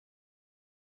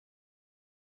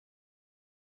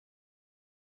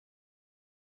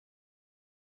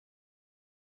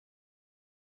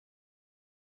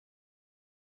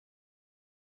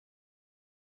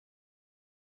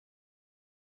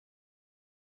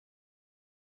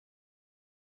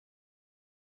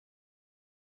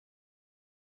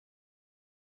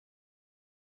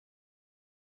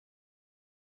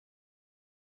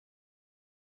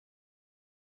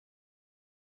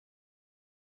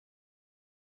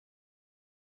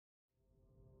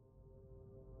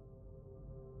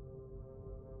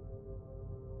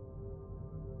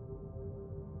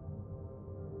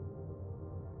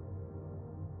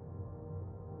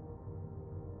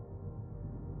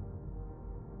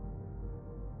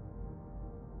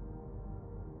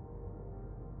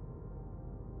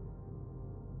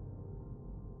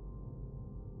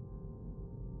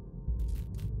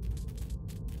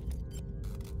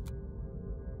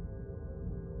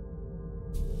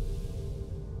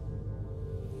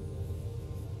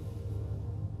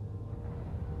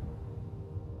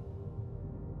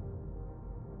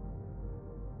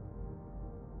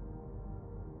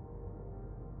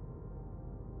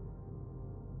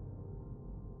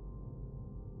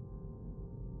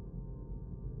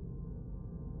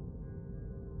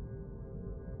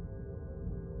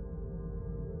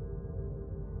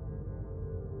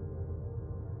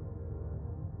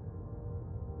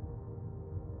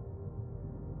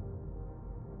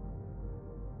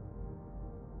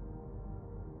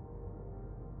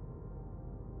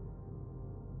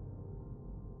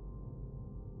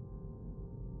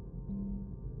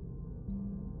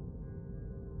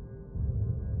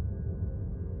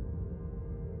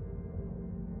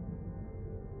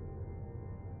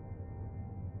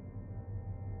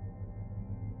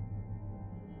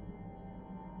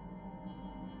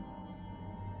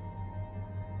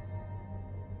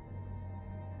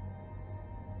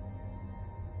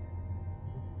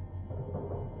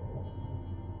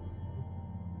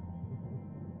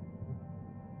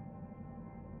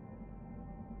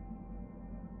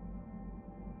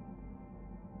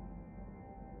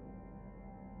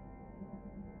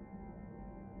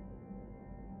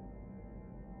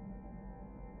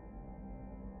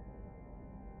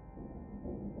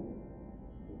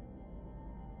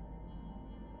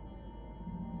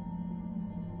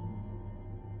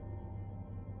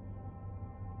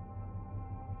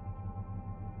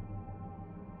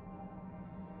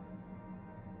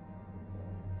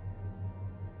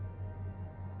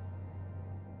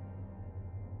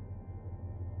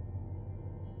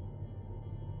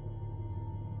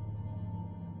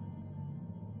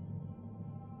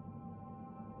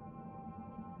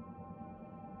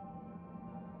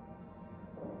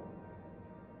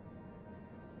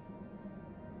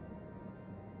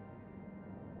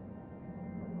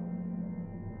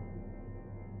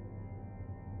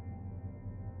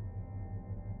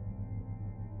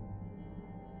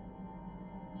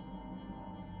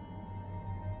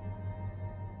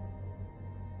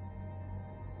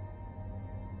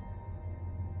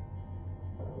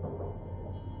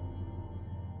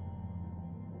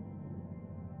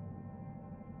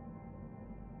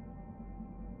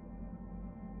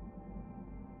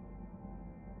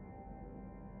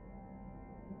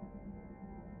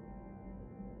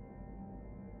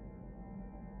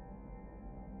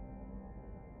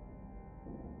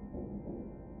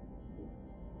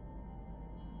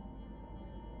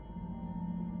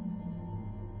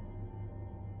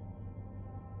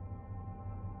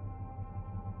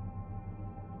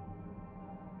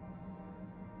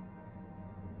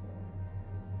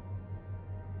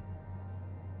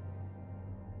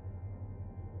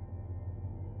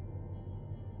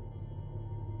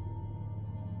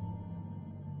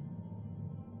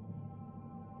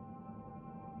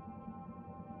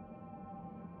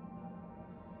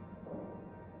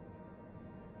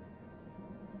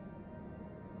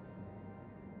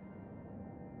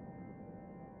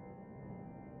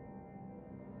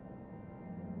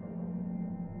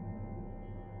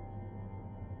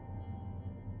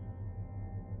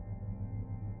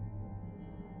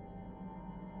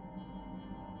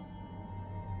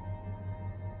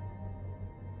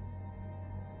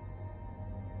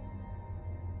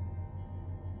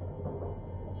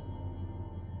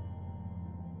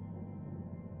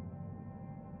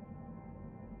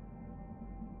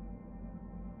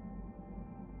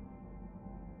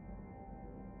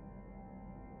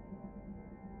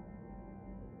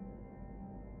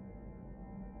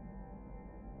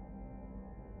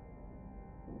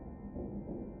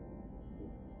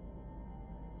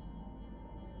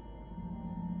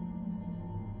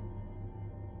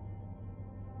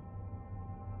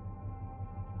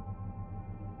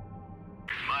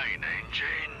Main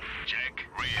engine, check.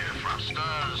 Rear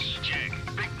thrusters, check.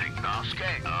 Picnic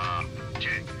basket,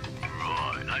 check.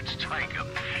 Right, let's take 'em.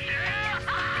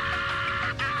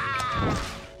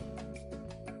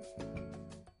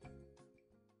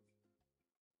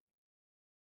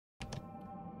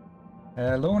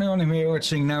 Hello anyone who are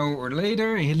watching now or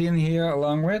later, Hillyan here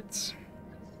along with...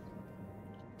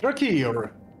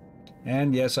 Here.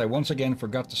 And yes, I once again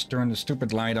forgot to turn the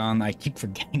stupid light on, I keep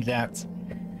forgetting that.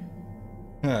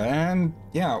 And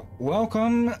yeah,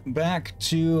 welcome back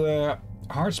to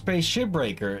Hardspace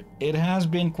Shipbreaker. It has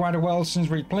been quite a while since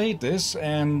we played this,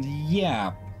 and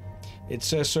yeah, it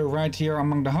says so right here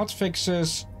among the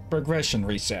hotfixes, progression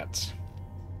reset.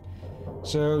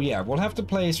 So yeah, we'll have to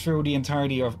play through the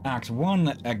entirety of Act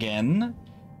 1 again,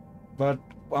 but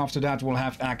after that we'll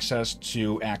have access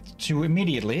to Act 2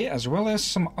 immediately, as well as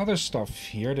some other stuff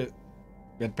here that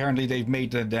apparently they've made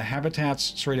the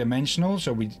habitats three-dimensional,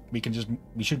 so we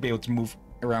should be able to move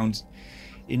around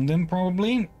in them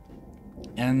probably.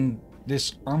 And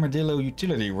this armadillo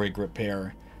utility rig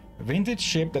repair. A vintage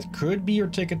ship that could be your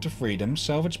ticket to freedom,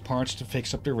 salvage parts to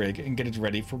fix up the rig and get it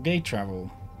ready for gate travel.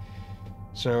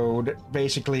 So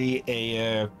basically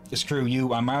a screw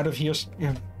you, I'm out of here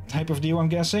type of deal, I'm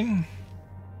guessing.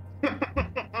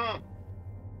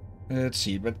 Let's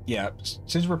see, but yeah,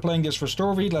 since we're playing this for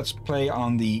story, let's play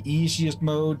on the easiest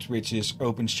mode, which is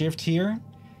Open Shift here.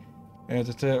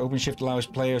 Open Shift allows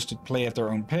players to play at their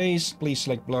own pace. Please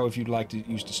select below if you'd like to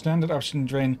use the standard option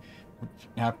drain,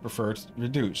 have preferred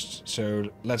reduced. So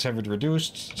let's have it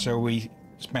reduced, so we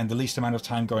spend the least amount of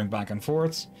time going back and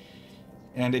forth.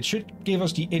 And it should give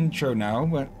us the intro now,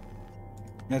 but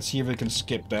let's see if we can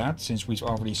skip that, since we've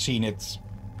already seen it,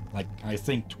 like, I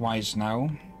think twice now.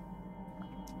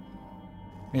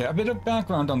 Yeah, a bit of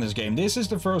background on this game. This is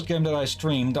the first game that I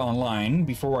streamed online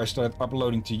before I started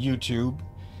uploading to YouTube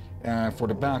for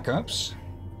the backups.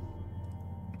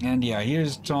 And yeah,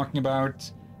 here's talking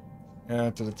about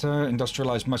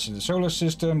industrialized much of the solar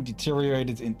system,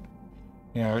 deteriorated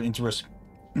into a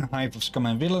hive of scum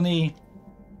and villainy.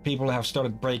 People have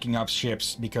started breaking up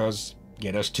ships because,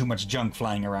 yeah, there's too much junk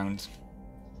flying around.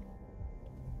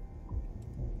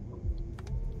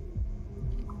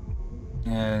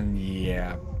 And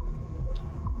yeah,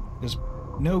 there's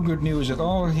no good news at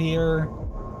all here.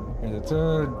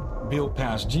 Bill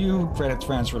past due, credit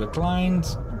transfer declined,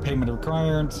 payment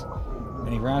required,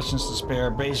 any rations to spare.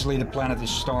 Basically, the planet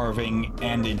is starving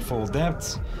and in full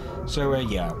debt. So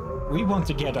yeah, we want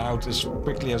to get out as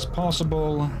quickly as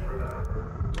possible.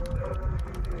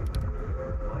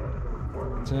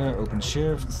 Open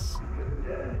shift,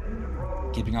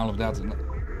 keeping all of that.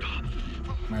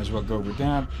 Might as well go with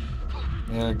that.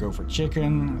 Go for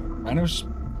chicken. I know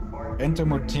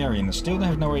entomotarian. I still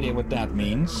have no idea what that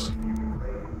means.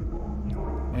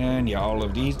 And yeah, all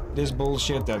of this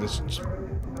bullshit that is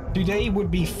today would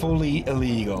be fully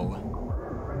illegal.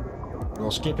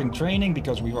 We're skipping training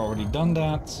because we've already done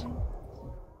that.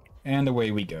 And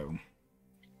away we go.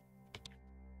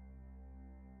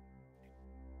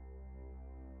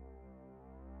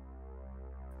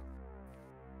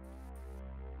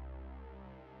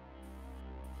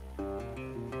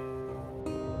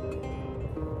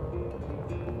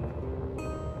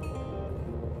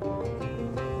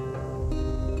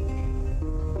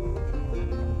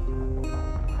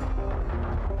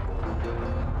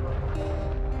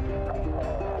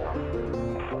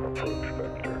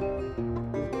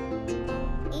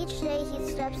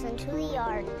 Into the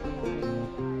yard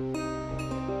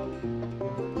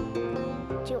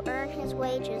to earn his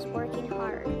wages working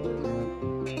hard.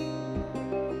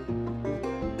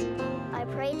 I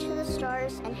pray to the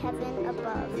stars and heaven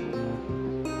above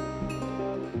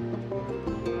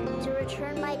to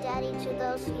return my daddy to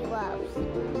those he loves.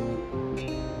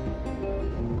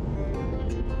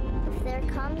 If there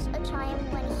comes a time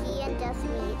when he and death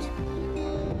meet,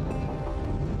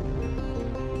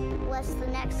 bless the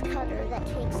next cutter that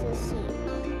takes his seat.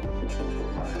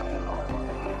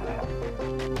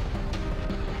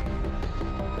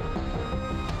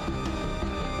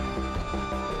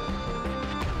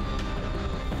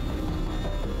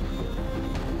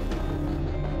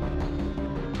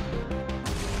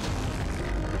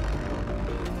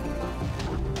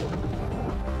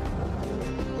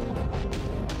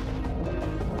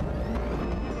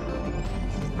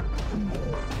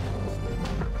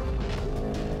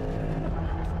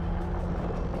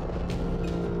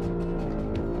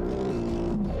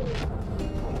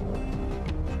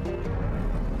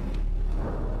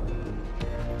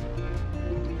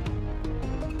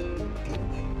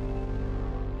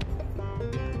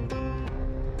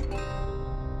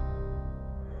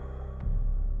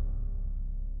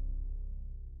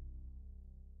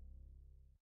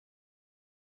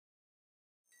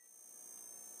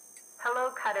 Hello,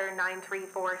 Cutter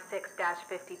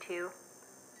 9346-52.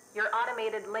 Your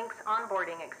automated Lynx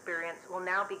onboarding experience will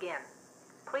now begin.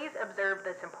 Please observe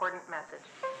this important message.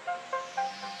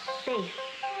 Safe.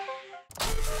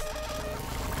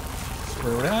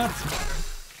 Screw that.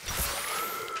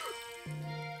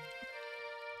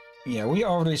 Yeah, we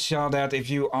already saw that. If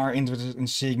you are interested in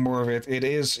seeing more of it, it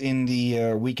is in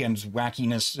the Weekend's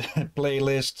Wackiness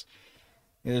playlist.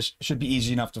 It should be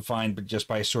easy enough to find, but just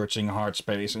by searching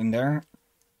Hardspace in there.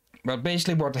 But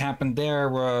basically what happened there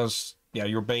was, yeah,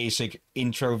 your basic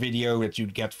intro video that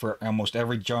you'd get for almost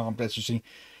every job that you see.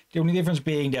 The only difference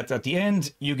being that at the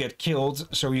end, you get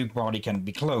killed, so your body can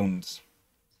be cloned.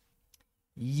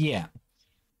 Yeah.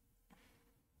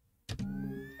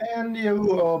 And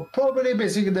you are probably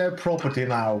missing their property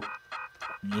now.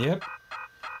 Yep.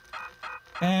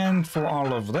 And for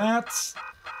all of that,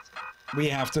 we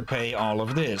have to pay all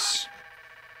of this.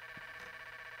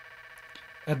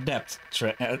 A death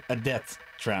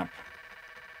trap.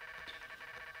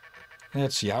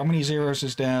 Let's see, how many zeros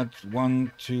is that?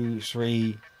 1, 2,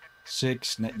 3,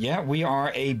 6. Yeah, we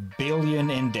are $1 billion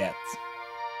in debt.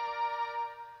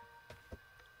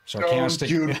 Sarcastic.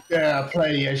 Don't you dare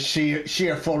play a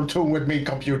cheerful tune with me,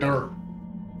 computer.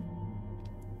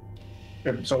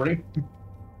 I'm sorry.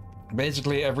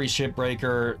 Basically, every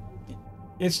shipbreaker,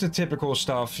 it's the typical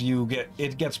stuff.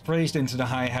 It gets praised into the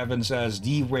high heavens as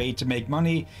the way to make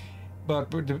money, but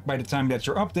by the time that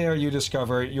you're up there, you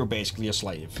discover you're basically a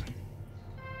slave.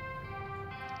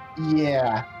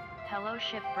 Yeah. Hello,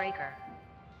 shipbreaker.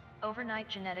 Overnight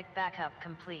genetic backup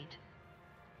complete.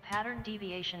 Pattern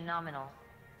deviation nominal.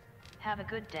 Have a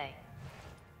good day.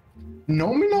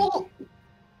 Nominal?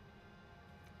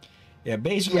 Yeah,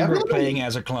 basically we're playing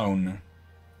as a clone.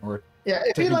 Or yeah,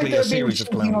 I feel like technically a series of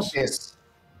clones. This.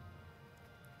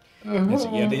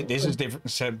 Yeah, this is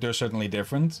different. They're certainly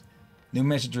different. New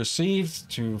message received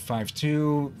to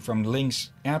 52 from Lynx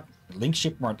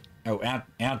shipmart. Oh,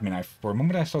 admin. For a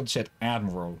moment I thought it said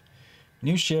admiral.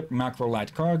 New ship, macro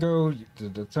light cargo.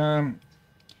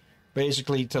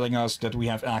 Basically telling us that we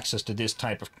have access to this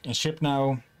type of ship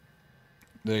now.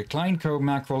 The Kleinco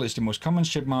mackerel is the most common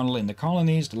ship model in the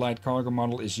colonies. The light cargo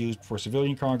model is used for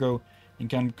civilian cargo and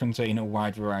can contain a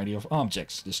wide variety of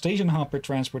objects. The station hopper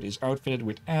transport is outfitted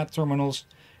with ad terminals.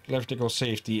 Electrical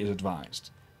safety is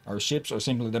advised. Our ships are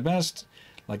simply the best,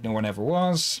 like no one ever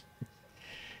was.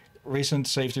 Recent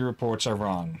safety reports are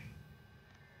wrong.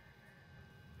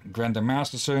 Granda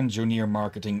Masterson, Junior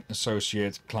Marketing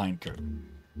Associate, Kleinco.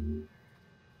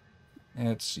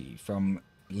 Let's see, from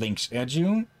Lynx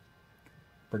Edu.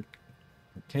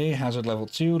 Okay, hazard level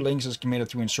 2. Lynx is committed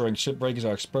to ensuring shipbreakers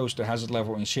are exposed to hazard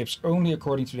level in ships only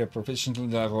according to their proficiency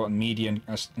level and median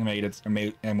estimated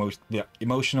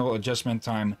emotional adjustment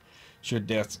time should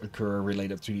death occur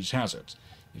related to these hazards.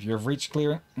 If you have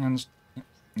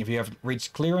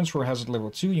reached clearance for hazard level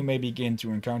 2, you may begin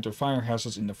to encounter fire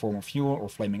hazards in the form of fuel or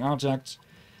flaming objects.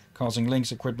 Causing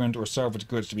Lynx equipment or salvage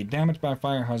goods to be damaged by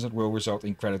fire hazard will result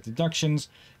in credit deductions,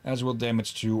 as will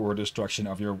damage to or destruction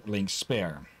of your Lynx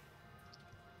spare.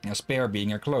 A spare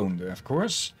being a clone, of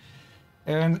course.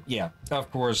 And yeah, of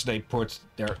course they put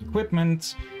their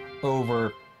equipment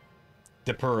over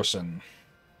the person.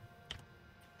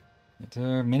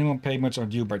 Minimum payments are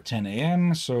due by 10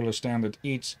 AM. Solar standard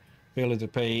each failure to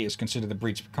pay is considered a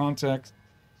breach of contract.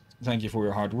 Thank you for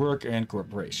your hard work and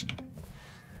cooperation.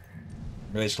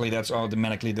 Basically, that's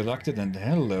automatically deducted, and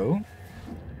hello.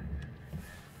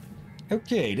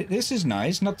 Okay, this is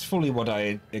nice. Not fully what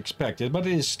I expected, but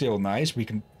it is still nice. We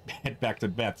can head back to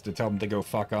bed to tell them to go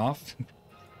fuck off.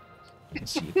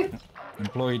 Let's see.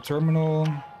 Employee terminal.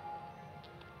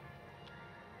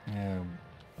 Can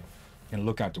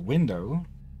look out the window.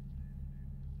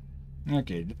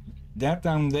 Okay, that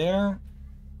down there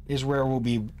is where we'll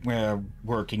be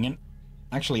working. And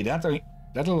actually, that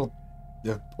little...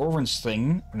 The orange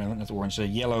thing, no, not orange, the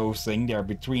yellow thing there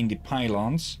between the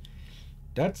pylons,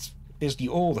 that is the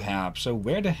old hab. So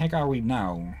where the heck are we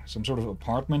now? Some sort of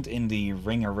apartment in the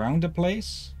ring around the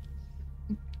place?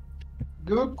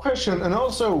 Good question. And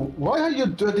also, why are you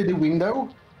dirty the window?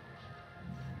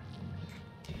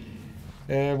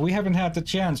 We haven't had the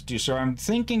chance to, so I'm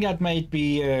thinking that might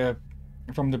be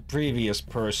from the previous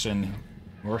person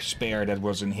or spare that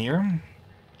was in here.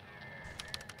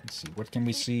 Let's see, what can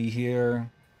we see here?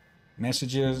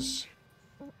 Messages,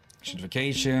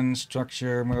 certification,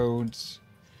 structure modes,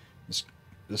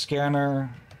 the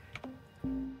scanner,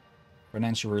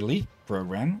 financial relief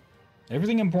program.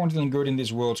 Everything important and good in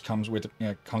this world comes with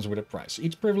a price.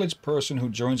 Each privileged person who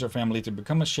joins our family to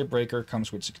become a shipbreaker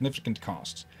comes with significant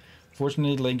costs.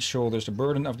 Fortunately, Link shoulders the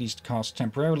burden of these costs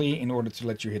temporarily in order to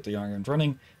let you hit the ground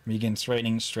running and begin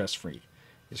training stress-free.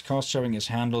 This cost sharing is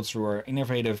handled through our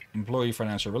innovative employee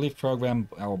financial relief program.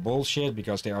 Our bullshit,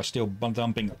 because they are still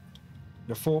dumping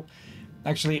the full...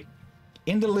 Actually,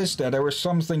 in the list there were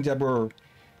some things that were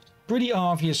pretty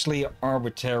obviously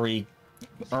arbitrary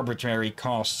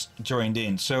costs joined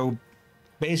in. So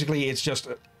basically, it's just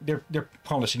they're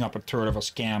polishing up a third of a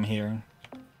scam here.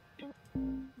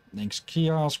 Link's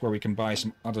kiosk, where we can buy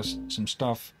some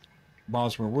stuff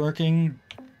whilst we're working.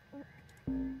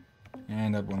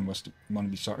 And that one was the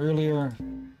one we saw earlier.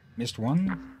 Missed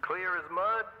one. Clear as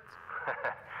mud?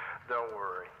 Don't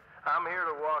worry. I'm here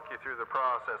to walk you through the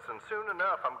process, and soon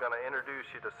enough I'm going to introduce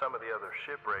you to some of the other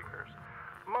shipbreakers.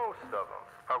 Most of them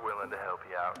are willing to help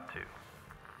you out too.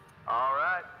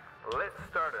 Alright, let's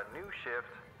start a new shift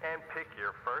and pick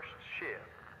your first ship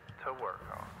to work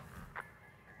on.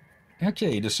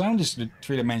 Okay, the sound is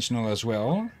three-dimensional as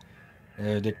well.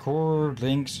 Decor,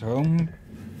 links, home.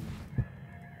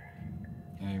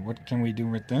 What can we do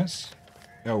with this?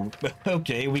 Oh,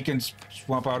 okay, we can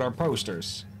swap out our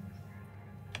posters.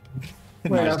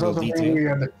 Wait, Nice I saw little something detail.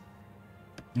 weird.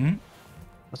 Hmm?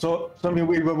 I saw something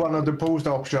weird with one of the post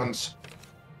options.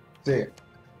 See.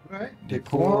 Right?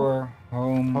 Decor,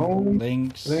 home,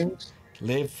 links, links.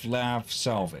 live, laugh,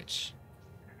 salvage.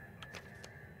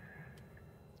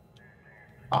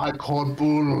 I call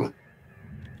bull.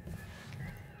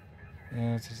 We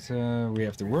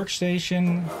have the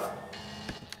workstation.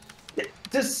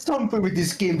 There's something with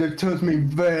this game that turns me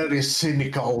very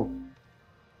cynical.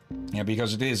 Yeah,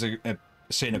 because it is a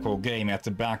cynical game at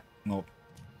the back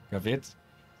of it.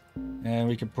 And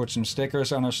we can put some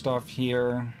stickers on our stuff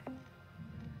here.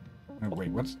 Oh,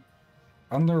 wait, what's...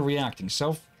 Under reacting.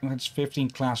 It's 15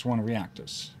 class 1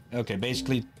 reactors. Okay,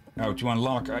 basically... Oh, to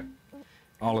unlock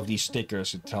all of these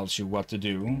stickers, it tells you what to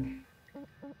do.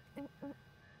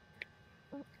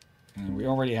 And we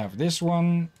already have this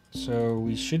one. So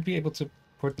we should be able to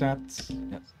put that...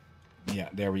 Yeah,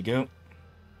 there we go.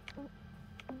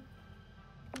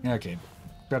 Okay,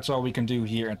 that's all we can do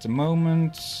here at the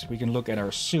moment. We can look at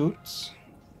our suits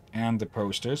and the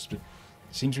posters. But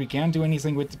it seems we can't do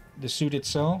anything with the suit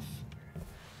itself.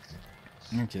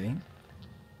 Okay.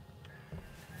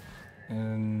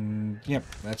 Yep,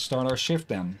 let's start our shift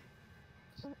then.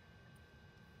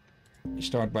 We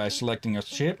start by selecting a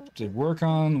ship to work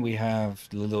on. We have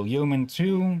the little Yeoman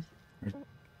 2.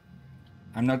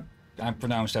 I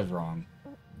pronounced that wrong.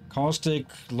 Caustic,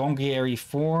 Longieri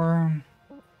 4,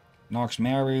 Nox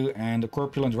Maru, and the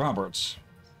Corpulent Roberts.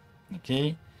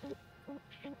 Okay.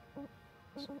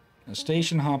 A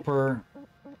station hopper,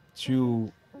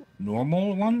 2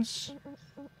 normal ones,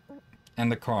 and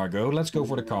the cargo. Let's go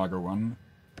for the cargo one.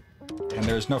 And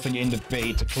there's nothing in the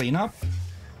bay to clean up,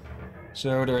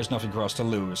 so there is nothing for us to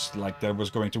lose, like that was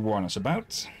going to warn us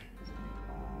about.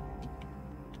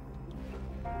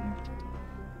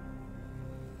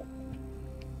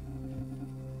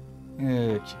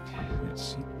 Okay, let's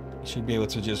see. Should be able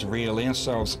to just reel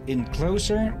ourselves in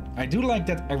closer. I do like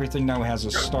that everything now has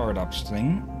a startups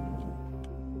thing.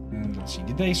 And let's see,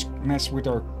 did they mess with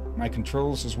my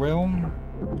controls as well?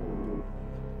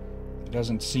 It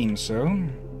doesn't seem so.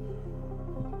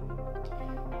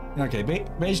 Okay,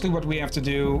 basically what we have to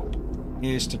do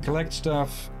is to collect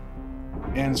stuff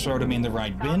and throw them in the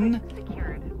right bin.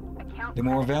 The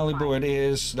more valuable it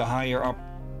is, the higher up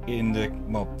in the,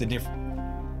 well,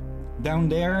 down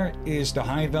there is the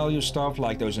high value stuff,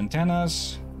 like those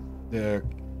antennas. The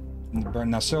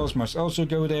nacelles must also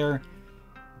go there.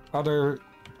 Other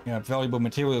valuable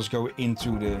materials go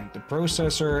into the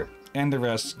processor, and the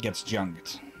rest gets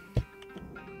junked.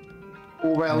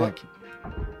 Well,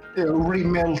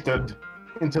 remelted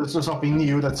into something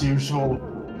new that's useful.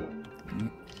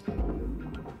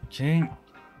 Okay.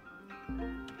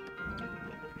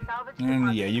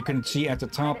 And yeah, you can see at the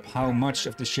top how much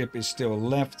of the ship is still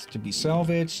left to be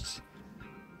salvaged.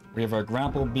 We have our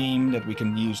grapple beam that we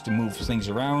can use to move things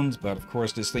around, but of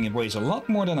course this thing weighs a lot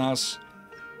more than us,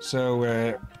 so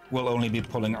we'll only be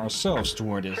pulling ourselves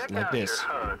toward it like this. Check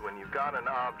out your HUD when you've got an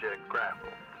object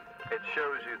grappled. It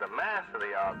shows you the mass of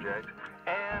the object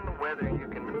and whether you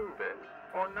can move it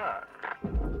or not.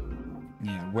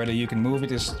 Yeah, whether you can move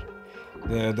it is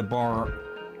the bar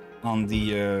on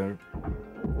the...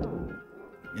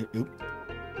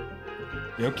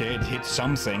 Okay, it hit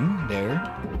something there.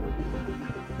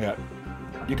 Yeah,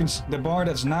 you can. The bar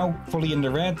that's now fully in the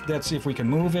red, that's if we can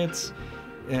move it,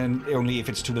 and only if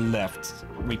it's to the left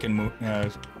we can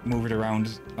move it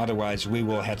around. Otherwise, we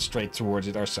will head straight towards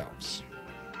it ourselves.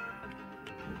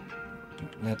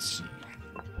 Let's see.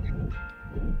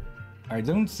 I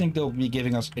don't think they'll be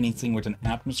giving us anything with an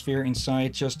atmosphere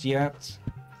inside just yet.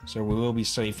 So we will be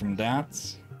safe from that.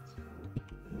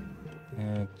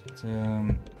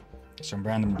 Some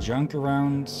random junk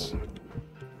around.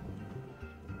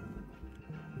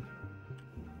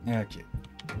 Okay.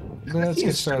 Let's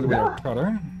get started with our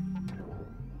putter.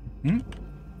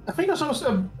 I think I saw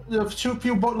a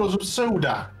few bottles of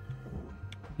soda.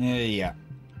 Yeah.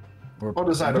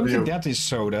 Other side I don't of you. think that is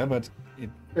soda, but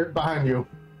Behind you.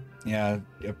 yeah,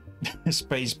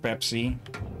 Space Pepsi.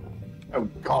 Oh,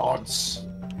 gods.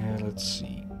 Let's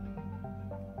see.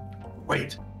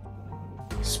 Wait.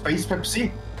 Space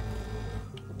Pepsi?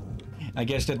 I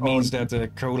guess that means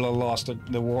that Cola lost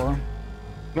the war.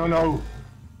 No.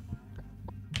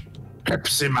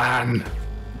 Pepsi Man.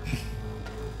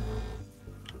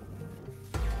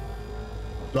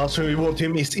 Last time we watched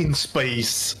him is in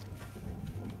space.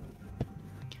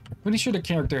 Pretty sure the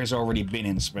character has already been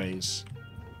in space.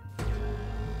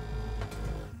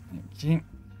 Okay.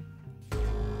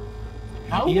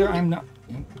 Either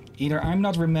I'm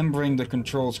not remembering the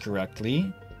controls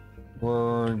correctly,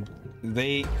 or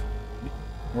they're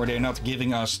not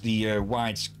giving us the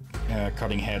wide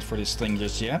cutting head for this thing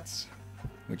just yet,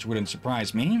 which wouldn't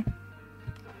surprise me.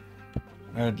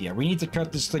 Yeah, we need to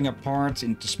cut this thing apart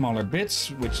into smaller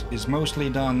bits, which is mostly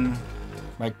done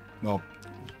by, well,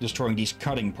 destroying these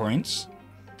cutting points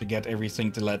to get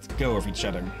everything to let go of each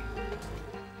other.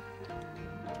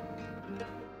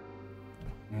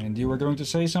 And you were going to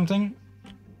say something?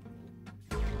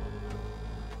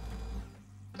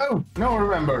 Oh, no, I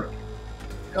remember.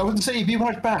 I would say be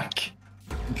right back.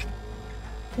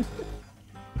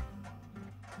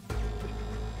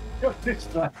 You're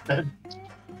distracted.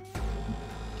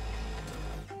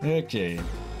 Okay.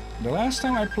 The last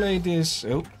time I played this...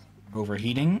 Oh,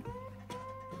 overheating.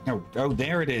 Oh,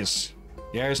 there it is.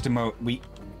 There's the mode.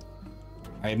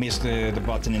 I missed the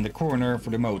button in the corner for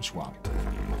the mode swap.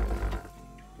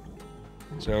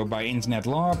 So by internet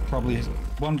law, probably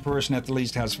one person at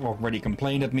least has already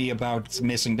complained at me about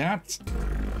missing that.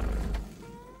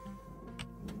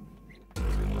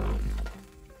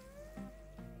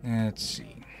 Let's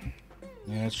see.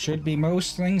 Yeah, it should be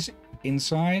most things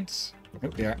inside. Oh,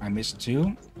 yeah, I missed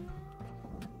two.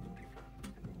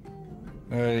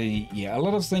 Yeah, a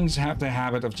lot of things have the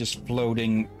habit of just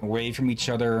floating away from each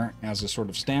other as a sort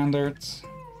of standard.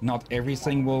 Not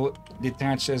everything will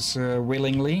detach as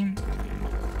willingly.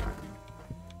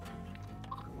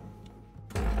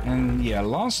 And yeah,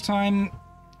 last time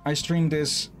I streamed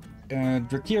this,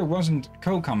 Drakir wasn't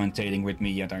co-commentating with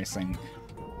me yet, I think.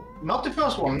 Not the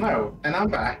first one, no. And I'm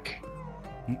back.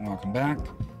 Welcome back.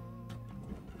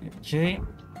 Okay.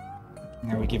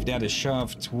 Now we give that a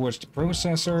shove towards the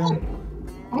processor.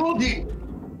 Bloody!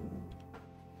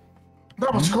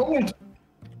 That was cold.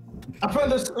 I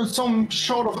felt some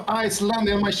shot of ice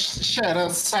landing on my shed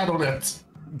and sat on it.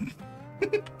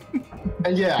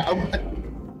 And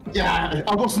yeah,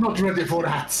 I was not ready for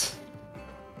that.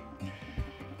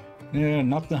 Yeah,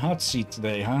 not the hot seat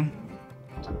today, huh?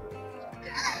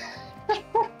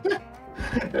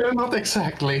 Not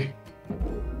exactly.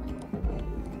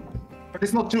 But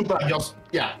it's not too bad, just,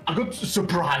 yeah, I got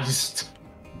surprised.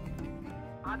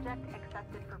 Object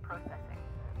accepted for processing.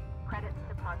 Credits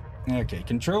deposited. Okay,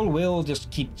 Control will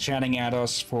just keep chatting at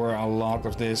us for a lot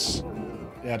of this.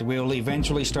 That will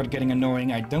eventually start getting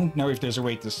annoying. I don't know if there's a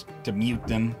way to mute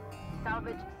them.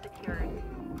 Salvage secured.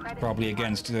 Credits Probably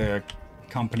against the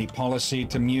company policy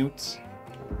to mute.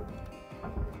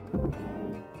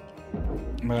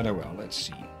 But oh well, let's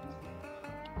see.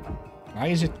 Why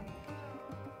is it...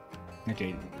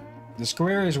 Okay, the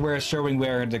square is where showing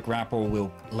where the grapple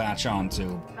will latch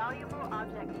onto. Valuable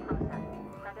object processed.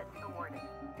 Credits awarded.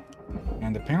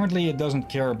 And apparently it doesn't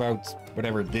care about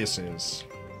whatever this is.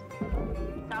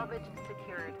 Salvage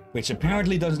secured. Which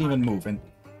apparently doesn't even move. And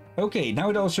okay, now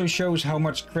it also shows how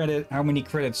many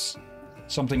credits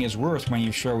something is worth when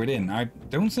you show it in. I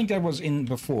don't think that was in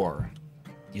before.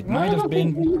 It might have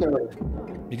been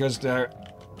because there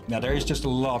is just a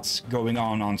lot going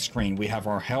on screen. We have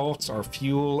our health, our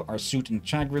fuel, our suit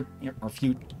integrity,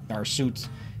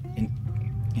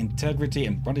 integrity,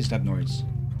 and what is that noise?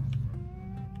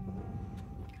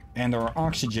 And our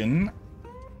oxygen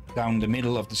down the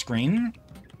middle of the screen.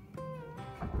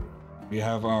 We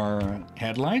have our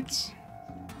headlights.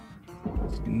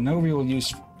 No real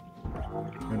use,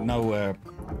 no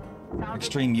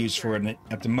extreme use for it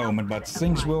at the moment, but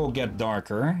things will get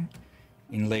darker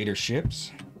in later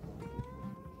ships.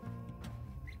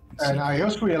 And I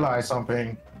just realized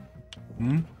something.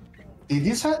 Did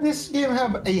this game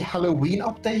have a Halloween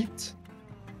update?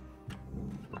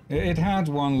 It had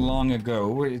one long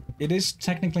ago. It is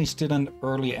technically still in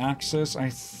early access, I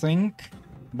think.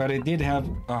 But it did have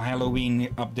a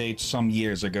Halloween update some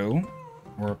years ago.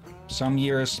 Or some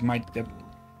years might get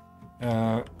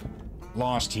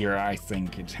last year, I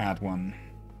think it had one.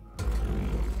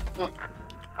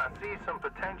 I see some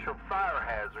potential fire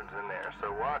hazards in there,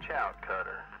 so watch out,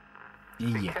 Cutter.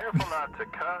 Be careful not to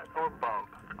cut or bump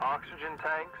oxygen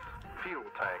tanks, fuel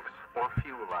tanks, or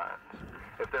fuel lines.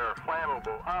 If there are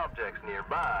flammable objects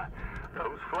nearby,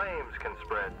 those flames can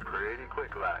spread pretty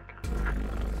quick like.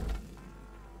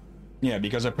 Yeah,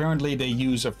 because apparently they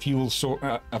use a fuel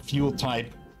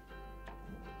type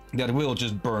that will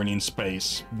just burn in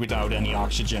space without any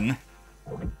oxygen.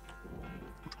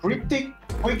 Pretty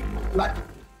quick, like.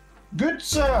 Good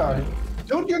sir,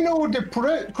 don't you know the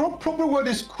proper word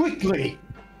is quickly?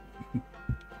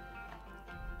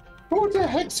 Who the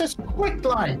heck says quick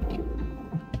like?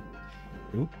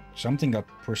 Oop, something got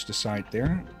pushed aside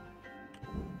there.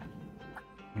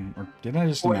 Or did I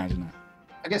just imagine that?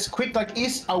 I guess quick like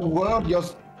is a word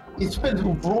just it's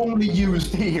been wrongly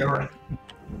used here.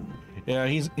 Yeah,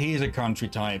 he's a country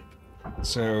type.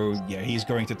 So yeah, he's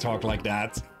going to talk like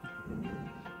that.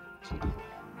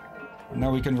 Now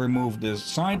we can remove the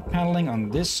side paneling on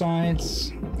this side.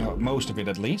 Well, most of it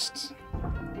at least.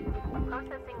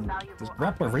 This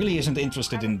rapper really isn't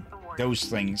interested in those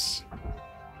things.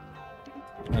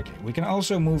 Okay, we can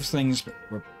also move things.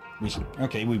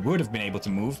 Okay, we would have been able to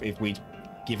move if we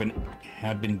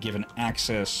had been given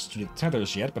access to the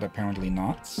tethers yet, but apparently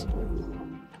not.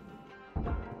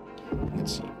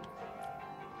 Let's see.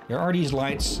 There are these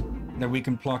lights that we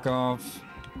can pluck off,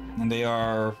 and they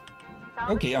are...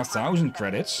 Okay, 1,000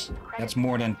 credits. That's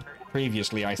more than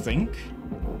previously, I think.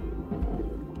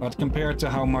 But compared to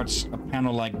how much a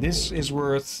panel like this is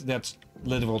worth, that's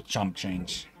literal chump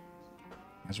change.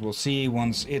 As we'll see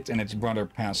once it and its brother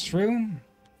pass through.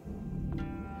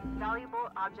 Valuable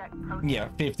object processed. Yeah,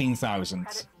 15,000.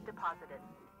 Credits deposited.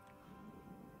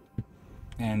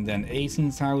 And then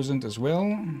 18,000 as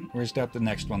well. Or is that the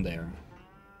next one there?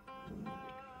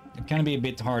 It can be a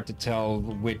bit hard to tell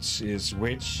which is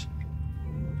which.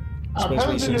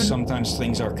 Especially since sometimes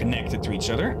things are connected to each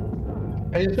other.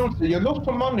 You lost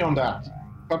some money on that.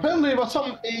 Apparently there was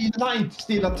some light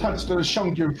still attached to the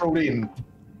chunk you threw in.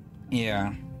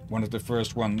 Yeah, one of the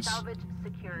first ones. Salvage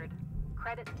secured.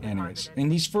 Credits Anyways, deposited. in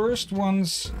these first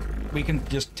ones, we can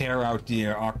just tear out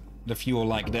the fuel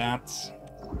like that.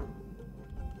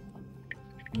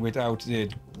 Without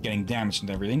it getting damaged and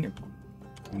everything.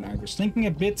 And I was thinking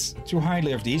a bit too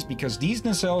highly of these, because these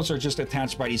nacelles are just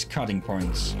attached by these cutting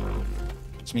points.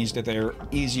 Which means that they're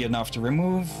easy enough to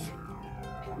remove.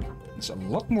 There's a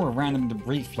lot more random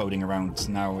debris floating around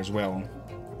now as well.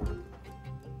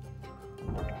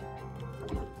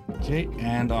 Okay,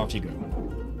 and off you go.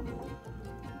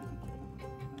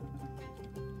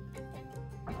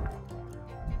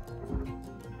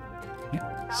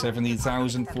 Yeah,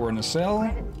 70,000 for a nacelle.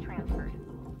 Credits transferred.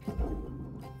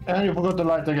 And you forgot the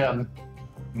light again.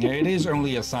 Yeah, it is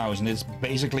only 1,000. It's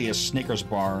basically a Snickers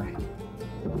bar.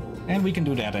 And we can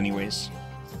do that anyways.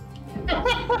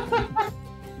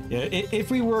 Yeah,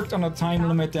 if we worked on a time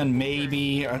limit, then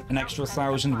maybe an extra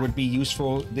 1,000 would be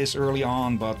useful this early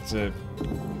on, but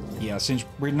yeah, since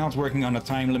we're not working on a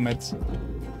time limit,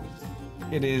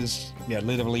 it is, yeah,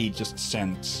 literally just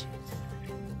cents.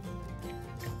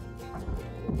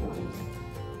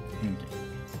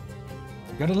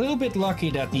 Got a little bit lucky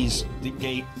that these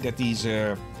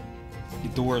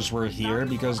doors were here,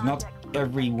 because not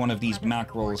every one of these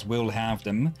mackerels will have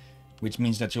them, which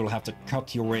means that you'll have to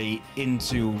cut your way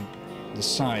into the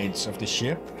sides of the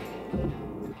ship.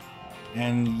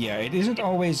 And yeah, it isn't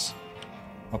always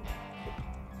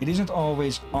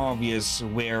obvious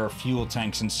where fuel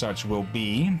tanks and such will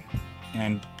be.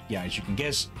 And yeah, as you can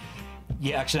guess,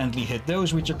 you accidentally hit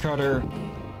those with your cutter,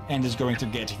 and it's going to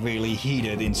get really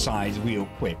heated inside real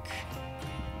quick.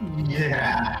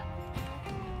 Yeah.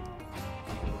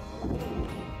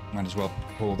 Might as well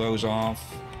pull those off.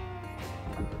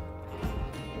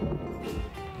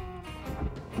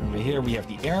 Over here we have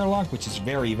the airlock, which is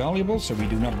very valuable, so we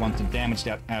do not want to damage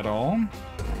that at all.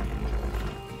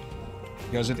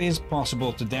 Because it is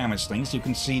possible to damage things. You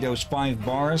can see those 5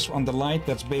 bars on the light,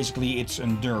 that's basically its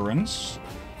endurance.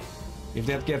 If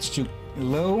that gets too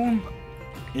low,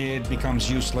 it becomes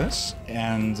useless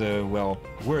and, well,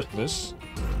 worthless.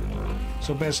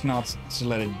 So best not to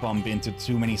let it bump into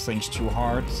too many things too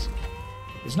hard.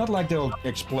 It's not like they'll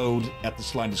explode at the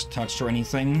slightest touch or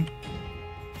anything.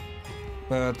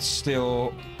 But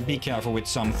still, be careful with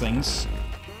some things.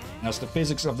 As the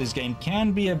physics of this game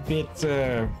can be a bit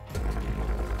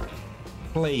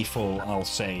playful, I'll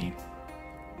say.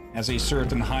 As a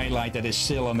certain highlight that is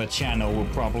still on the channel will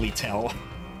probably tell.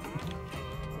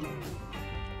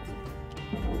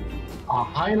 A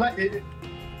highlight?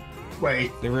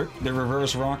 Wait. The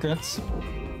reverse rockets.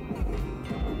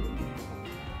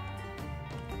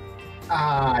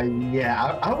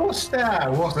 Yeah, I was there,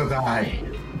 wasn't I?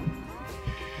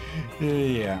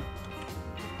 Yeah.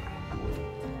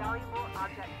 Valuable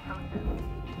object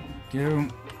processed. You.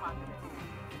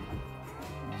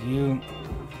 You.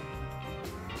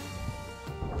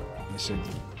 Is it?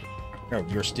 Oh,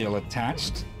 you're still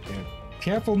attached.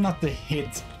 Careful not to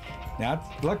hit that.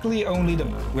 Luckily, only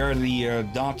where the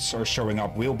dots are showing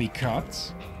up will be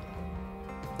cut.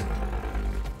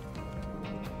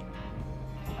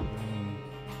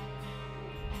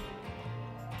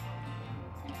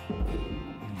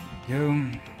 There we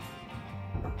go.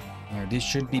 Now this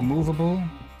should be movable.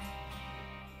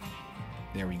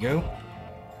 There we go.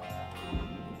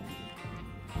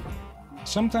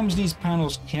 Sometimes these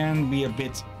panels can be a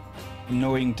bit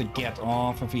annoying to get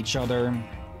off of each other.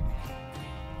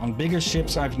 On bigger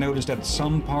ships, I've noticed that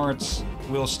some parts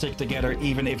will stick together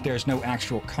even if there's no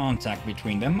actual contact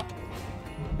between them.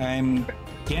 I'm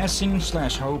guessing /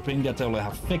 hoping that they'll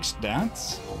have fixed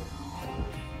that.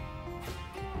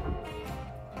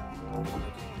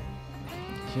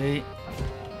 Okay.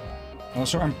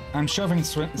 Also, I'm shoving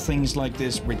things like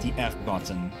this with the F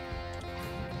button.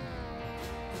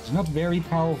 It's not very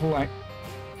powerful,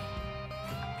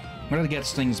 but it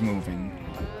gets things moving.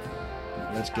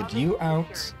 Let's get you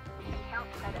out.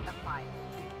 Count credit applied.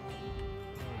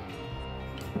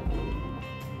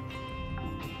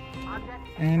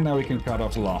 Object And now we can cut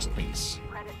off the last piece.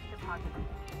 credits deposited.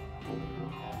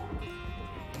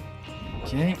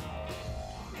 Okay.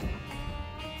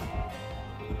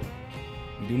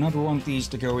 We do not want these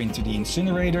to go into the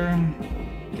incinerator,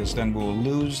 because then we'll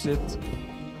lose it.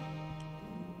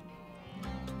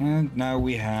 And now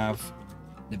we have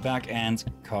the back end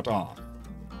cut off.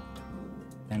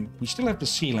 And we still have the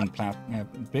ceiling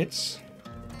bits.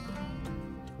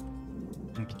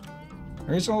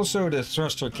 There is also the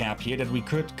thruster cap here that we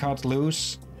could cut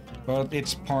loose, but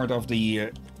it's part of the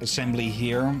assembly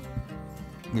here,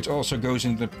 which also goes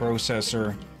into the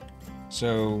processor,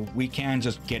 so we can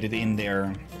just get it in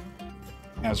there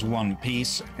as one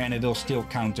piece, and it'll still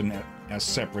count them as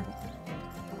separate,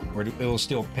 or it'll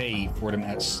still pay for them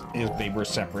as if they were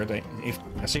separate,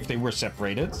 as if they were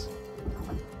separated.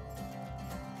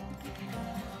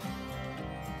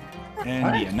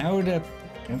 And yeah, now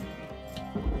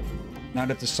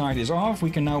that the side is off,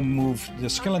 we can now move the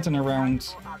skeleton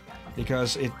around,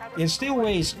 because it still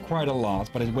weighs quite a lot,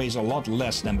 but it weighs a lot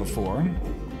less than before.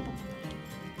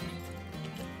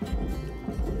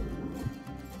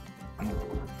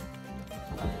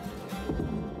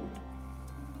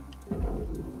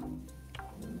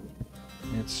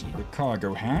 Let's see, the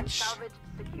cargo hatch. Salvage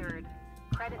secured.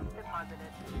 Credits deposited.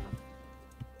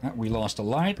 We lost a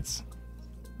light.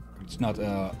 It's not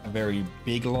a very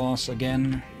big loss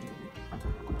again.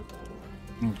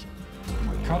 More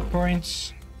cut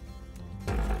points.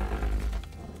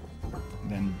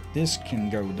 Then this can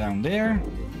go down there.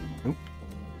 Oop.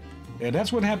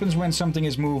 That's what happens when something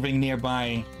is moving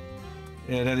nearby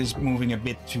that is moving a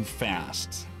bit too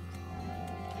fast.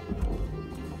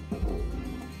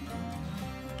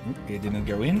 Oop, it didn't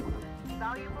go in.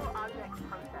 Valuable object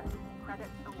processed. Credits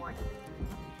awarded.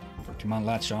 Come on,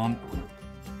 latch on.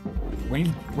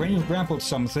 When you've grappled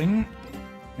something,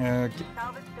 Salvage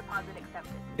deposit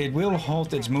accepted. it will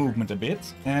halt its movement a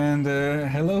bit. And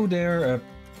hello there.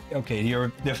 Okay,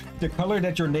 the color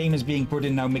that your name is being put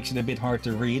in now makes it a bit hard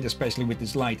to read, especially with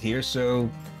this light here. So,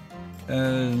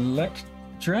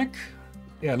 Lectrack?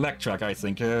 Yeah, Lectrack, I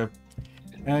think. Yeah,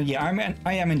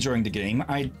 I am enjoying the game.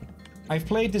 I've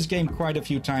played this game quite a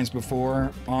few times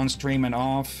before, on stream and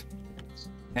off.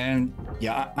 And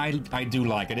yeah, I do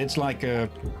like it. It's like a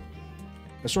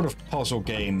sort of puzzle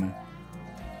game.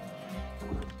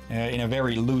 In a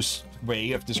very loose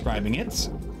way of describing it.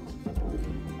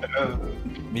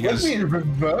 Because Would be a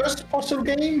reverse puzzle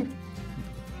game?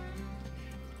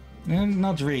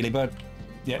 Not really, but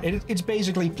yeah, it's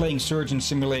basically playing Surgeon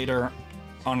Simulator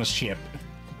on a ship.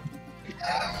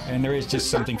 And there is just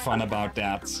something fun about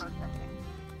that.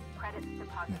 Credits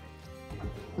deposited.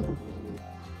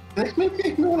 Let me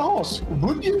ask,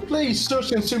 would you play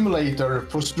Surgeon Simulator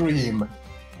for stream?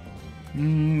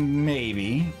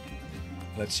 Maybe.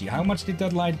 Let's see, how much did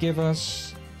that light give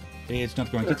us? It's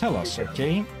not going to tell us,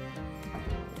 okay?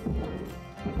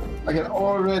 I can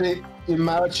already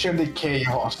imagine the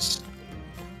chaos.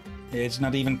 It's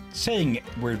not even saying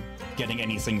we're getting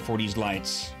anything for these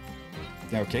lights.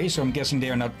 Okay, so I'm guessing they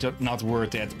are not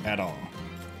worth it at all.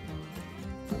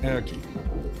 Okay.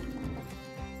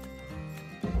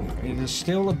 It is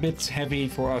still a bit heavy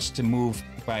for us to move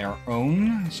by our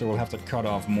own, so we'll have to cut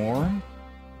off more.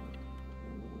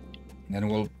 Then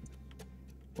we'll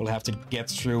have to get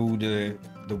through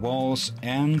the walls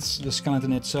and the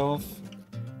skeleton itself.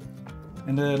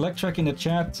 And Electric in the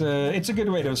chat, it's a good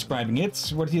way of describing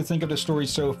it. What do you think of the story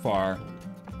so far?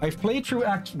 I've played through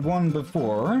Act 1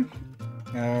 before.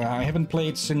 I haven't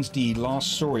played since the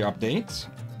last story update.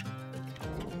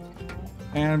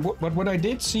 And what I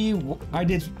did see, I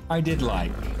did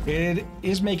like. It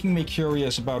is making me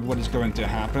curious about what is going to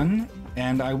happen,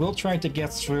 and I will try to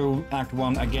get through Act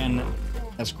 1 again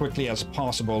as quickly as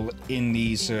possible in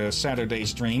these Saturday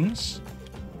streams.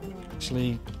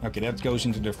 Actually, okay, that goes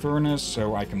into the furnace,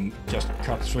 so I can just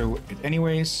cut through it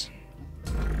anyways.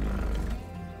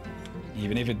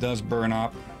 Even if it does burn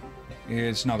up,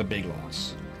 it's not a big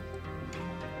loss.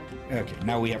 Okay,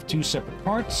 now we have two separate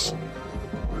parts,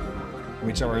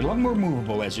 which are a lot more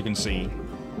movable, as you can see.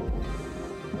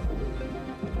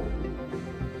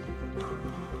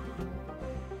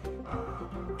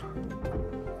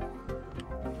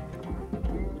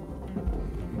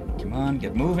 Come on,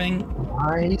 get moving.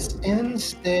 Nice and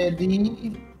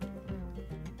steady.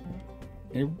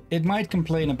 It might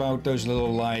complain about those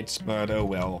little lights, but oh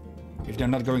well. If they're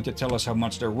not going to tell us how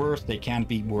much they're worth, they can't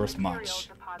be worth much.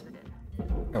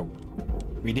 Oh,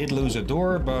 we did lose a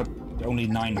door, but only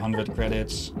 900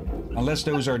 credits. Unless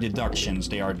those are deductions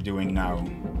they are doing now.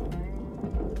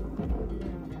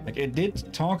 Like, it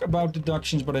did talk about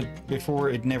deductions, but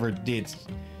before it never did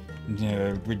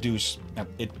reduce...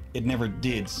 It never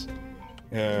did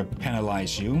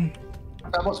penalize you.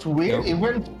 That was weird. Nope. It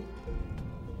went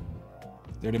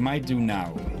They might do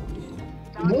now.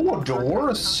 more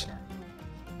doors.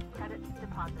 Credits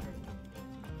deposited.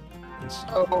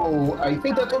 Oh, I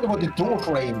think they're talking about the door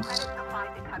frames. Credits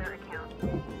applied to Cutter account.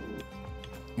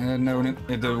 No,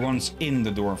 the ones in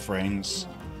the door frames.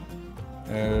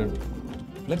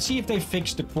 Let's see if they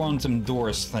fixed the quantum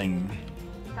doors thing.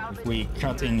 If we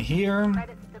cut in here,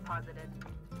 Credits deposited.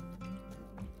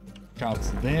 cut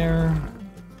there,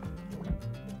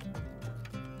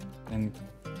 and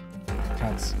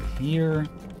cut here.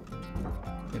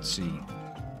 Let's see.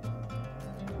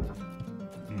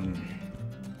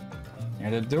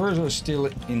 Yeah, the doors are still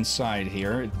inside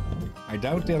here. I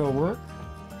doubt that'll work.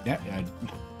 Yeah.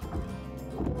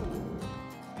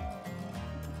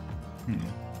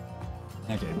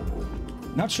 Okay.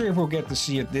 Not sure if we'll get to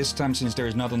see it this time, since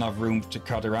there's not enough room to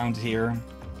cut around here.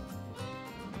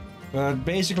 But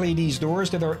basically, these doors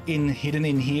that are hidden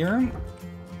in here,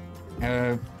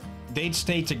 they'd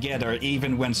stay together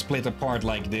even when split apart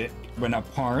when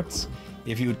apart,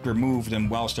 if you'd remove them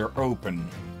whilst they're open.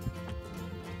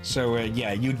 So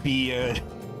yeah, you'd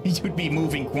be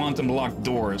moving quantum locked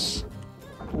doors.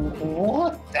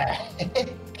 What the heck?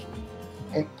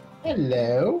 And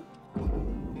hello,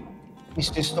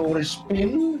 Mr. Storage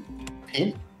Bin.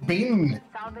 Bin.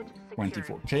 Salvage secured.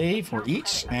 24k for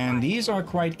each, and these are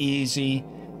quite easy.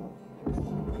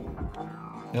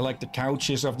 They're like the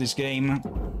couches of this game,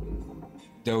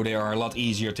 though they are a lot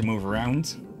easier to move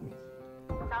around.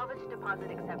 Salvage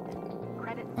deposit accepted.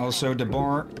 Credits Also, the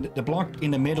block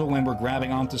in the middle when we're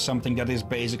grabbing onto something, that is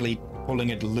basically pulling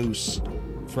it loose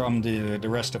from the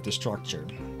rest of the structure.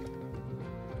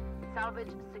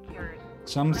 salvage secured.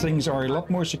 Some things are a lot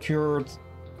more secured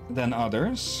than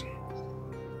others,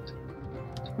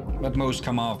 but most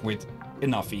come off with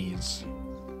enough ease.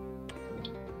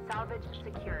 Salvage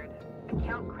secured.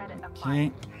 Account credit applied.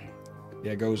 Okay,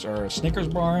 there goes our Snickers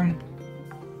bar.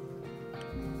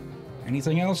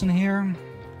 Anything else in here?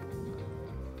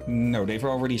 No, they've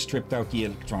already stripped out the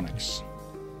electronics.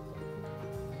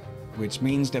 Which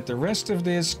means that the rest of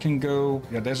this can go...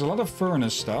 Yeah, there's a lot of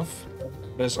furnace stuff.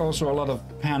 There's also a lot of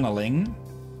paneling,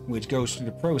 which goes to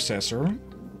the processor.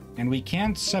 And we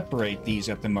can't separate these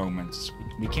at the moment.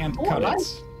 We can't cut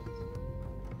it.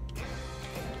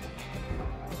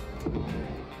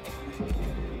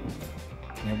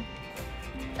 Yep.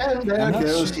 And there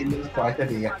goes the quite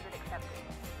idea. Deposit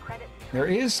accepted.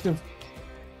 Credits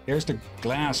There's the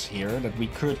glass here that we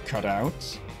could cut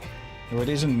out, though it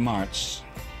isn't much.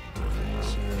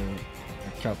 So,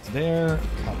 cut there,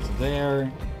 cut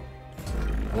there.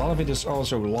 A lot of it is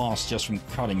also lost just from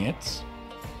cutting it.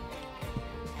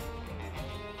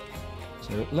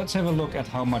 So let's have a look at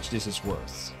how much this is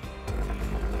worth.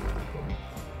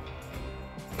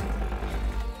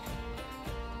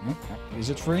 Is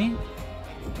it free?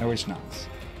 No, it's not.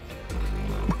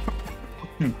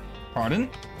 Pardon?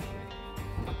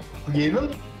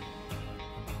 Given?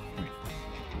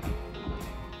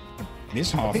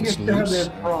 This I half think is it's the loose.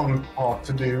 wrong part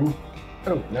to do.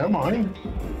 Oh, never mind.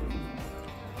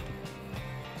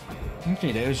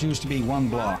 Okay, those used to be one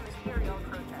block.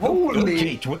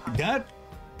 Holy!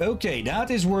 Okay,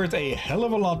 that is worth a hell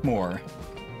of a lot more.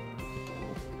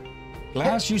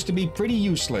 Glass used to be pretty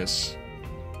useless.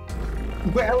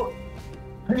 Well,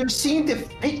 have you seen the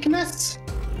thickness?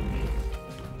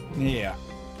 Yeah.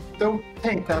 Don't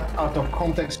take that out of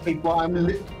context, people.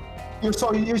 You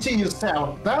see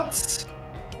yourself.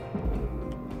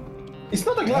 It's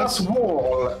not a glass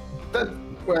wall.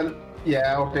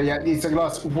 Yeah, okay, yeah, it's a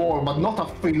glass wall, but not a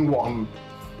thin one.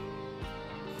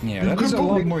 Yeah, that is a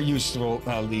lot more useful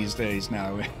these days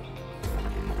now.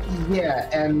 Yeah,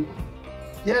 and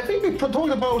yeah, I think we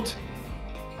talked about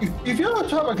if you were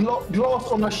to have a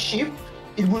glass on a ship,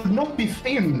 it would not be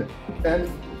thin. And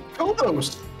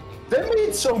photos, they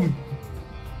made some,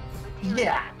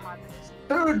 yeah,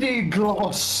 30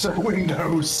 glass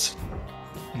windows.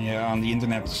 Yeah, on the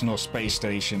International Space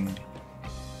Station.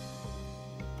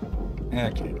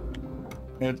 Okay.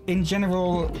 In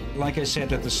general, like I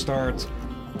said at the start,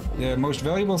 the most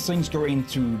valuable things go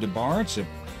into the barge.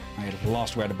 I have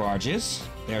lost where the barge is.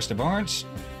 There's the barge.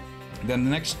 Then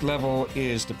the next level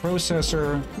is the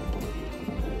processor.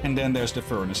 And then there's the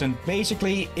furnace. And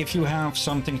basically, if you have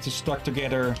something to stuck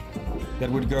together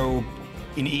that would go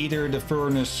in either the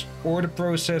furnace or the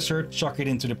processor, chuck it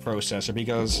into the processor.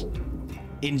 Because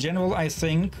in general, I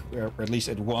think, or at least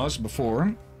it was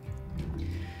before,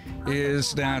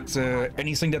 is that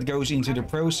anything that goes into the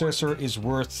processor is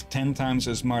worth 10 times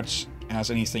as much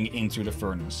as anything into the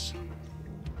furnace.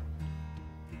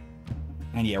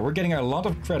 And yeah, we're getting a lot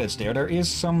of credits there. There is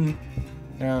some...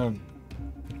 I'm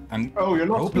you're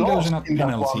not hoping those are not in that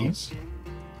penalties.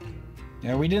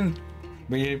 Yeah, we didn't...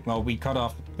 we cut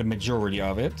off the majority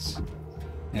of it.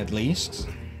 At least.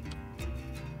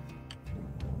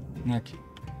 Okay.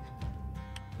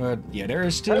 But yeah, there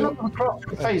is still... I'm not across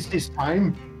your face this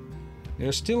time.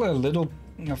 There's still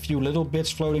a few little bits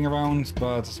floating around,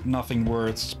 but nothing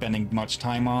worth spending much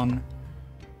time on.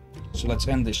 So let's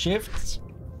end the shift.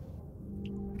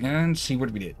 And see what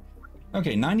we did.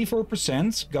 Okay,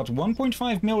 94%. Got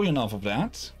 1.5 million off of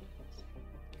that.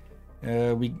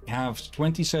 We have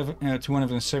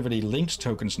 270 links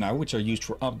tokens now, which are used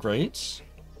for upgrades.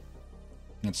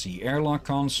 Let's see. Airlock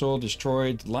console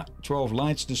destroyed. 12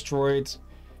 lights destroyed.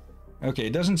 Okay,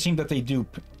 it doesn't seem that they do.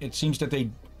 It seems that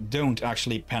they don't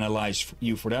actually penalize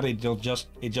you for that. It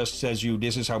just says you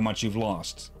this is how much you've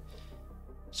lost.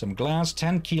 Some glass,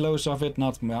 10 kilos of it,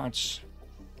 not much.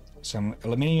 Some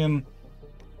aluminium,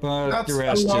 but That's the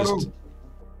rest a lot just of,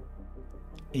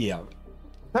 yeah.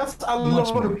 That's a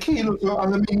lot of kilos of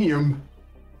aluminium.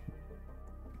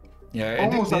 Yeah,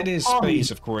 it is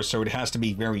space, of course, so it has to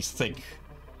be very thick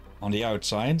on the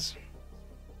outside.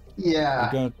 Yeah.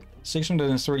 We got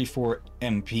 634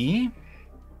 MP.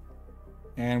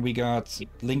 And we got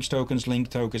link tokens,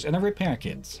 and a repair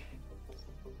kit.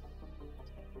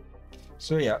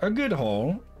 So yeah, a good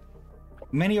haul.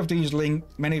 Many of those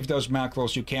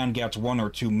macros you can get 1 or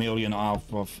 2 million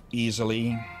off of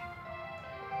easily.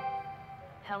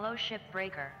 Hello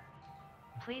Shipbreaker.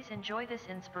 Please enjoy this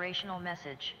inspirational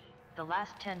message. The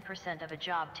last 10% of a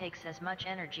job takes as much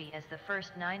energy as the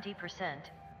first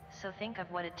 90%, so think of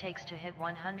what it takes to hit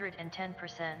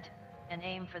 110% and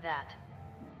aim for that.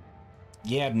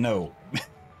 Yeah, no.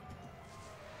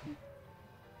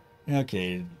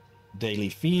 Okay, daily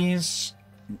fees.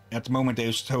 At the moment,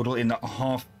 there's total in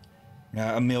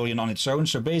a million on its own.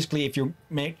 So basically, if you're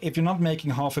not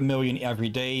making 500,000 every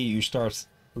day, you start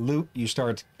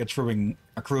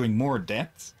accruing more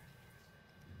debt.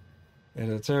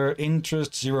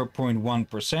 Interest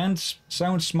 0.1%.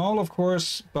 Sounds small, of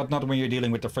course, but not when you're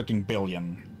dealing with the freaking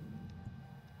billion.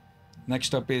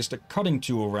 Next up is the cutting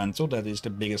tool rental. That is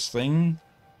the biggest thing.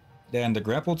 Then the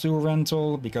grapple tool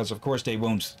rental, because of course they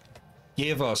won't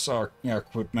give us our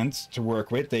equipment to work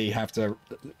with. They have to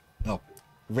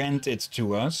rent it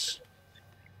to us.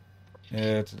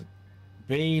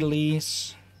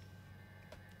 Baileys,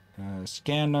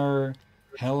 scanner,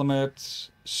 helmet,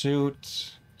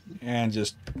 suit, and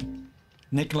just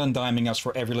nickel and diming us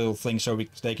for every little thing so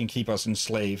they can keep us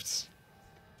enslaved.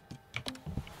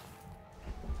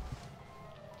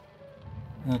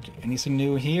 Okay, anything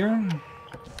new here?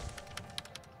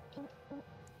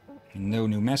 No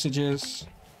new messages.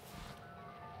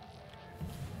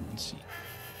 Let's see.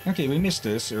 Okay, we missed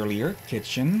this earlier.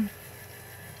 Kitchen.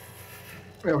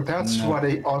 Well, that's what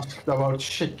I asked about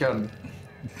chicken.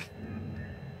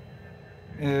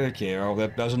 Okay, well,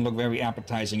 that doesn't look very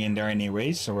appetizing in there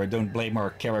anyway, so I don't blame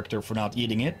our character for not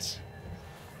eating it.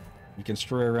 We can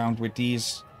screw around with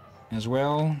these as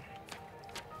well.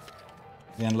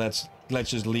 then let's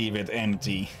just leave it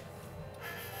empty.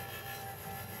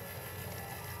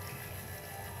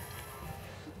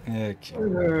 Okay.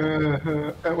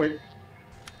 Wait.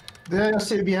 Did I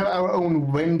say we have our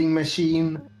own vending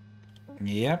machine?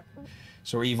 Yep.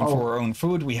 So even for our own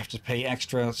food, we have to pay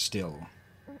extra still.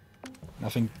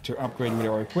 Nothing to upgrade with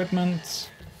our equipment.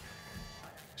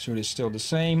 So it is still the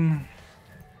same.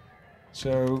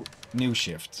 So, new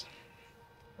shift.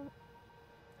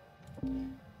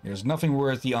 There's nothing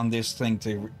worthy on this thing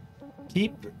to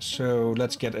keep, so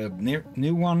let's get a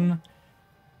new one.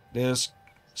 There's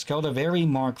Scaldaveri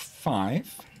Mark V.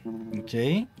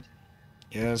 Okay.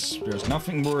 Yes, there's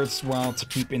nothing worthwhile to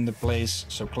keep in the place,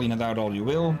 so clean it out all you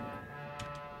will.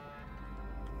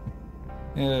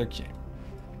 Okay.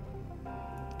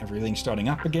 Everything's starting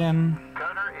up again.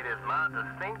 Cutter, it is my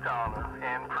distinct honor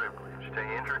and privilege to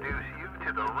introduce you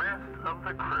to the rest of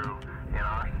the crew in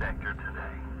our sector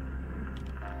today.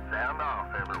 Sound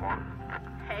off, everyone.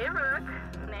 Hey, Rook.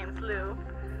 Name's Lou.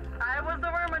 I was the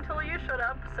worm until you showed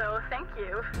up, so thank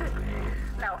you.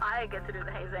 Now I get to do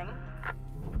the hazing.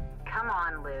 Come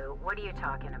on, Lou. What are you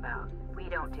talking about? We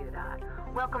don't do that.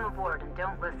 Welcome aboard and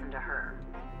don't listen to her.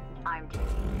 I'm Jane.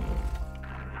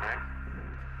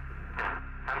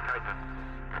 I'm Kaito.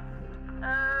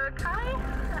 Kai?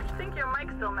 I think your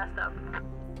mic's still messed up.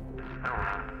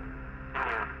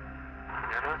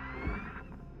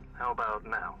 How about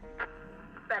now?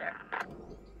 Better.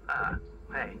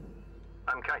 Hey.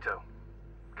 I'm Kaito.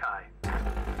 Kai.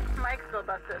 Mic's still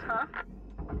busted, huh?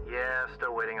 Yeah,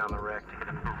 still waiting on the wreck to get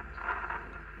approved.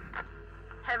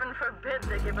 Heaven forbid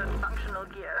they give us functional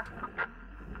gear.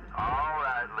 All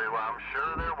right, Lou. I'm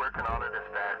sure they're working on it as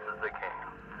fast as they can.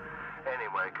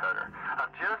 Anyway, Cutter,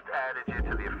 I've just added you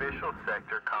to the official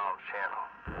sector comm channel.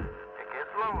 It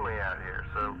gets lonely out here,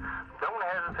 so don't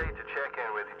hesitate to check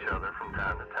in with each other from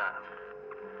time to time.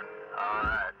 All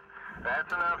right.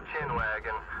 That's enough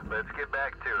chin-wagging. Let's get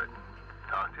back to it.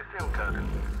 Talk to you soon, cousin.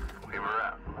 We were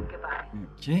out. Goodbye.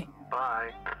 Okay.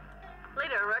 Bye.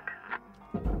 Later, Rook.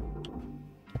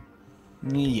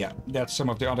 Yeah, that's some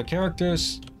of the other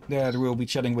characters that we'll be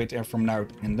chatting with from now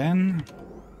and then.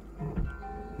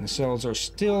 The cells are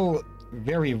still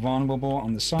very vulnerable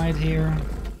on the side here.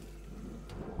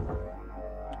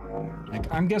 Like,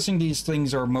 I'm guessing these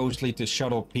things are mostly to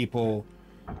shuttle people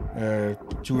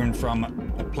to and from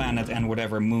a planet and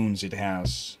whatever moons it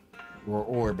has, or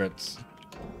orbit,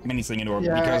 anything in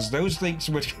orbit, because those things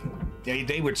would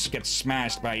they would get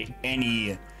smashed by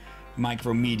any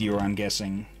micrometeor, I'm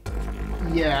guessing.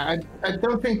 Yeah, I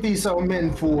don't think these are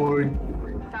meant for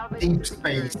deep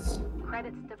space.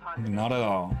 Credits deposited. Not at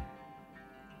all.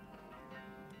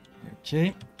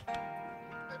 Okay.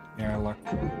 Airlock.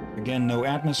 Again, no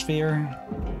atmosphere.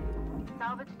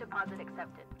 Salvage deposit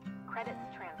accepted. Credits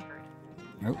transferred.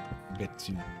 Nope, a bit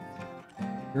too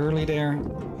early there.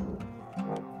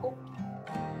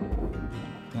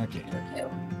 Okay.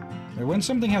 When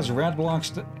something has red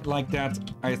blocks like that,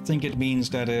 I think it means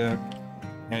that,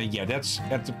 yeah, that's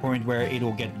at the point where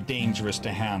it'll get dangerous to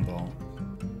handle.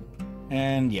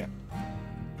 And yeah.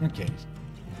 Okay.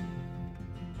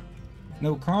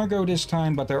 No cargo this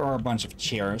time, but there are a bunch of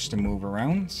chairs to move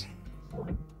around.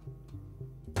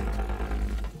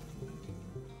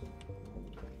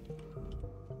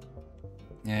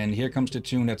 And here comes the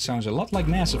tune that sounds a lot like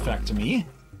Mass Effect to me.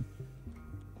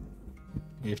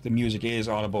 If the music is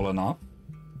audible enough.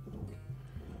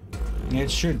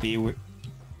 It should be.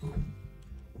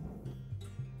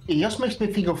 It just makes me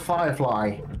think of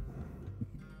Firefly.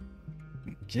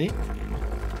 Okay.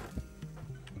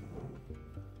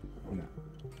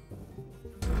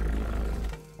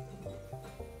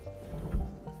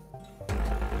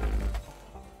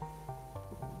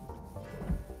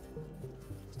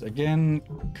 Again,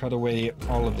 cut away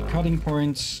all of the cutting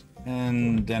points,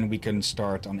 and then we can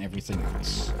start on everything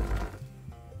else.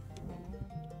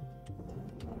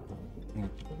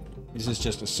 This is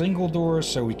just a single door,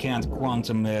 so we can't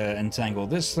quantum entangle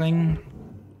this thing.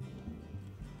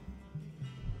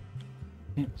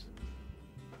 Yes.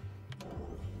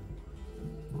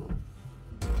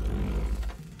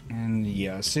 And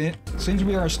yeah, since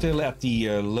we are still at the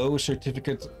low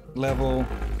certificate level,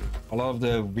 a lot of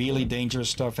the really dangerous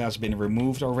stuff has been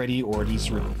removed already, or these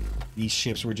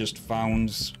ships were just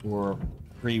found or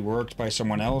reworked by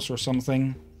someone else or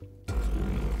something.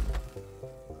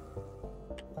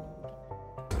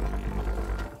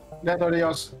 That are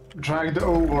just dragged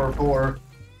over for...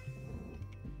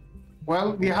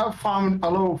 Well, we have found a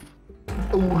lot of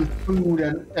old food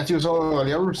and, as you saw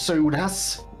earlier,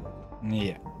 sodas.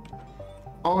 Yeah.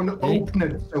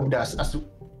 Unopened sodas.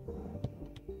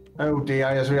 Oh dear,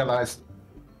 I just realized.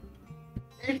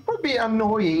 it would be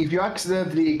annoying if you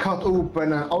accidentally cut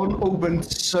open an unopened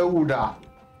soda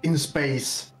in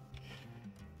space.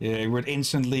 Yeah, it would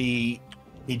instantly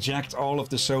eject all of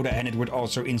the soda and it would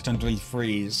also instantly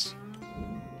freeze.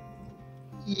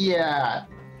 Yeah.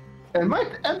 It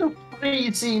might end up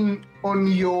freezing on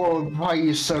your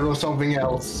visor or something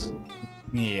else.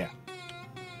 Yeah.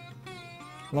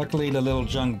 Luckily, the little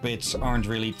junk bits aren't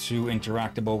really too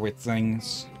interactable with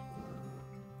things.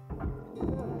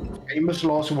 Famous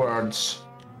last words.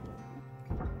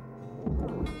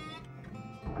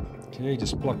 Okay,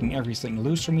 just plucking everything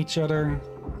loose from each other.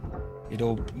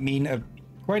 It'll mean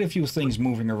quite a few things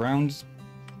moving around.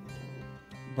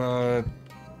 But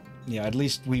yeah, at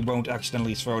least we won't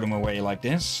accidentally throw them away like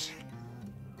this.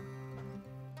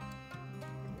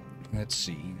 Let's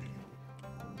see.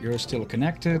 You're still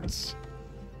connected.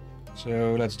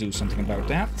 So let's do something about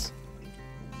that.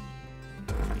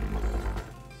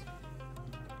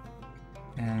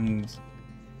 And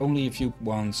only a few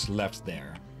ones left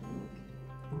there.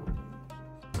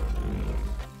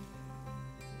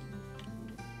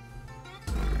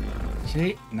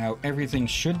 Okay, now everything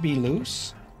should be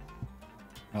loose.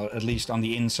 Well, at least on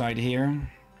the inside here.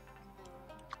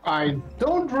 I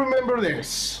don't remember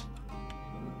this.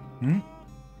 Hmm?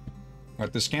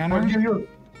 What, the scanner?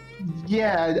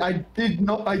 Yeah, I did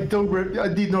not. I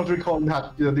did not recall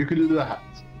that you could do that.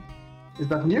 Is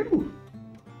that new?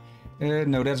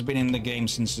 No, that's been in the game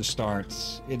since the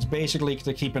start. It's basically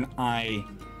to keep an eye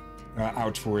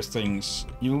out for things.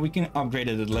 We can upgrade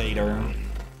it later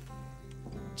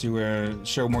to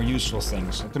show more useful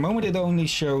things. At the moment, it only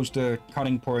shows the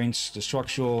cutting points, the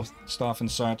structural stuff, and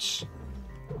such.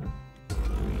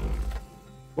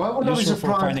 Well, what Useful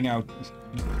for finding out.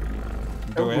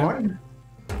 Go ahead.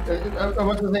 I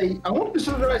want to say, I won't be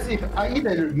surprised if I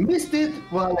either missed it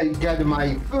while I gather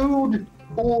my food,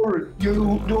 or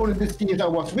you during the stage I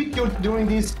was with you doing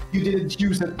this, you didn't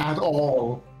use it at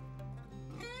all.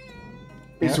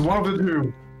 It's one of the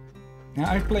two.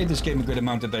 Now, I've played this game a good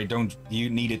amount that I don't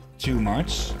need it too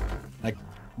much. Like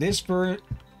this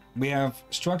we have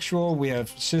structural, we have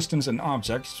systems and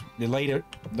objects. The later,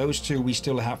 those two we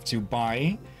still have to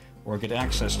buy or get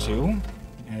access to.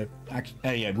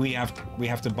 Yeah, we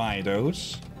have to buy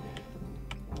those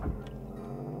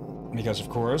because, of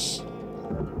course.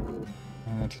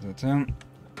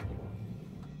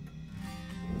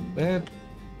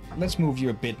 Let's move you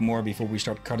a bit more before we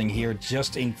start cutting here,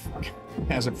 just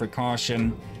as a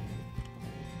precaution.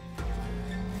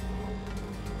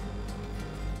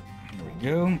 Here we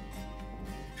go.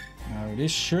 Now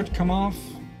this should come off.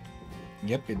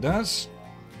 Yep, it does.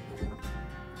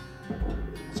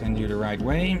 Send you the right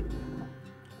way.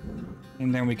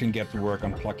 And then we can get to work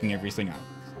on plucking everything out.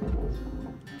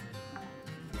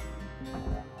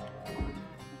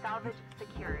 Salvage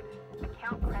secured.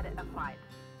 Account credit applied.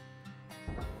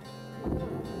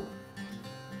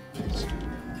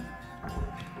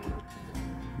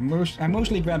 I'm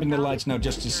mostly grabbing the lights now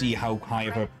just to see how high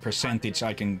of a percentage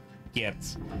I can get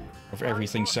of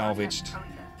everything salvaged.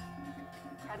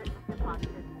 Credits deposited.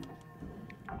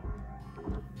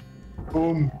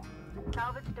 Boom.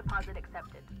 Salvage deposit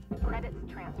accepted. Credits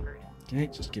transferred. Okay,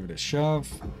 just give it a shove.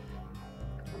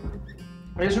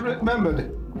 I just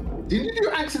remembered. Didn't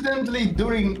you accidentally,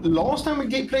 during last time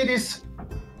we played this,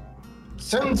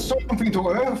 send something to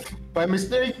Earth by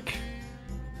mistake?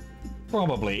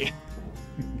 Probably.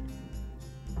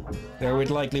 Though it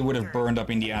likely would have burned up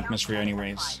in the atmosphere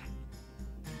anyways.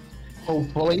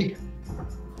 Hopefully.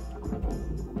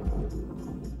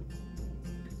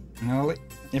 Well,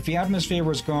 if the atmosphere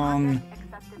was gone,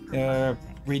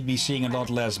 we'd be seeing a lot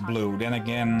less blue. Then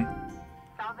again,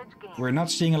 we're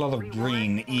not seeing a lot of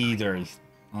green either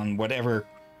on whatever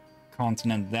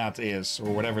continent that is,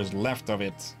 or whatever's left of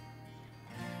it.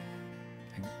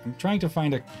 I'm trying to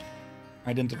find a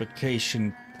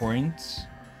identification point.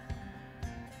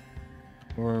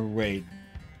 Or wait.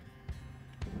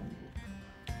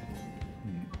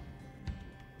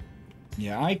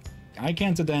 Yeah, I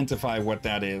can't identify what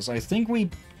that is. I think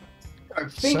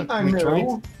I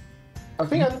know. I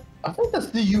think that's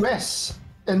the US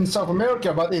and South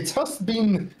America, but it has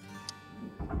been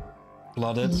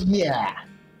flooded. Yeah,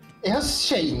 it has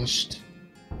changed.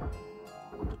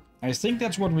 I think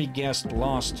that's what we guessed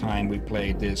last time we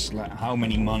played this. How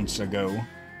many months ago?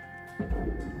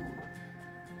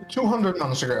 200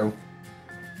 months ago.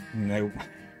 No.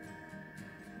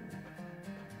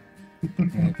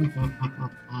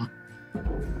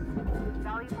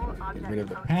 Get rid of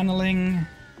the paneling.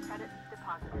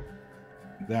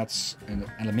 That's an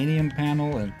aluminium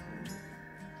panel. And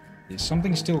is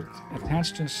something still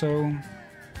attached to so?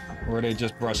 Or are they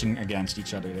just brushing against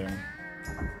each other there?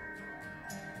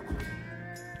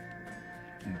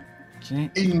 Okay.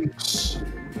 Inks.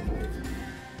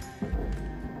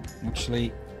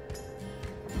 Actually,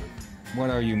 what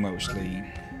are you mostly?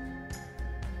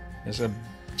 There's a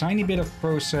tiny bit of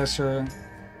processor,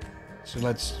 so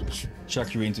let's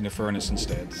chuck you into the furnace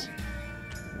instead.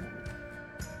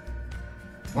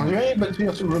 Are you able to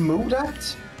just remove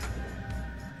that?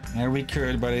 Yeah, we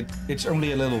could, but it's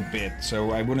only a little bit,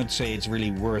 so I wouldn't say it's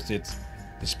really worth it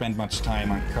to spend much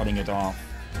time on cutting it off.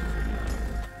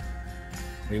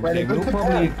 They will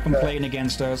probably complain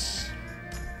against us,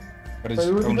 but it's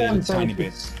only a tiny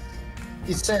bit.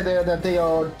 It said that they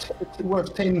are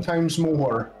worth 10 times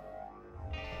more.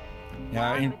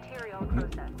 Yeah, Material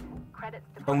processed. Credits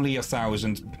deposited. only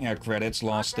 1,000 credits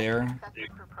lost there. Accepted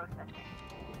for processing.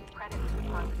 Credits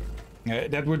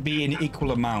deposited. That would be in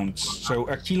equal amounts. So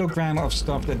a kilogram of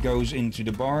stuff that goes into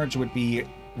the barge would be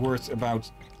worth about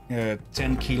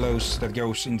 10 kilos that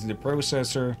goes into the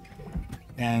processor.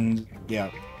 And yeah,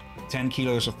 10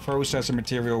 kilos of processor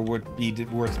material would be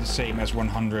worth the same as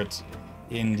 100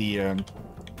 in the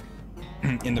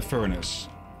in the furnace.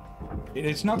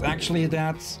 It's not actually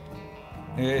that.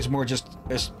 It's more just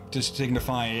to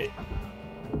signify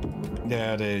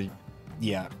that,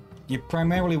 yeah, you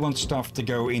primarily want stuff to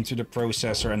go into the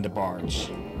processor and the barge.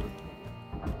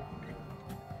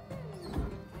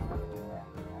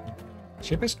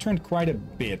 Ship has turned quite a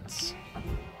bit.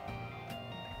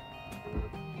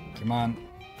 Come on.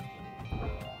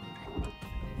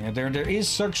 Yeah, there is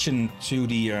suction to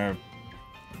the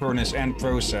furnace and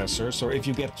processor, so if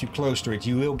you get too close to it,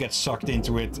 you will get sucked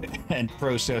into it and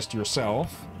processed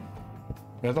yourself.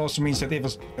 That also means that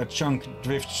if a chunk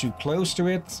drifts too close to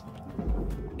it,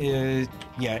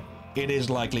 yeah, it is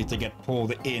likely to get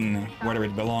pulled in, whether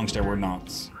it belongs there or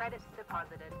not. Credits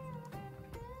deposited.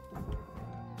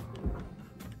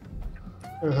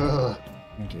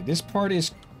 Okay, this part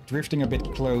is drifting a bit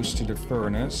close to the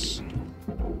furnace.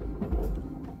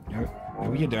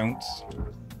 No, you don't.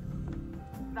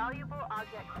 Valuable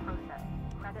object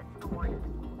processed. Credits awarded.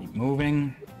 Keep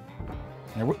moving.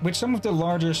 Now, with some of the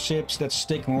larger ships that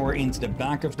stick more into the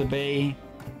back of the bay,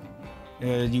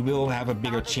 you will have a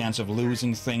bigger chance of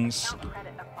losing things Count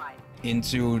credit applied.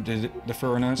 into the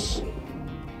furnace.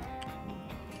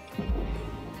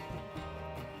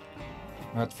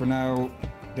 But for now,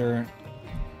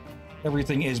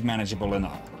 everything is manageable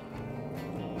enough.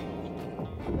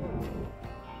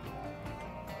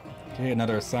 Okay,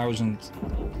 another 1,000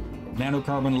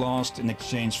 nanocarbon lost in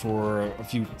exchange for a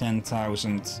few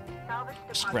 10,000 Salvage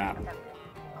deposit scrap. accepted.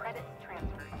 Credits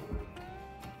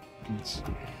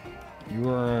transferred. You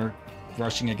are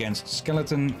rushing against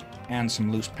skeleton and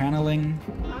some loose paneling.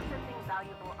 Processing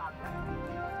valuable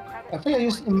objects. I think I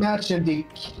just imagine the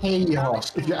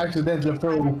chaos if you accidentally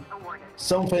throw Awarded.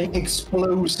 something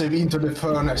explosive into the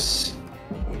furnace.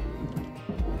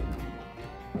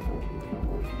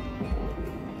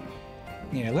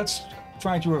 Yeah, let's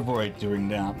try to avoid doing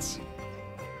that.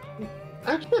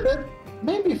 Actually, that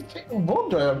made me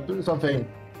wonder something.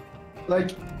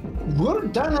 Like,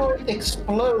 would dynamite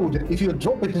explode if you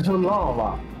drop it into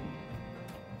lava?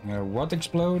 What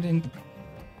explode in?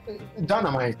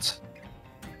 Dynamite.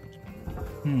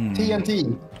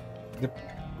 TNT.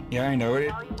 Yeah, I know.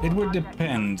 It would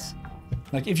depend.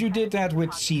 Like, if you did that with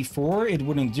C4, it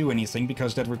wouldn't do anything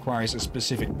because that requires a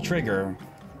specific trigger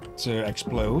to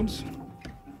explode.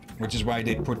 Which is why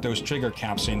they put those trigger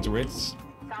caps into it.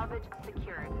 Salvage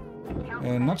secured. Count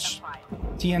Not credit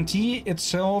applied. TNT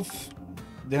itself,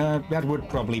 that would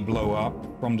probably blow up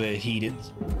from the heated.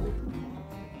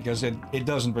 Because it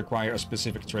doesn't require a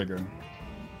specific trigger.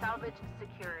 Salvage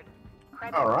secured.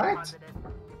 Credits All right. deposited.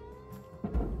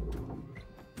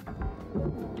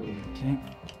 Okay.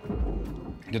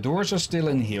 The doors are still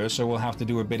in here, so we'll have to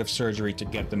do a bit of surgery to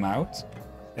get them out.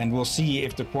 And we'll see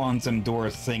if the quantum door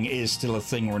thing is still a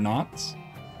thing or not.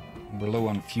 We're low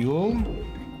on fuel.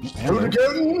 Do it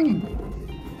again!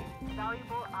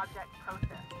 Valuable object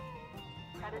processed.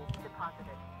 Credits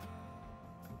deposited.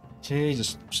 Okay,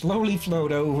 just slowly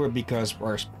float over because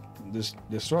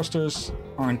the thrusters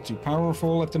aren't too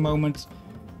powerful at the moment.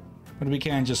 But we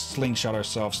can just slingshot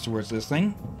ourselves towards this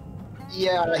thing.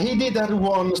 Yeah, he did that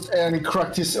once and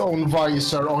cracked his own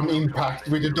visor on impact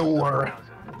with the door.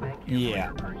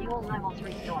 Yeah. Fuel levels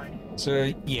restored.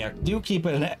 So yeah, do keep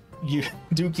an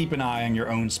eye on your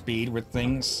own speed with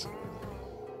things.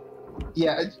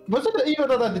 Yeah, wasn't it even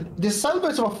that the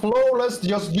salvage were flawless,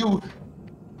 just you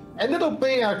ended up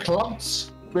being a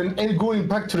klutz and going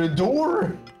back to the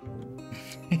door?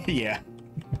 Yeah.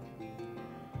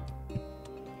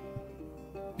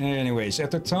 Anyways,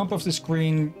 at the top of the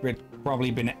screen, we've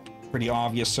probably been pretty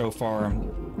obvious so far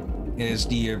is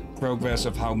the progress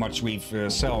of how much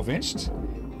we've salvaged.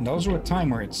 And also a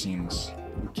timer, it seems.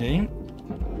 Okay.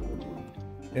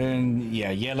 And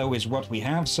yeah, yellow is what we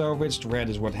have salvaged, red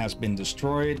is what has been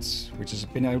destroyed, which has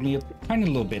been only a tiny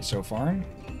little bit so far.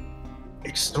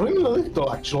 Extremely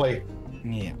little, actually.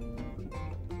 Yeah.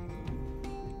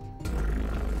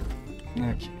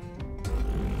 Okay.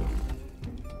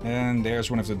 And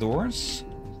there's one of the doors.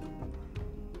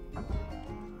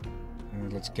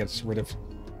 Let's get rid of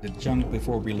the junk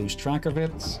before we lose track of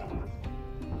it.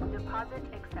 Deposit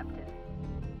accepted.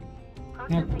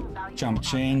 Yep. Processing valuable Jump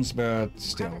chains, but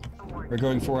still. Credits awarded. We're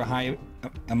going for a high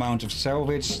amount of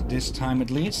salvage, this time at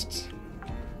least.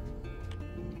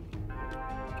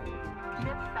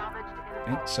 Ship salvaged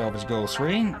in Okay, salvage goal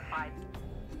 3. applied.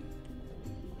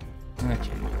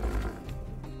 Okay.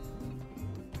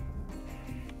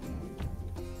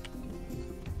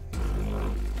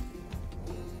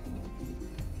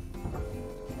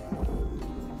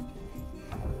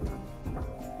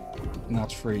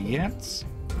 Not free yet.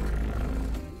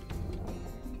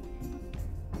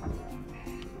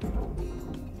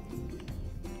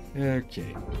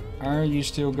 Okay. Are you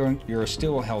still going? You're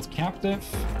still held captive.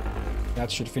 That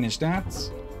should finish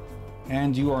that.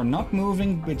 And you are not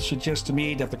moving, which suggests to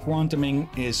me that the quantuming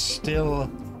is still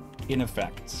in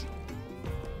effect.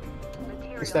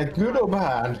 Is that good or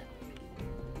bad?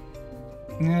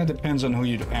 Yeah, depends on who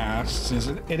you'd ask, since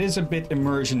it is a bit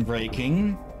immersion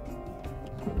breaking.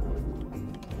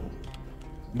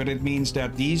 But it means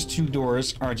that these two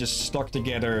doors are just stuck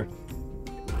together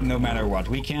no matter what.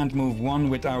 We can't move one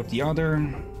without the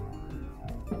other.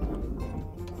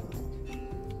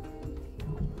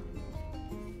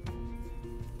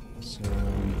 So...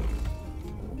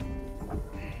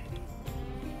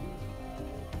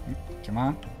 Come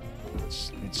on.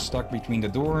 It's stuck between the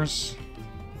doors.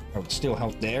 Oh, it's still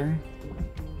held there.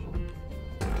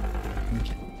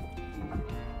 Okay.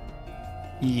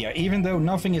 Yeah, even though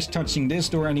nothing is touching this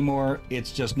door anymore,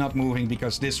 it's just not moving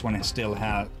because this one is still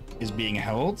is being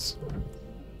held.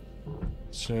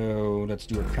 So let's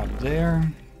do a cut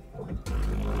there.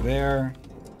 There.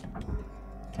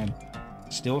 And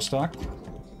still stuck.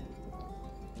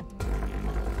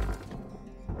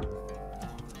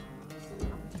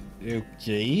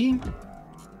 Okay.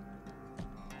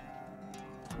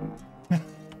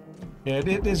 Yeah,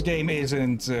 this game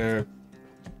isn't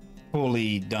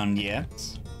fully done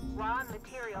yet. Raw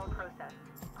material processed.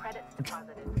 Credits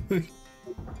deposited.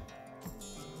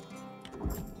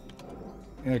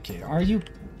 Okay, are you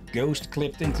ghost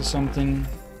clipped into something?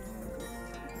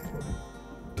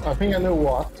 I think I know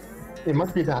what. It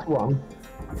must be that one.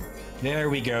 There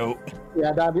we go.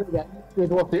 Yeah, it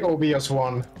was the obvious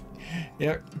one.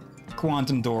 Yeah,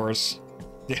 quantum doors.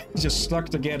 They're just stuck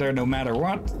together no matter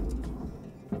what.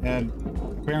 And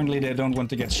apparently they don't want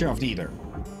to get shoved either.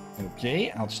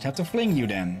 Okay, I'll just have to fling you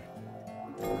then.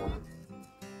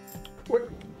 Wait.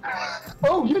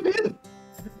 Oh, you did!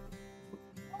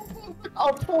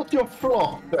 I thought you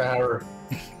flopped there.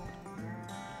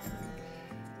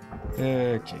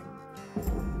 Okay.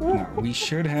 Now, we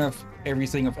should have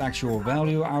everything of actual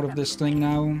value out of this thing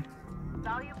now.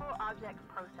 Valuable objects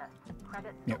processed.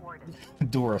 Credits Yep. awarded.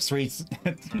 Door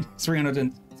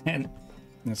 311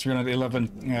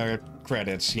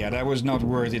 credits. Yeah, that was not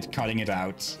worth it cutting it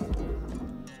out.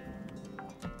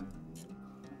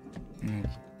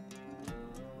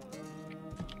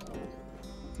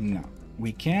 No,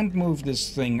 we can't move this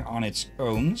thing on its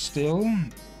own still.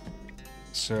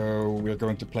 So we're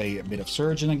going to play a bit of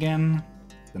Surgeon again.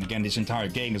 Then again, this entire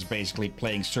game is basically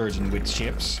playing Surgeon with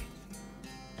ships.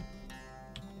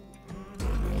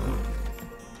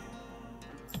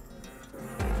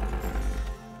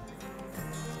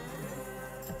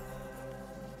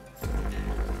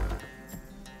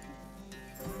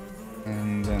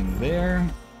 And then there.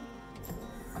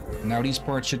 Now these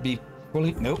parts should be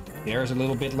fully... Nope, there's a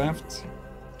little bit left.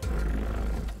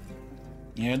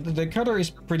 Yeah, the cutter is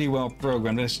pretty well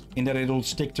programmed in that it'll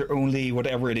stick to only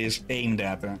whatever it is aimed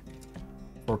at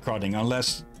for cutting,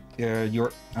 unless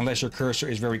your cursor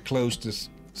is very close to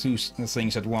two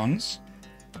things at once.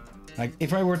 Like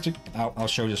if I were to... I'll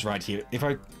show this right here. If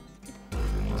I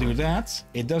do that,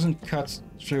 it doesn't cut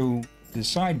through the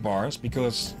sidebars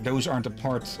because those aren't a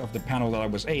part of the panel that I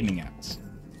was aiming at.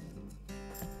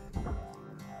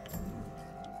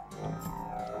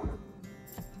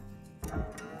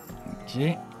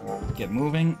 Okay, get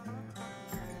moving.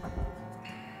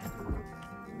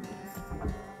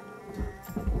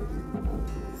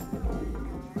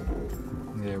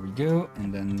 There we go,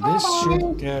 and then this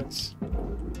should get...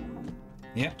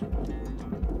 Yeah.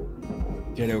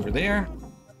 Get over there.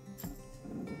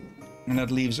 And that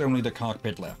leaves only the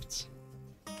cockpit left.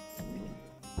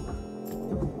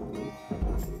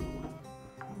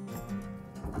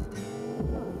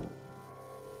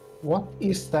 What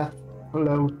is that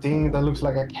floating that looks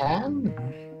like a can?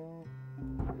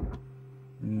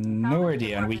 No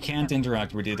idea, and we can't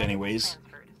interact with it anyways.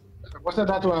 Wasn't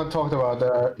that one I talked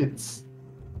about? It's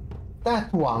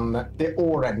that one, the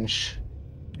orange.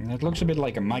 And it looks a bit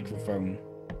like a microphone.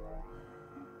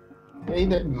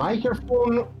 Either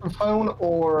microphone, phone,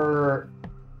 or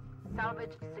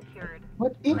Salvage secured.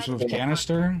 what Some is sort of it?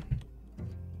 canister?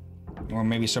 Or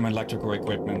maybe some electrical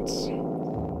equipment.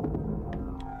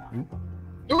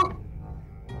 Ooh.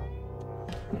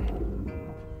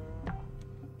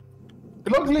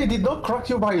 Luckily, it did not crack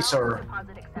your visor.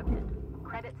 Deposit accepted.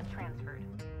 Credits transferred.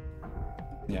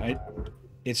 Yeah,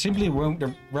 it simply won't,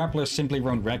 the Rappler simply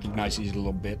won't recognize these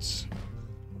little bits.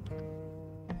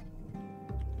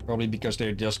 Probably because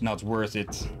they're just not worth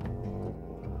it.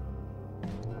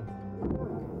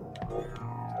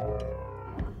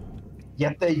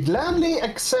 Yet they gladly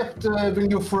accept when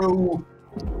you throw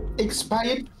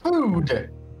expired food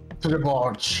to the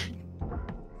barge.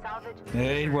 Salvage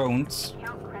It won't.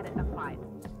 count credit applied.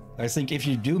 I think if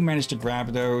you do manage to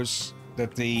grab those,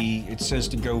 that it says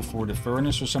to go for the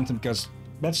furnace or something, because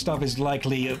that stuff is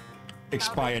likely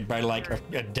expired by like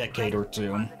a decade or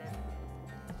two.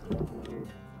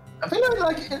 I feel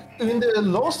like in the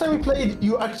last time we played,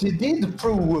 you actually did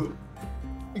throw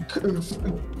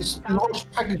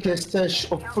large packages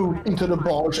of food into the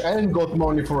barge and got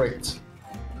money for it.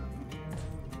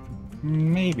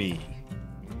 Maybe.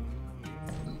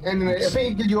 And I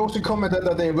think you also commented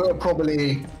that they were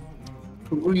probably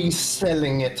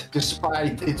reselling it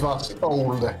despite it was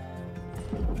old.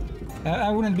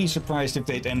 I wouldn't be surprised if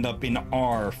they'd end up in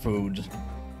our food.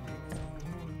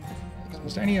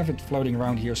 Is there any of it floating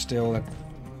around here still?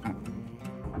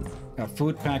 A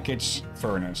food package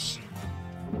furnace.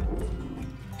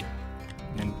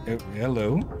 And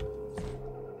hello.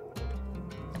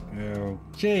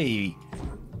 Okay.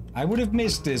 I would have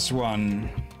missed this one.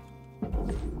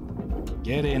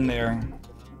 Get in there.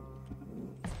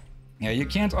 Yeah, you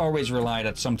can't always rely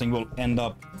that something will end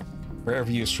up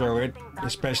wherever you throw it,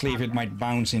 especially if it might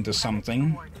bounce into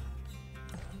something.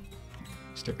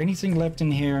 Is there anything left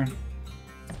in here?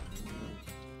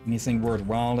 Anything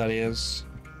worthwhile, that is?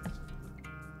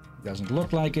 Doesn't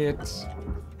look like it.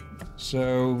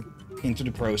 So, into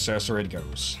the processor it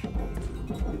goes.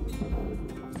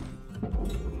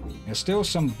 There's still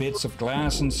some bits of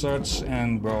glass and such,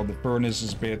 and, well, the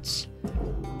furnace's bits.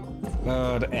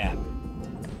 But,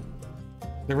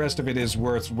 the rest of it is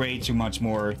worth way too much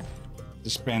more to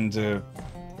spend,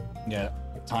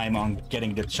 time on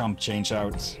getting the chump change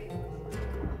out.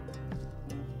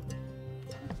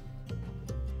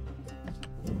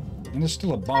 And there's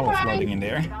still a bottle floating in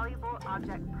there. Valuable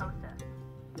object processed.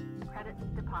 Credits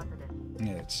deposited.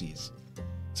 Yeah, let's see.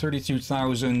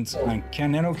 32,000 on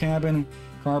nano cabin,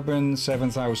 carbon,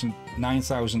 7,000,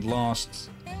 9,000 lost.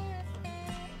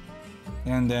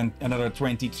 And then another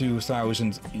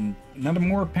 22,000 in another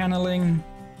more paneling.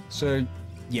 So,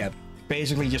 yeah,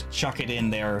 basically just chuck it in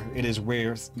there. It is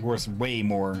worth way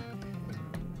more.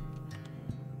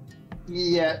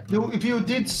 Yeah, if you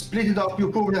did split it up, you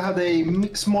probably had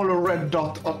a smaller red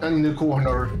dot in the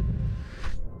corner.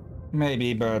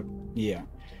 Maybe, but yeah.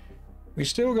 We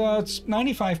still got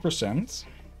 95%.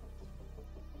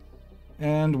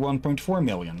 And 1.4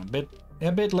 million.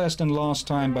 A bit less than last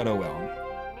time, but oh well.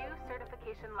 New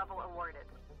certification level awarded.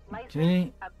 License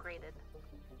Okay. upgraded.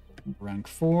 Rank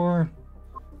 4.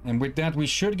 And with that, we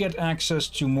should get access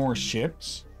to more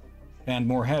ships and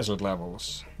more hazard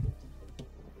levels.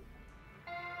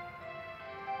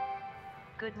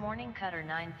 Good morning, Cutter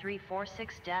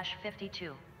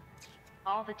 9346-52.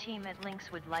 All the team at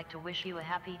Lynx would like to wish you a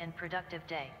happy and productive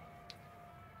day.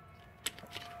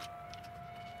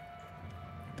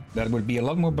 That would be a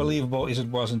lot more believable if it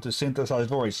wasn't a synthesized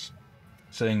voice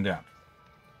saying that.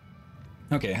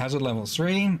 Okay, hazard level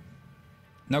 3.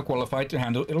 Now qualified to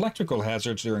handle electrical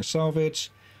hazards during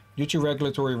salvage. Due to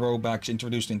regulatory rollbacks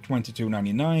introduced in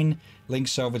 2299,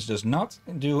 Lynx Salvage does not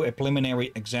do a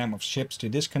preliminary exam of ships to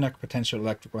disconnect potential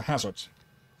electrical hazards.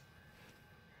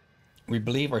 We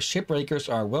believe our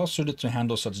shipbreakers are well suited to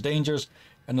handle such dangers,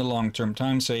 and the long-term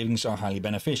time savings are highly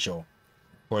beneficial.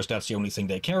 Of course, that's the only thing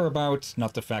they care about,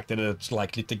 not the fact that it's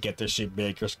likely to get their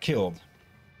shipbreakers killed.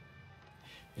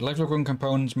 Electrical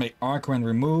components may arc when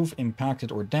removed,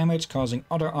 impacted, or damaged, causing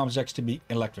other objects to be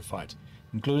electrified,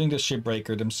 including the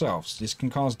shipbreaker themselves. This can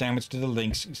cause damage to the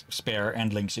Lynx spare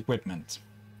and Lynx equipment.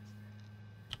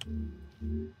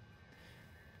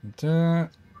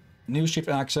 New ship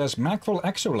access, Mackerel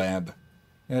Exolab.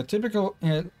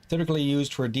 Typically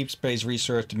used for deep space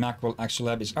research, the Mackerel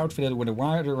Exolab is outfitted with a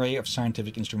wide array of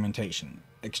scientific instrumentation.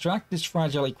 Extract this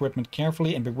fragile equipment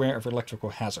carefully and beware of electrical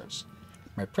hazards.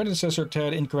 My predecessor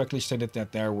Ted incorrectly stated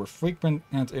that there were frequent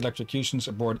electrocutions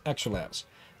aboard Exolabs.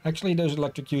 Actually, those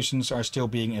electrocutions are still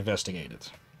being investigated.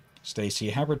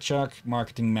 Stacy Haberchuk,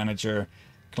 Marketing Manager,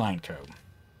 Kleinco.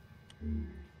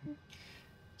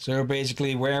 So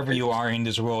basically, wherever you are in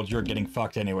this world, you're getting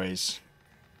fucked anyways.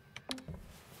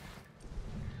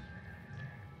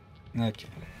 Okay.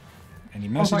 Any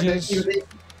messages?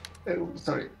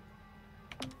 Sorry.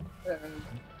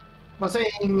 Was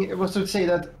to say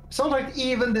that sounds like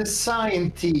even the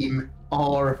science team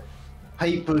are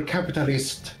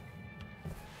hyper-capitalist.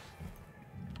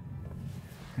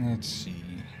 Let's see.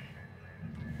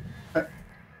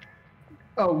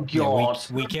 Oh god. Yeah,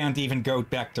 we can't even go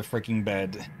back to freaking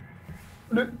bed.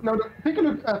 Look, now take a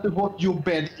look at what your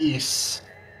bed is.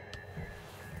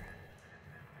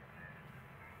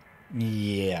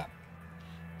 Yeah.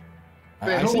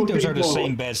 I think those are the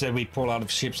same beds that we pull out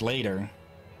of ships later.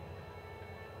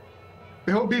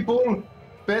 Behold, people,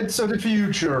 beds of the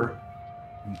future.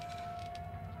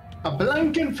 A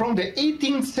blanket from the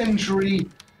 18th century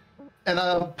and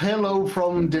a pillow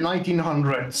from the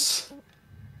 1900s.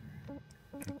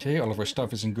 Okay, all of our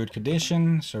stuff is in good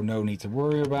condition, so no need to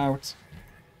worry about.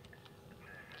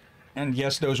 And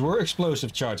yes, those were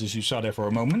explosive charges you saw there for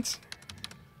a moment.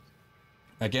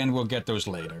 Again, we'll get those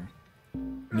later.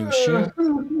 New ship.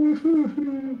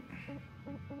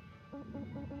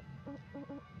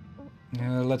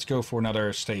 Let's go for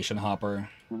another station hopper.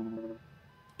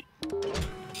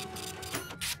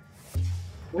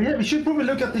 Well, yeah, we should probably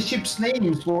look at the ship's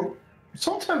names. For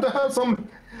sometimes they have some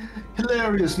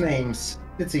hilarious names.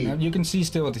 Let's see. You can see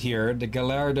still here, the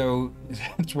Gallardo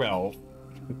 12.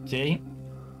 Okay.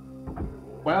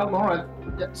 Well, alright.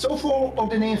 Yeah, so far of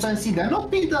the names I see, they're not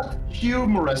been that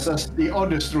humorous as the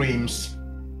other streams.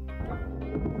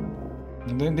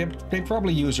 They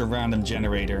probably use a random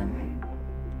generator.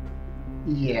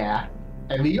 Yeah.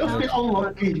 And we just been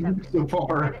unlucky so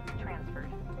far.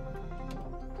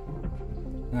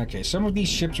 Okay, some of these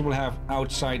ships will have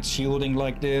outside shielding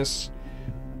like this,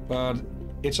 but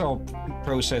it's all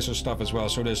processor stuff as well,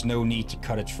 so there's no need to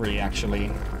cut it free,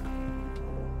 actually.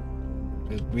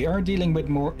 We are dealing with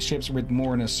more ships with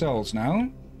more nacelles now,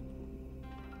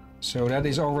 so that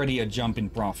is already a jump in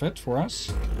profit for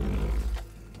us.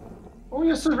 Oh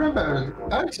yes, I remember.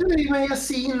 Actually, you may have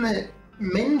seen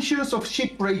mentions of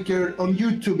Shipbreaker on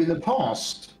YouTube in the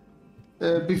past,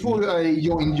 before I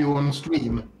joined you on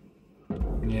stream.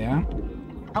 Yeah.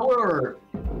 However,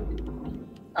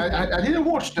 I didn't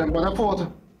watch them, but I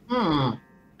thought,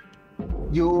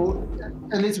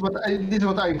 at least what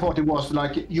I thought it was,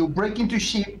 like, you break into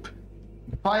ship,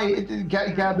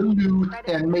 gather loot,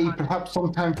 and maybe perhaps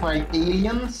sometime fight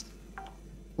aliens,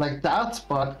 like that,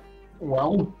 but,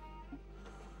 well...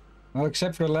 Well,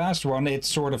 except for the last one, it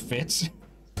sort of fits.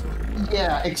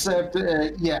 Yeah, except,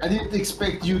 yeah, I didn't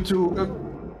expect you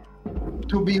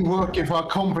to be working for a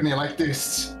company like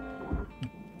this.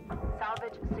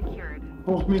 Salvage secured.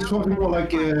 Thought me something more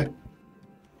like a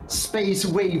space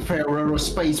wayfarer or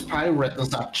space pirate and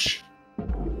such.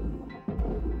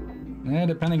 Yeah,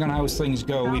 depending on how things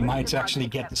go, we might actually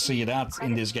get to see that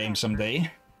in this game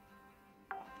someday.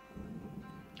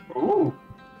 Ooh.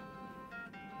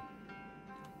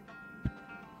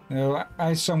 No,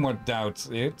 I somewhat doubt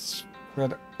it,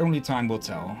 but only time will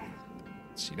tell.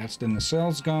 Let's see, that's the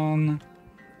nacelles gone.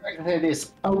 I can say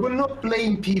this, I will not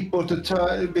blame people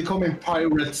to becoming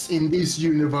pirates in this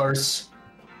universe.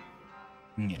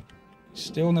 Yeah.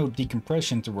 Still no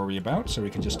decompression to worry about, so we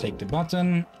can just take the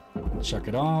button, chuck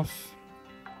it off.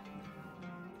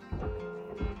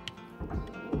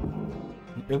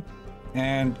 Yep.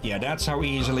 And yeah, that's how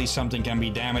easily something can be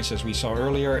damaged, as we saw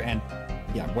earlier, and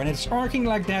yeah, when it's arcing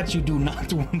like that, you do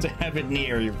not want to have it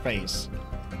near your face.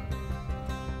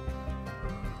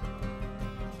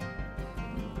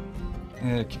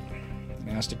 Okay,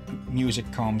 as the music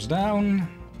calms down,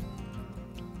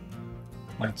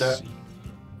 let's see.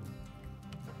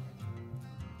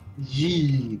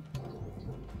 Yee.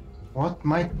 What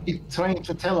might it trying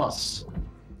to tell us?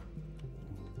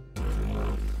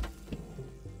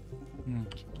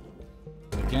 Okay.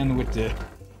 Again with the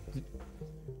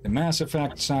Mass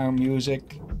Effect sound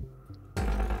music.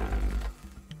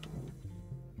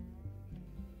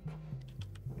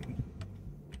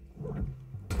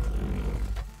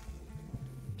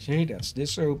 Okay, that's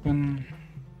this open.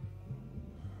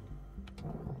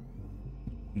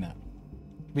 No.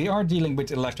 We are dealing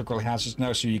with electrical hazards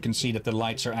now, so you can see that the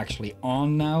lights are actually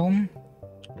on now.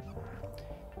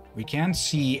 We can't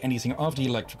see anything of the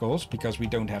electricals because we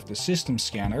don't have the system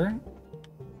scanner.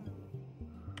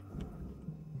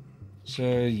 So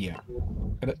yeah.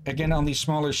 But again, on these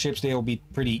smaller ships, they'll be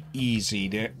pretty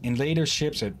easy. In later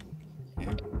ships, a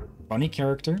funny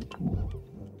character.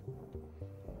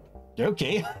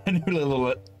 Okay, a new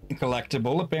little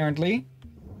collectible, apparently.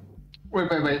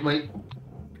 Wait.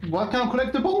 What kind of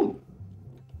collectible?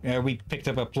 We picked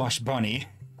up a plush bunny.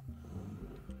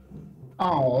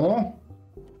 Oh.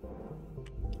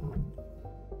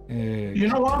 You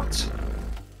know what?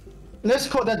 Let's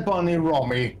call that bunny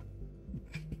Romy.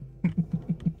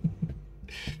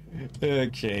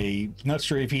 Okay, not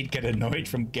sure if he'd get annoyed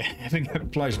from having a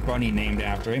plush bunny named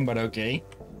after him, but okay.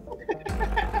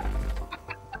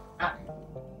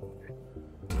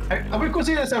 I would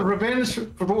consider this a revenge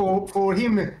for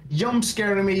him jump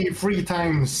scaring me 3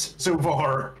 times so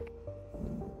far.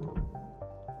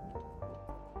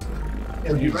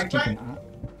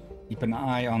 Keep an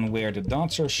eye on where the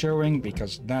dots are showing,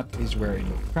 because that is where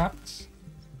you're trapped.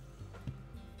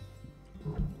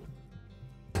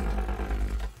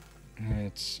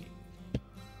 Let's see.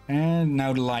 And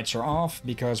now the lights are off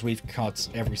because we've cut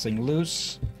everything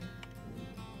loose.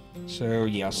 So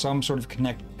yeah, some sort of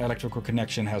electrical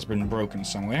connection has been broken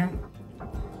somewhere.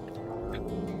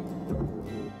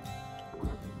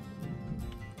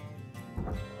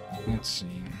 Let's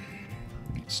see.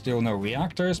 Still no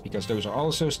reactors, because those are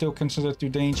also still considered too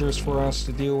dangerous for us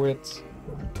to deal with.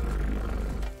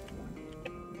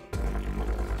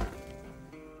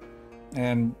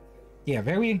 And yeah,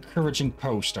 very encouraging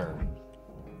poster.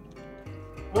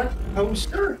 What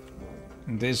poster?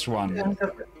 This one.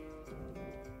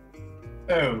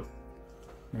 Oh.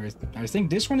 I think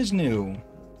this one is new.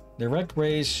 Direct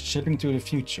rays shipping to the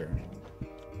future.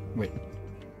 Wait.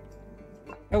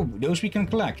 Oh, those we can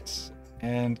collect.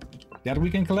 And that we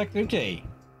can collect? Okay.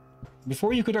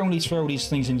 Before you could only throw these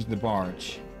things into the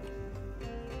barge.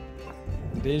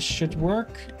 This should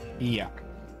work? Yeah.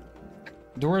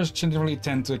 Doors generally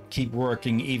tend to keep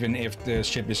working even if the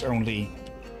ship is only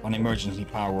on emergency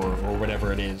power or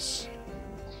whatever it is.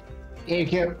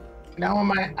 Thank you. Now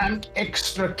I'm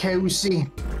extra cozy.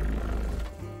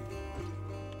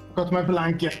 Got my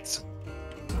blanket.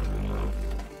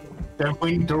 The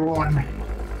winter one.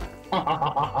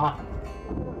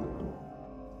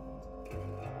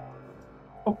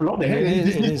 Oh bloody hell,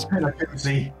 this is kind of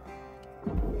cozy.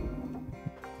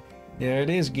 Yeah, it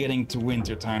is getting to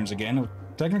winter times again.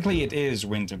 Technically it is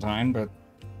winter time, but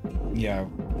yeah,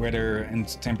 weather and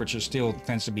temperature still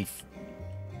tends to be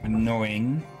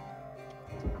annoying.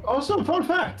 Also, fun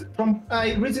fact, from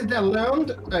I recently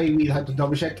learned, I will have to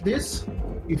double check this,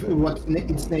 what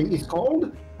its name is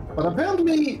called, but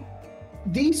apparently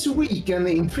this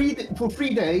weekend for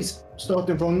 3 days,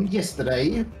 starting from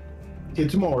yesterday till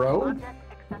tomorrow,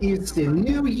 is the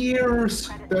New Year's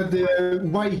that the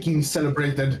Vikings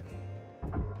celebrated.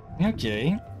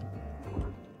 Okay.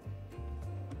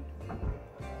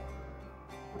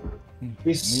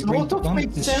 It sort of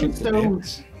makes sense though.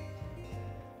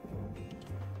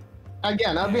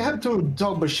 Again, I will have to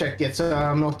double check it so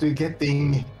I'm not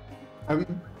getting... I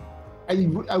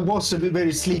was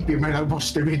very sleepy when I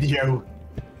watched the video.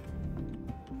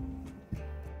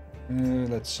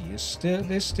 Let's see, is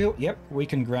this still... Yep, we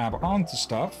can grab onto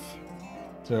stuff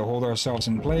to hold ourselves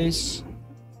in place.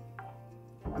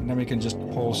 And then we can just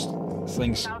pull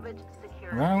things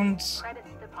around.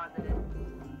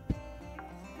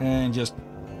 And just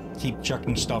keep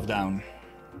chucking stuff down.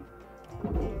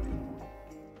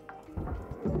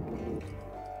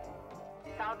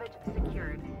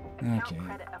 Okay.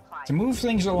 To move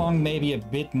things along maybe a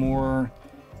bit more,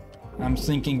 I'm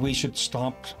thinking we should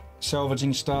stop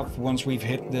salvaging stuff once we've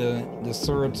hit the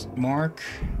 3rd mark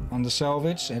on the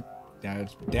salvage.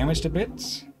 It's damaged a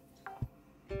bit.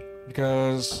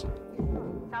 Because,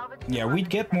 yeah, we'd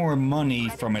get more money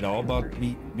from it all, but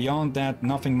beyond that,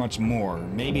 nothing much more.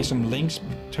 Maybe some links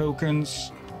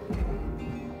tokens.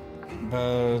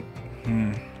 But,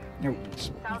 oh,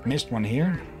 missed one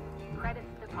here.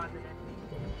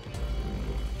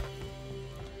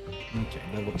 Okay,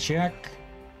 double check.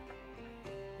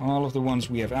 All of the ones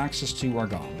we have access to are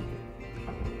gone.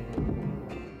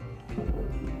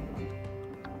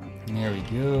 There we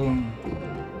go.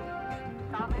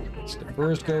 That's the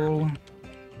first goal.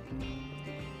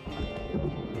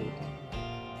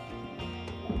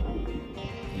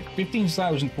 Yeah,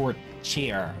 15,000 for a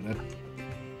chair.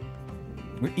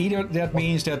 Either that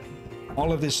means that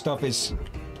all of this stuff is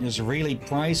really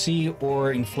pricey,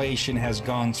 or inflation has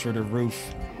gone through the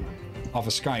roof of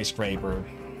a skyscraper.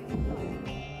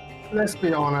 Let's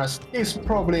be honest, it's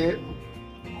probably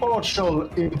partial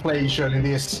inflation in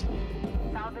this.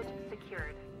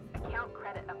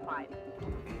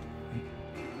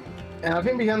 And I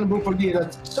think we can move forget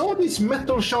that some of these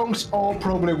metal chunks are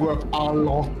probably worth a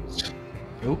lot.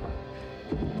 Oh.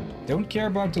 Don't care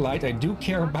about the light, I do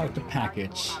care about the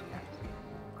package.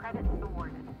 Credits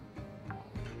awarded.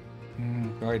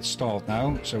 Oh, it's stalled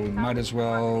now, so we might as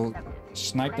well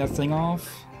snipe that thing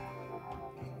off.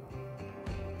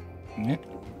 Yep.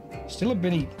 Still a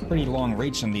pretty long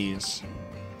reach on these.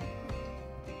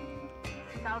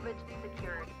 Salvage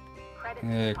secured. Credits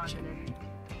Okay. deposited.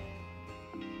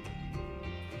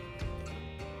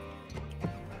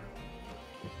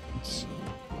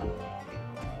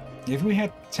 If we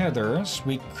had tethers,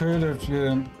 we could have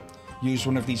used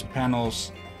one of these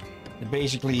panels to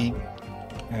basically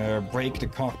break the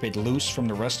cockpit loose from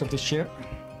the rest of the ship.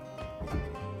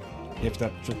 If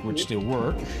that trick would still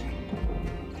work.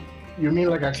 You mean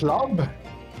like a club?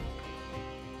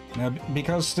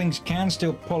 Because things can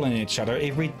still pull in each other.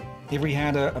 If we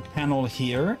had a panel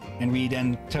here and we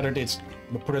then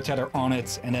put a tether on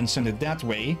it and then send it that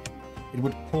way, it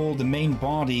would pull the main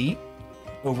body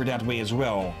over that way as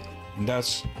well, and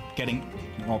thus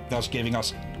giving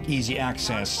us easy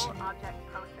access Valuable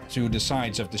object processed. to the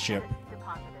sides of the ship.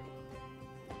 Deposited.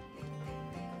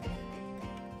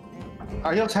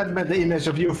 I just had the image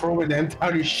of you throwing the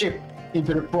entire ship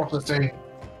into the processing.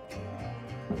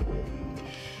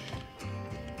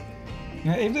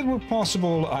 Now, if it were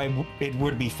possible, it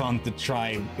would be fun to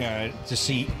try to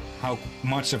see how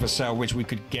much of a salvage we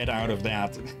could get out of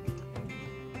that.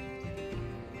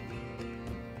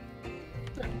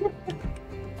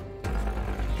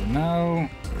 Now,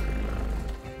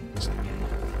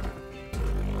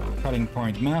 cutting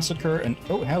point massacre, and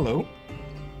oh, hello.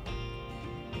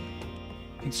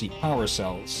 Let's see, power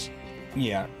cells.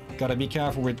 Yeah, gotta be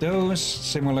careful with those,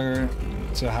 similar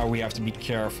to how we have to be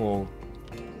careful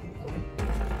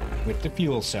with the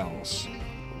fuel cells.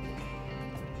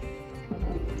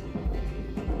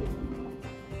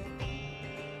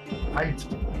 Right.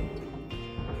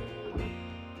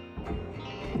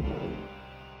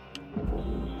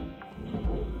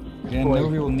 Then now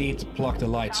we will need to plug the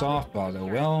lights off, but oh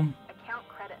well. Account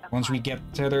credit Once we applied.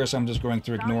 get tethers, I'm just going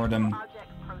to ignore them. Valuable object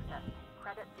processed.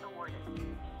 Credits awarded.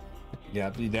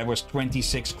 Yeah, that was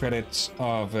 26 credits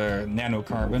of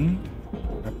nanocarbon.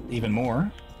 Even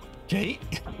more. Okay.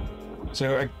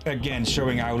 So again,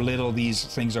 showing how little these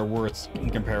things are worth in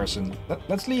comparison.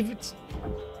 Let's leave it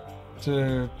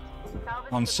to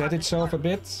Salvage unset deposit itself a marked.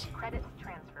 bit Credits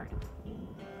transferred.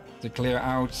 to clear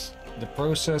out the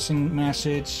processing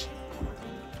message.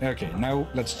 Okay, now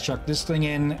let's chuck this thing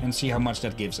in and see how much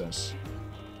that gives us.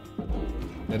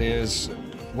 That is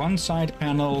one side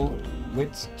panel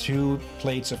with 2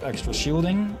 plates of extra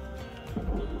shielding.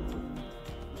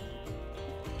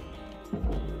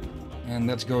 And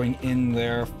that's going in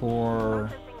there for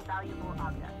Processing valuable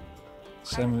object.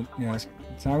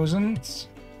 7,000,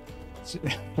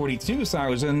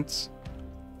 42,000,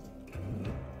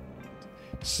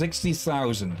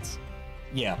 60,000.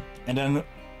 Yeah, and then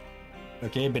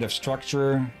okay, a bit of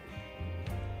structure.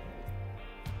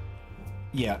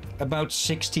 Yeah, about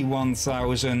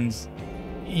 61,000.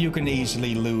 You can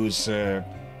easily lose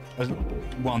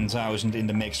 1,000 in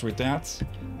the mix with that.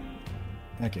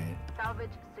 Okay. Salvage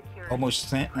secured.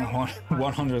 Almost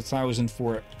 100,000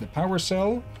 for the power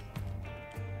cell.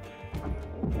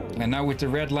 And now with the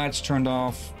red lights turned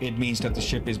off, it means that the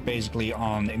ship is basically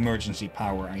on emergency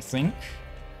power, I think.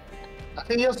 I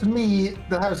think just me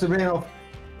that has a way of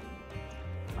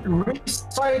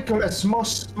recycle as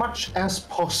much as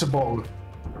possible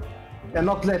and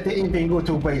not let anything go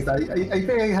to waste. I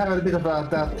think I have a bit of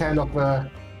that kind of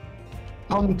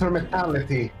hunter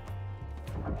mentality.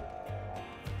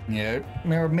 Yeah,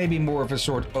 or maybe more of a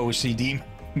sort of OCD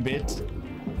bit.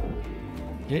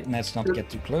 Okay, let's not get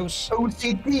too close.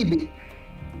 OCD.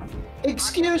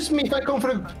 Excuse me if I come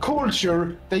from a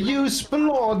culture that use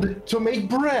blood to make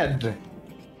bread.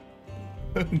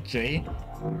 Okay.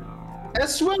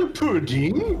 As well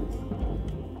pudding.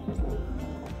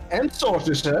 And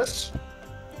sausages.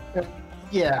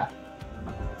 Yeah.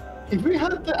 If we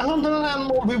had the hunter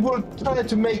animal, we would try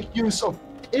to make use of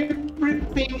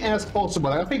everything as possible.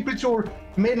 I think pretty sure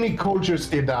many cultures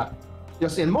did that.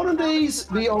 Just in modern days,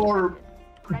 we are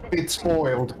a bit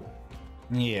spoiled.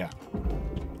 Yeah.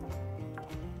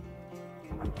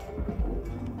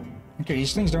 Okay,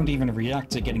 these things don't even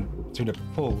react to getting to the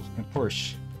pull and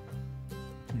push.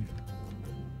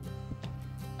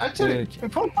 Actually, a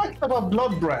fun fact about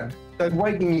blood bread that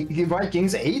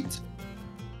Vikings ate.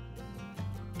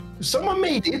 Someone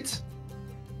made it,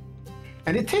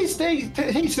 and it tasted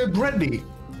bready.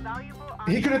 Valuable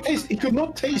He could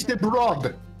not taste the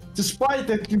blood, despite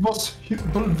that it was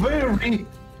very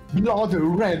blood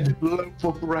red loaf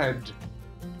of bread.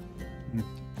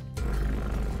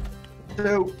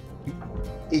 So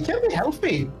it can be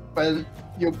healthy, but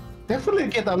you definitely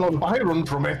get a lot of iron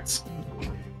from it.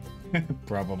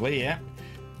 Probably, yeah.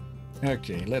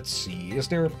 Okay, let's see. Is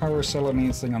there a power cell or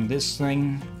anything on this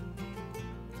thing?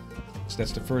 So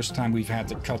that's the first time we've had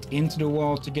to cut into the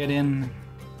wall to get in.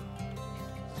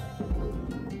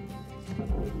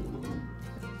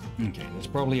 Okay, there's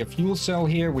probably a fuel cell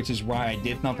here, which is why I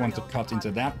did not want to cut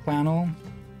into that panel.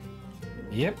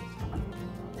 Yep.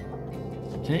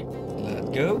 Okay, let's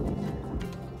go.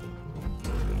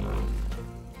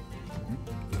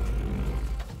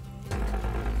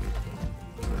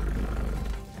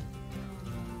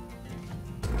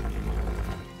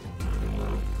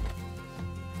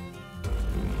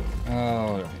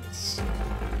 Alright.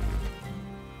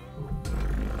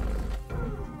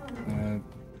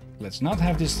 Let's not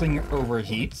have this thing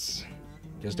overheat,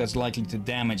 because that's likely to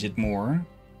damage it more.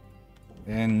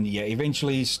 And yeah,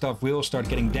 eventually stuff will start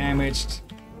getting damaged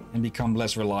and become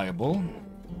less reliable.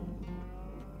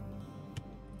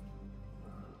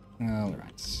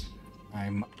 Alright.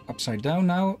 I'm upside down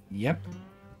now. Yep.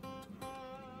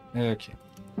 Okay.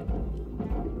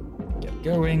 Get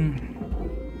going.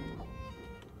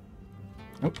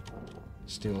 Oh,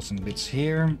 still some bits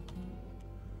here.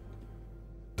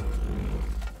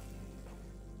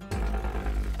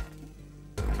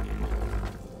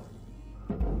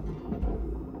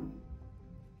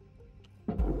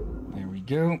 There we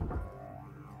go.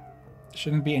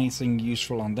 Shouldn't be anything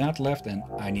useful on that left, and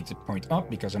I need to point up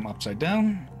because I'm upside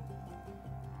down.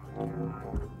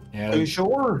 Yeah, Are you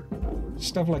sure?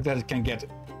 stuff like that can get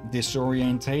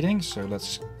disorientating, so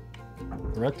let's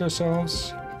correct ourselves.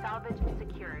 Salvage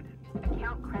secured.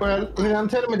 Account credit. Well, Hillyan,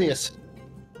 tell me this.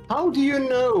 How do you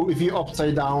know if you're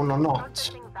upside down or not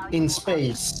in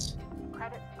space?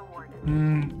 Credits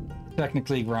awarded.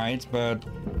 Technically right, but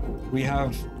we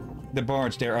have the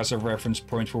barge there as a reference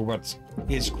point for what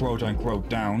is quote-unquote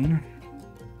down.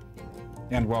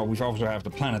 And well, we also have the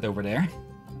planet over there.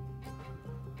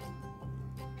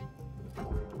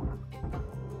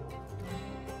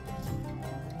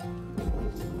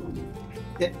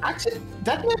 Yeah, actually,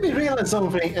 that made me realize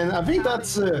something, and I think that's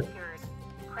Secured.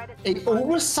 Credits an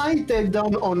oversight they've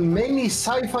done on many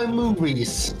sci-fi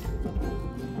movies.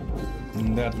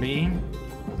 Can that be?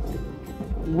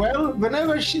 Well,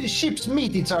 whenever ships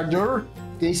meet each other,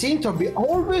 they seem to be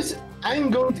always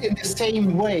angled in the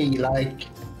same way. Like,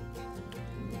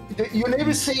 you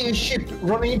never see a ship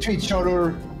running into each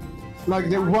other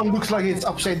like the one looks like it's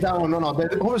upside down or not. They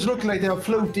always look like they are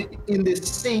floating in the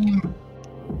same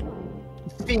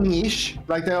thingish,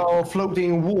 like they are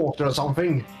floating in water or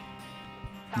something.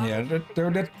 Yeah,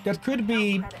 that could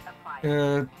be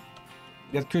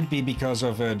that could be because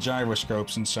of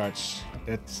gyroscopes and such.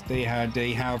 That they have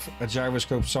a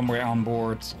gyroscope somewhere on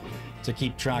board to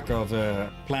keep track of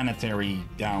planetary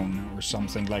down or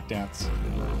something like that.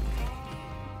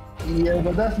 Yeah,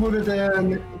 but that wouldn't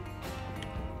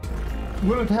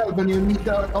help when you meet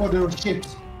the other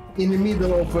ships in the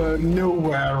middle of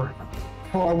nowhere,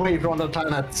 far away from the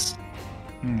planets.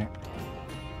 Yeah.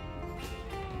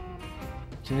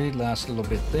 Okay, last little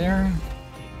bit there.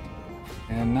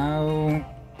 And now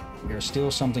there's still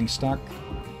something stuck.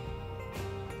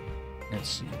 Let's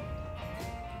see.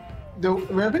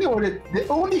 The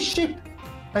only ship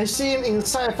I've seen in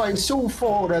sci-fi so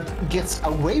far that gets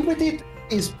away with it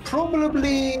is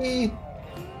probably,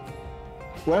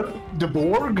 well, the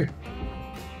Borg.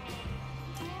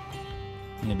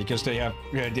 Yeah, because they have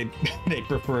they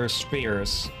prefer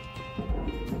spears.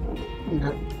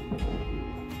 Yeah.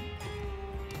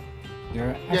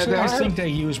 Yeah, actually, I think they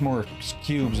use more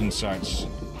cubes and such.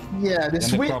 Yeah, And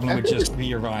the problem would just be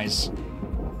your eyes.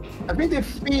 I think the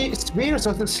spheres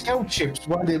are the scout ships,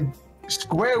 while the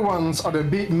square ones are the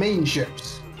big main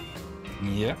ships.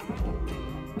 Yeah.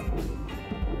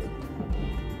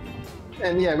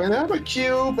 And yeah, when I have a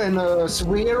cube and a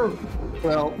sphere,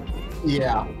 well,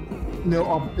 yeah,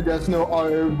 there's no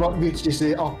which is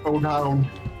the up or down.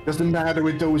 Doesn't matter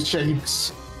with those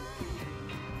shapes.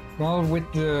 Well,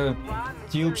 with the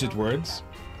cubes it works,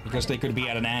 because they could be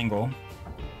at an angle.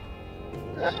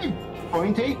 Hey,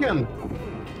 point taken.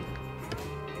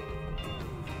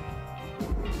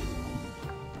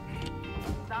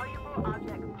 Valuable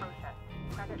object processed.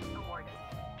 Credits awarded.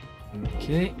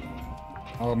 Okay.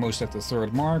 Almost at the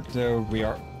third mark, though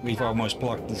we've almost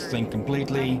plucked this thing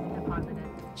completely. Deposited.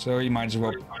 So you might as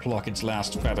well pluck its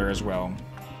last feather as well.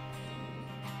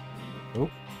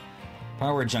 Oh.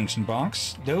 Power junction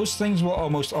box. Those things will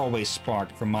almost always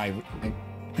spark from my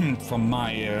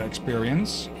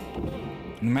experience.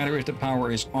 No matter if the power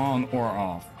is on or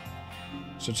off.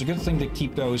 So it's a good thing to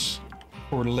keep those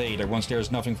for later, once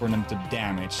there's nothing for them to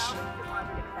damage.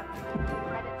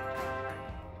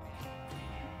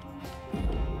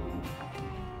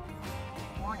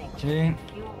 Okay.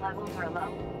 Fuel levels are low.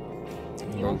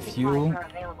 Low fuel. Are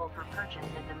available for purchase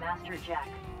at the master jack.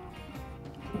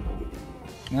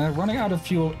 Running out of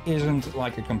fuel isn't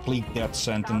like a complete death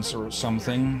sentence or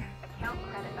something,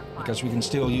 because we can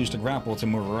still use the grapple to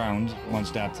move around once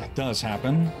that does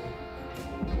happen.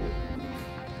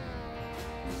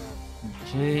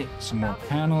 Okay, some more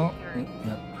panel.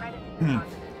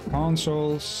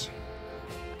 Consoles.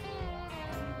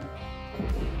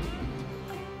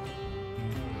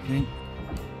 Okay.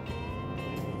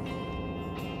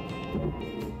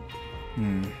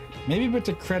 Maybe with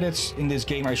the credits in this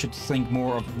game I should think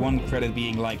more of one credit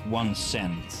being like 1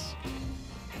 cent.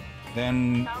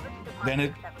 Then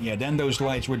those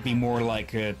lights would be more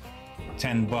like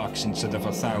 $10 instead of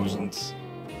 1,000.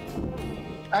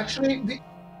 Actually,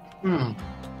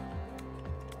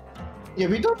 yeah,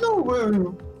 we don't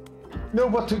know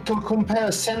what to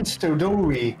compare cents to, do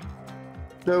we?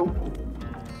 Though,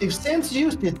 if cents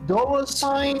use the dollar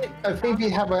sign, I think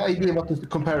we have an idea what to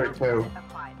compare it to.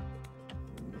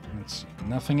 Let's see,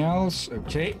 nothing else.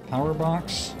 Okay, power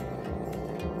box.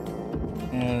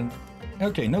 And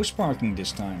okay, no sparking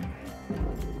this time.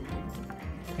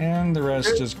 And the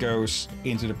rest just goes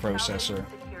into the processor.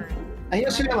 I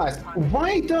just realized,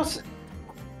 why does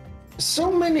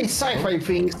so many sci-fi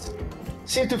things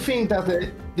seem to think that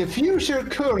the future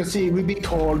currency will be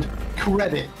called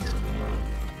credit?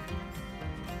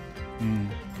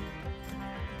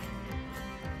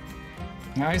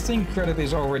 I think credit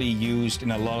is already used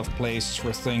in a lot of places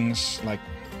for things like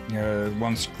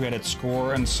one's credit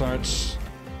score and such.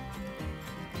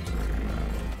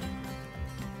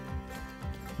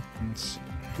 Let's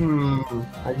see.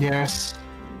 I guess.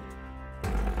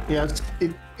 Yes,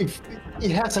 it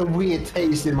has a weird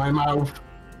taste in my mouth.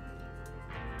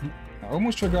 I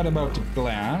almost forgot about the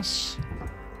glass.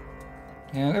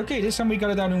 And okay, this time we got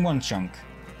it out in one chunk.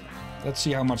 Let's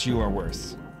see how much you are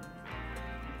worth.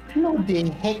 What the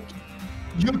heck?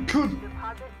 You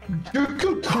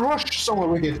could crush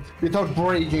someone with it without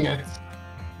breaking it.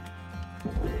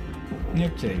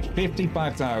 Okay,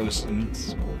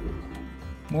 55,000.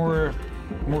 More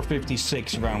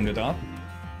 56 rounded up.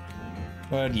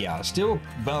 But yeah, still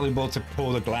valuable to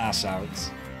pull the glass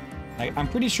out. I'm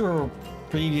pretty sure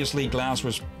previously glass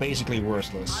was basically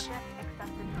worthless.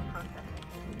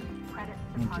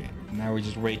 Okay, now we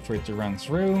just wait for it to run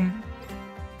through.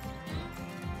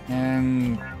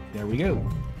 And there we go.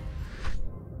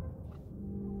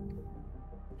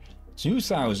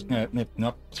 2,000,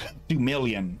 not 2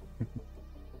 million.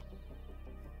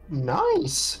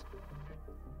 Nice.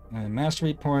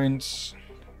 Mastery points,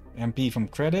 MP from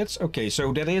credits. Okay,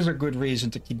 so that is a good reason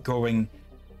to keep going,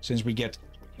 since we get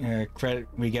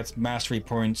mastery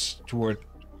points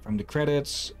from the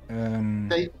credits.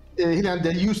 They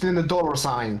used it in the dollar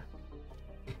sign.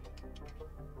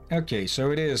 Okay,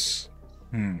 so it is.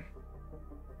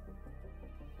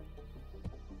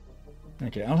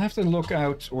 Okay, I'll have to look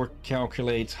out or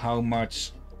calculate how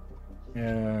much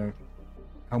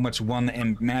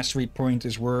one mastery point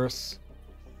is worth.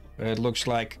 It looks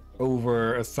like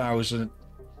over 1,000.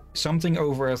 Something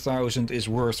over 1,000 is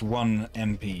worth 1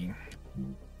 MP.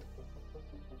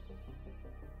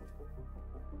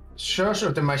 Sure,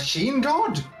 the machine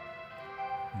god?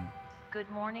 Good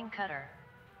morning, Cutter.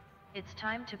 It's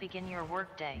time to begin your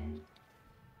workday.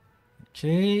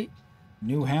 Okay,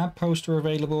 new hat poster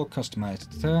available,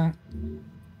 customized.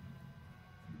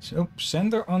 So,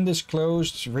 sender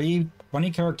undisclosed, read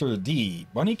Bunny Character D.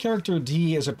 Bunny Character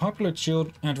D is a popular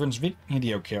children's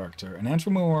video character, an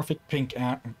anthropomorphic pink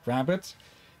rabbit.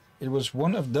 It was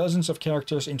one of dozens of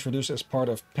characters introduced as part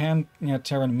of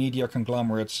Pan-Terran media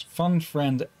conglomerate's Fun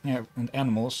Friend and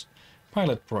Animals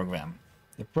pilot program.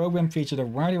 The program featured a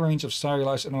wide range of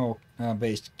stylized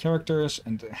animal-based characters,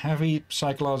 and heavy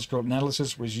psychological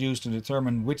analysis was used to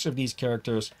determine which of these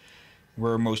characters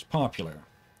were most popular.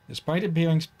 Despite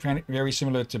appearing very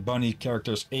similar to Bunny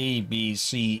characters A, B,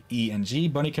 C, E, and G,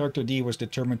 Bunny character D was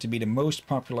determined to be the most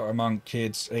popular among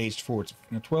kids aged 4 to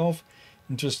 12.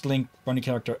 Interestingly, Bunny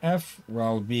character F,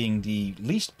 while being the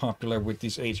least popular with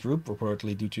this age group,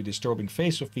 reportedly due to disturbing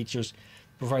facial features,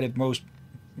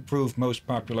 proved most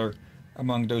popular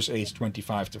among those aged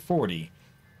 25 to 40,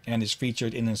 and is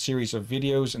featured in a series of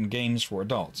videos and games for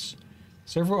adults.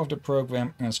 Several of the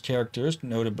program's characters,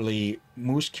 notably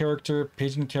Moose character,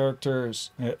 Pigeon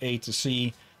characters, A to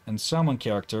C, and Salmon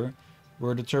character,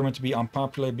 were determined to be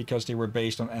unpopular because they were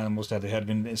based on animals that had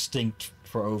been extinct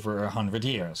for over 100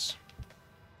 years.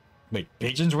 Wait,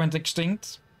 pigeons went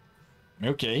extinct?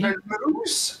 Okay. And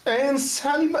moose and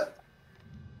salmon.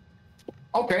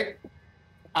 Okay.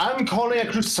 I'm calling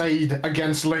a crusade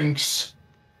against lynx.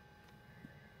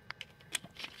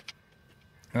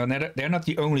 Well, they're not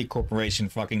the only corporation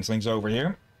fucking things over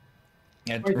here.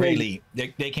 And Okay. really,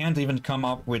 they can't even come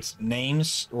up with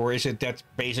names, or is it that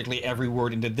basically every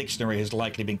word in the dictionary has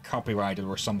likely been copyrighted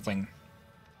or something?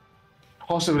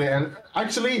 Possibly, and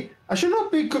actually, I should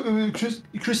not be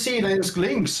crusade against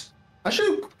lynx. I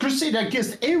should crusade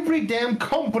against every damn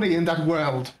company in that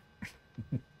world.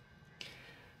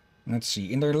 Let's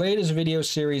see. In their latest video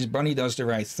series, Bunny Does the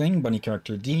Right Thing, Bunny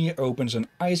character D opens an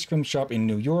ice cream shop in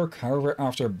New York. However,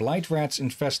 after blight rats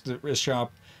infest the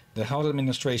shop, the health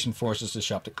administration forces the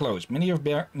shop to close. Many of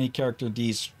Bunny character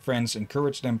D's friends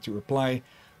encourage them to apply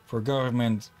for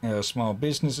government small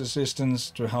business assistance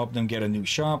to help them get a new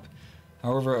shop.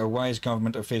 However, a wise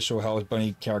government official helps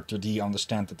Bunny character D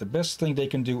understand that the best thing they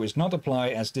can do is not apply,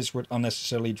 as this would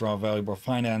unnecessarily draw valuable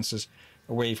finances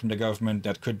away from the government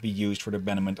that could be used for the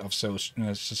betterment of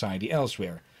society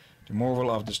elsewhere. The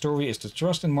moral of the story is to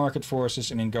trust in market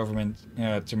forces and in government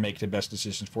to make the best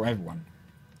decisions for everyone.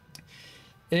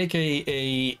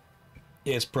 AKA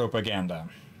is propaganda.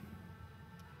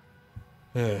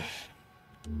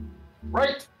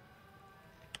 Right.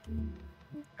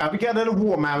 Have we got any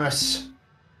war mammoths?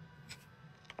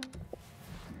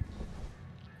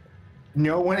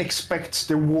 No one expects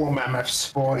the war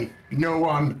mammoths, boy. No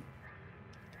one.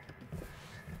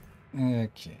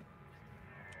 Okay.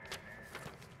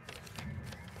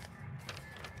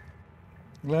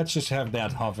 Let's just have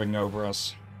that hovering over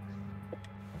us.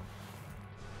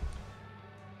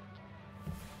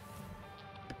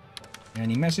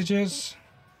 Any messages?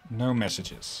 No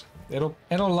messages. It'll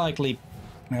likely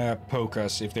poke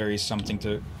us if there is something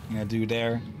to do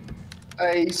there.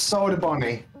 I saw the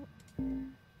bunny.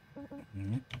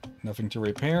 Nothing to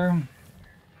repair.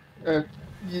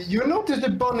 You noticed the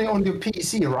bunny on your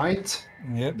PC, right?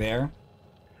 Yeah, there.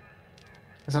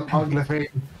 It's an ugly thing.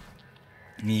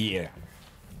 Yeah.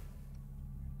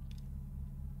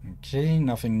 Okay,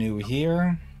 nothing new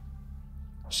here.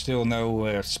 Still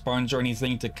no sponge or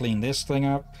anything to clean this thing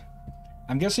up.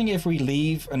 I'm guessing if we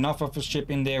leave enough of a ship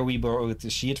in there, we will be able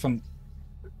to see it from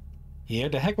here.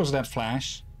 The heck was that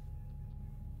flash?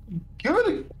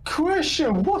 Good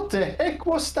question. What the heck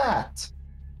was that?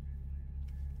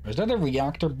 Is that a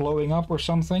reactor blowing up or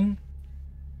something?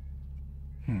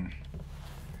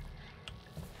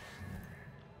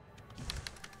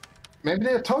 Maybe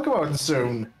they'll talk about it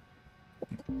soon.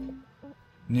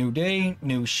 New day,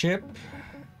 new ship.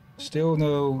 Still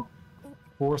no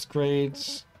 4th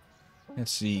grades.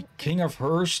 Let's see. King of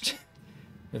Hearst.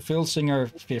 The Phil Singer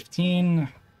 15.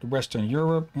 The Western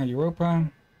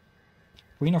Europa.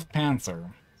 Queen of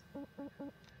Panther.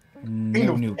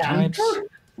 No new types.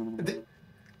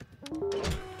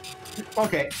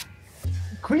 Okay.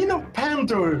 Queen of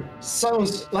Panther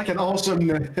sounds like an awesome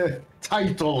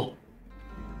title.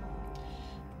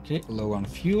 Okay, low on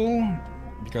fuel.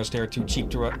 Because they're too cheap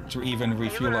to even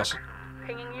refuel us.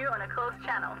 Pinging you on a closed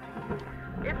channel.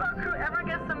 If our crew ever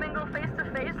gets to mingle face to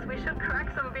face, we should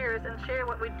crack some beers and share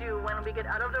what we do when we get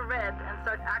out of the red and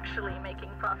start actually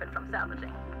making profit from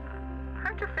salvaging.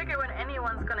 Hard to figure when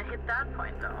anyone's gonna hit that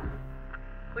point, though.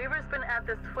 Weaver's been at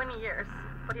this 20 years,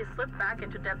 but he slipped back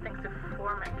into debt thanks to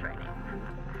foreman training.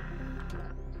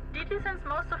 DT sends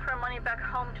most of her money back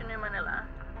home to New Manila.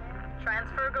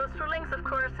 Transfer goes through links, of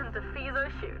course, and the fees are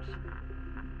huge.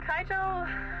 Kaito,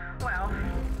 well,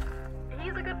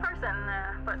 he's a good person,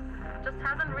 but just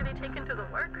hasn't really taken to the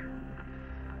work.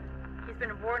 He's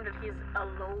been warned that he's a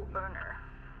low earner.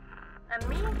 And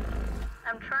me?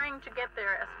 I'm trying to get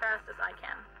there as fast as I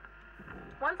can.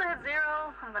 Once I hit 0,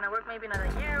 I'm gonna work maybe another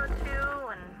year or 2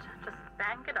 and just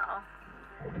bank it all.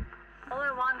 All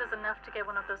I want is enough to get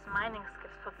one of those mining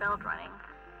skips for belt running.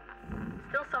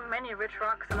 Still so many rich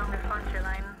rocks along the frontier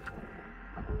line.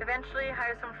 Eventually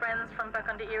hire some friends from back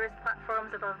on the Eris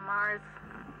platforms above Mars.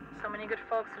 So many good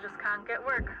folks who just can't get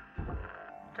work.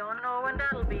 Don't know when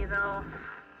that'll be, though.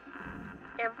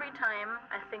 Every time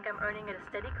I think I'm earning at a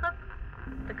steady clip,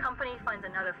 the company finds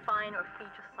another fine or fee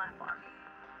to slap on.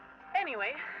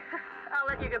 Anyway, I'll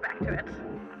let you get back to it.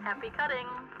 Happy cutting.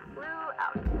 Blue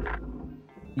out.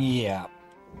 Yeah.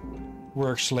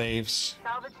 Work slaves.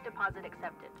 Salvage deposit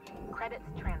accepted. Credits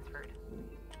transferred.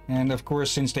 And of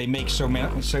course, since they make so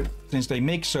much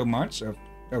of,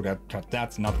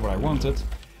 that's not what I wanted.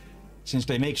 Since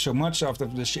they make so much of the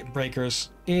shipbreakers,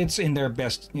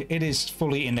 it is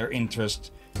fully in their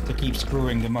interest to keep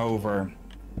screwing them over,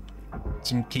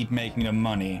 to keep making them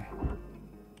money.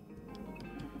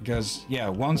 Because yeah,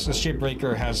 once a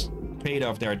shipbreaker has paid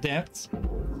off their debt,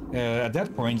 at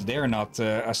that point they're not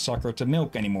a sucker to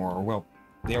milk anymore. Well,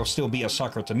 they'll still be a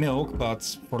sucker to milk, but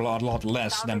for a lot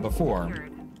less than before.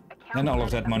 Then all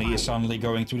of that money is suddenly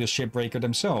going to the shipbreaker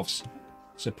themselves,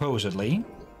 supposedly.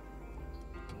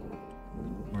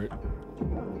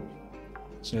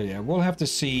 So yeah, we'll have to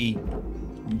see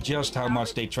just how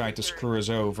much they try to screw us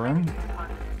over.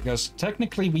 Because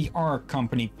technically we are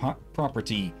company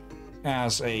property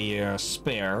as a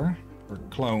spare or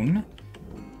clone.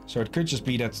 So it could just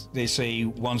be that they say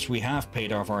once we have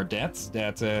paid off our debt,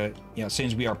 that yeah,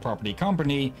 since we are property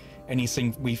company,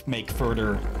 anything we make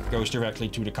further goes directly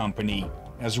to the company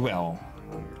as well.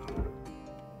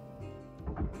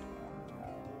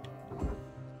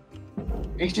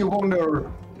 Makes you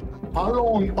wonder how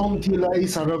long until there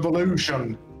is a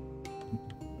revolution.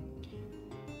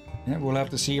 Yeah, we'll have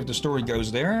to see if the story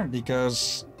goes there,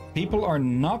 because people are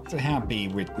not happy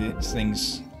with these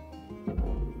things.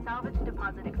 Salvage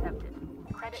deposit accepted.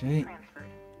 Credit Okay. transferred.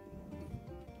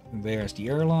 There's the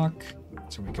airlock,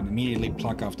 so we can immediately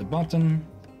pluck off the button.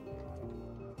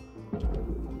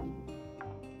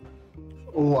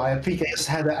 Oh, I think I just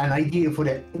had an idea for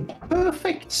the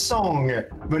perfect song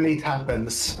when it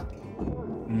happens.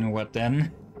 What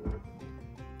then?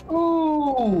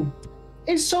 Oh,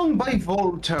 a song by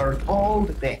Voltaire called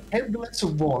The Headless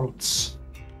Waltz.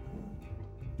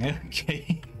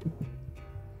 Okay.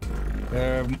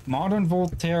 Modern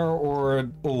Voltaire or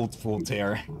old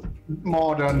Voltaire?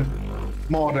 Modern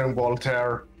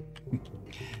Voltaire.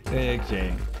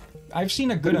 Okay. I've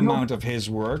seen a good amount of his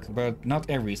work, but not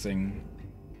everything.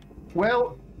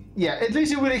 Well, yeah, at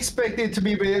least you would expect it to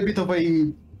be a bit of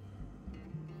a...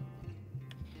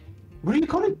 What do you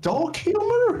call it? Dark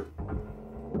humor?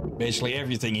 Basically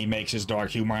everything he makes is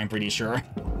dark humor, I'm pretty sure.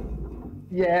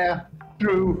 Yeah,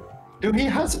 true. Do he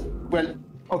has... Well,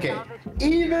 okay.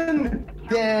 Even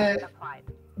the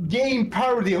game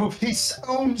parody of his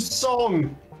own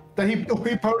song that he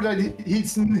parodied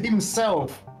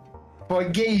himself for a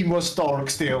game was dark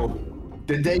still.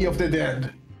 The Day of the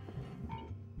Dead.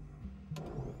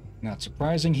 Not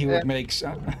surprising he would make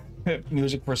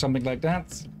music for something like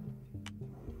that.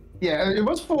 Yeah, it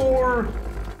was for...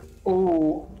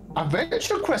 Oh,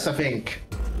 Adventure Quest, I think.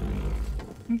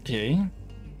 Okay.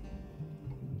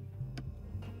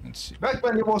 Let's see. Back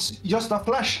when it was just a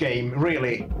Flash game,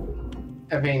 really.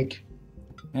 I think.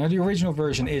 Now, the original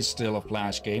version is still a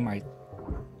Flash game. I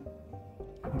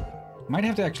might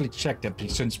have to actually check that,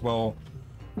 since, well,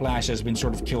 Flash has been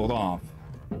sort of killed off.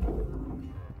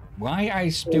 Why, I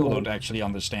still don't actually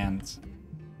understand.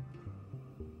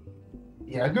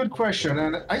 Yeah, good question.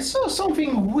 And I saw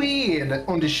something weird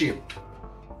on the ship.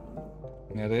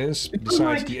 That is,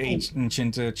 besides the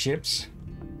ancient chips.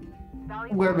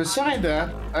 Well, beside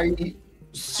that, I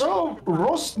saw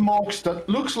rust marks that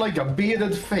looks like a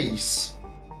bearded face.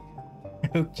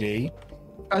 Okay.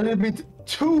 A little bit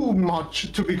too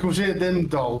much to be considered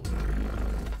dental.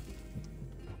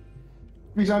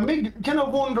 Because I kind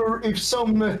of wonder if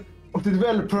some of the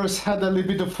developers had a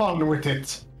little bit of fun with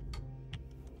it.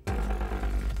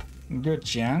 Good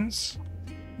chance.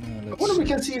 I wonder if we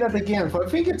can see that again, but I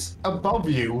think it's above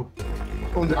you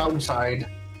on the outside.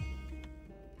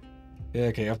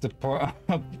 Okay, of the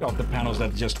panels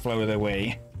that just floated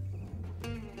away.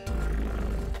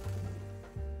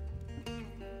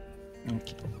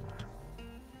 Okay.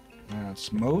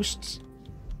 That's most.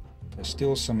 There's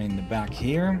still some in the back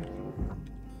here.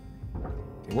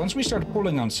 Okay, once we start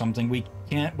pulling on something, we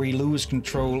lose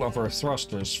control of our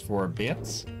thrusters for a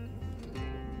bit.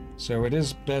 So it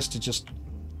is best to just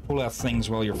pull out things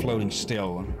while you're floating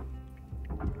still.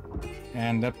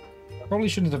 And that probably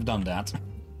shouldn't have done that.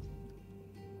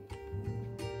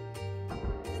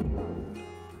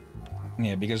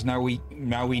 Yeah, because now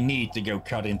we need to go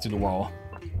cut into the wall.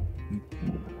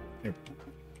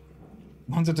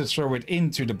 Wanted to throw it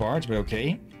into the barge, but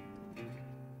okay.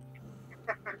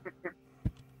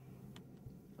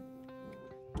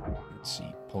 Let's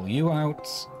see, pull you out.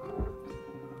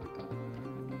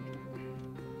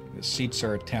 The seats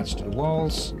are attached to the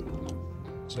walls,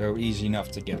 so easy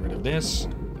enough to get rid of this.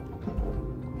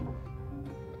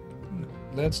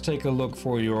 Let's take a look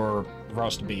for your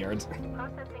rust beard.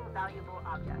 Processing valuable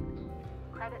object.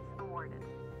 Credits awarded.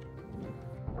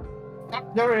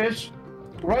 There it is.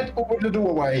 Right over the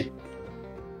doorway.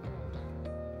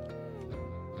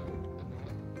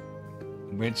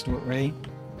 Which doorway?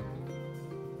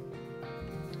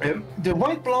 The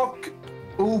white block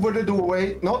over the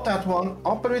doorway, not that one,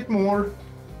 up a bit more.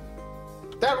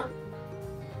 There.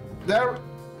 There.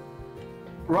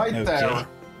 Right Okay.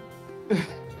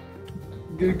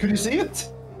 there. Could you see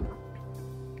it?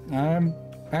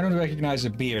 I don't recognize a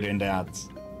beard in that.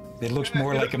 It looks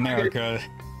more like America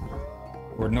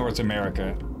or North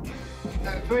America.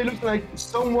 It looks like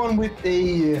someone with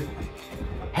a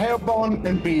hairband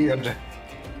and beard.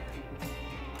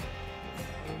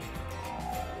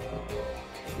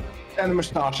 And a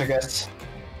mustache, I guess.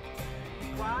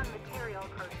 Raw material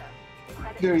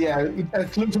process. So, yeah,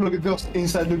 it looks like it goes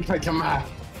inside, looks like a map.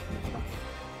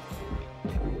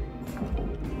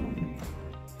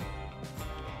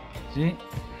 See?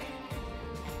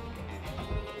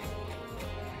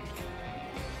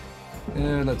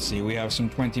 Let's see, we have some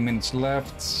 20 minutes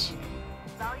left.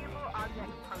 Valuable object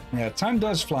process. Yeah, time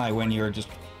does fly when you're just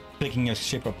picking a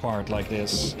ship apart like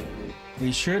this.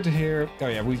 We should hear... Oh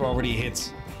yeah, we've already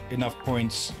hit enough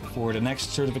points for the next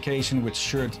certification, which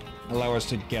should allow us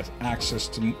to get access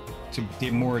to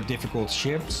the more difficult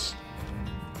ships.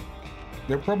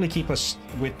 They'll probably keep us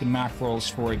with the macros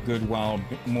for a good while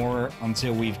more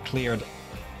until we've cleared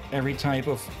every type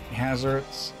of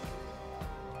hazards.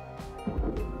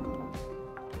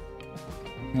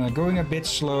 Going a bit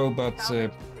slow, but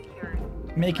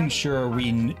making sure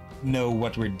we know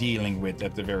what we're dealing with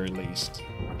at the very least.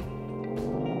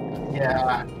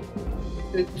 Yeah.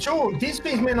 Sure, these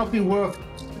things may not be worth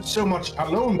so much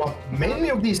alone, but many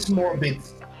of these small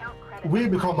bits will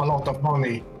become a lot of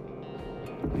money.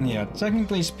 Yeah,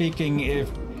 technically speaking, if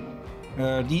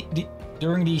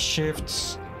during these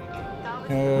shifts,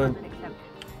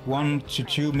 1 to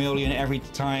 2 million every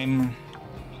time,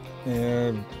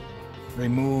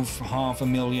 remove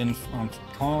 $500,000 on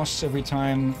costs every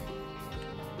time,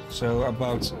 so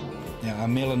about $1.5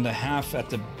 million at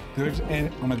the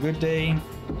on a good day.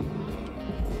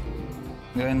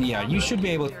 Then yeah, you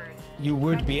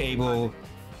would be able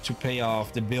to pay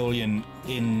off the billion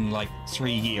in like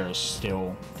 3 years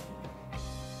still.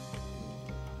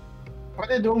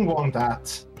 But I don't want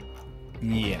that.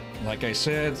 Yeah, like I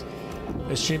said,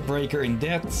 a shipbreaker in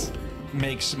debt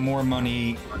makes more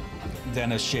money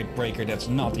than a shipbreaker that's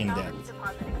not in debt.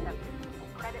 Deposit accepted.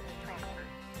 Credit transferred.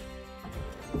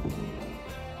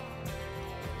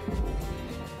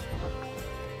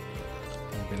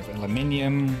 A bit of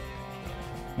aluminium.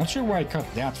 Not sure why I cut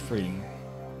that free.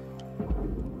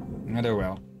 Oh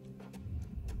well.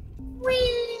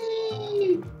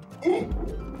 Whee!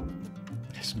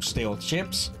 Some stale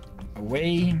chips.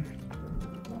 Away.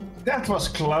 That was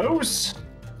close.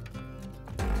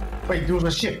 Wait, those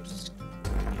are ships.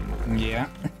 Yeah.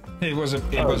 It was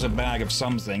a bag of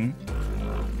something.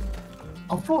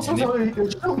 I thought something a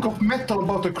chunk of metal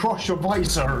about to crush your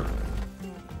visor.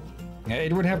 Yeah,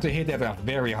 it would have to hit at a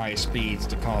very high speed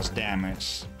to cause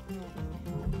damage.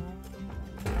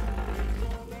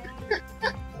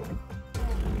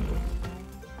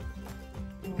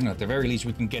 At the very least,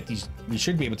 we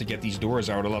should be able to get these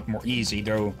doors out a lot more easy,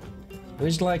 though there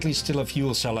is likely still a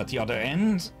fuel cell at the other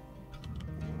end.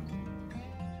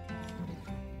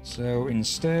 So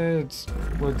instead,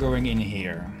 we're going in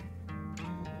here.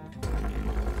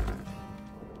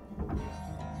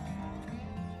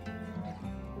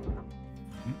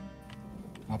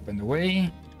 Up and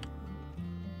away.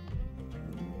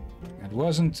 It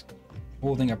wasn't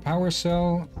holding a power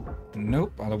cell.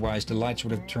 Nope, otherwise the lights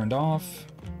would have turned off.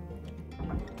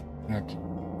 Okay.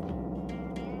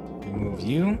 Remove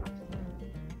you.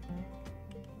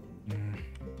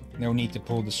 No need to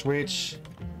pull the switch.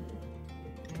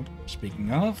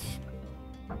 Speaking of,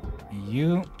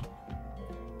 you.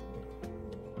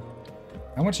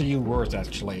 How much are you worth,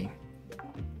 actually?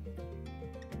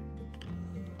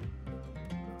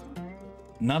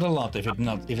 Not a lot if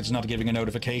it's not giving a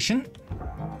notification.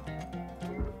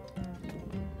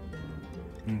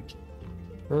 Okay.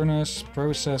 Furnace,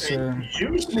 processor. It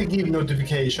usually give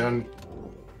notification.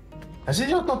 Has it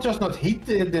just not hit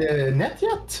the net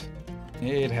yet?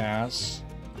 It has.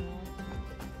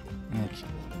 Okay.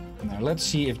 Now let's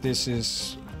see if this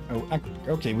is... Oh,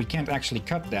 okay, we can't actually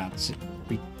cut that.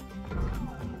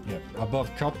 Above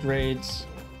cut rates.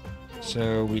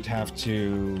 So we'd have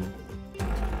to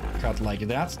cut like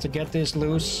that to get this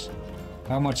loose.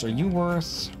 How much are you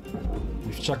worth?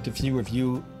 We've chucked a few of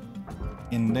you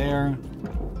in there.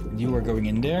 You are going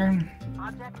in there.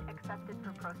 Object accepted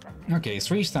for processing. Okay,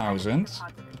 3,000.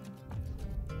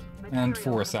 And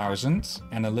 4,000.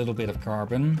 And a little bit of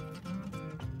carbon.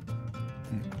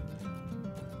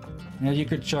 Now you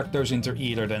could chuck those into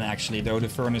either then actually, though the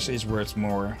furnace is worth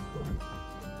more.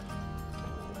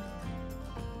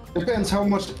 Depends how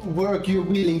much work you're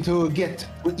willing to get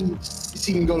with each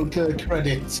single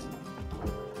credit.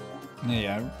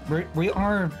 Yeah, we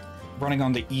are running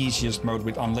on the easiest mode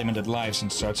with unlimited lives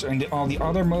and such. And all the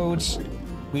other modes,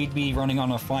 we'd be running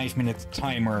on a 5-minute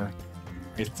timer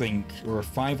I think, or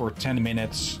 5 or 10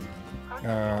 minutes.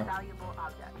 Valuable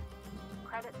object.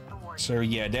 Credits awarded. So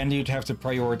yeah, then you'd have to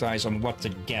prioritize on what to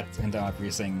get and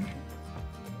everything.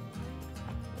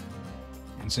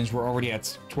 And since we're already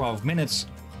at 12 minutes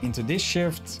into this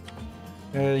shift,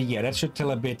 yeah, that should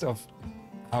tell a bit of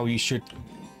how you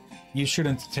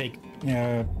shouldn't take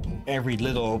every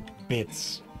little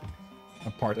bit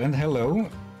apart. And hello.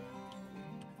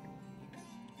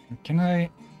 Can I?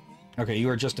 Okay, you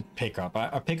are just a pickup.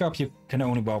 A pickup you can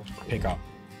only well pick up.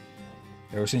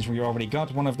 So since we already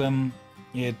got one of them,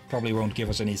 it probably won't give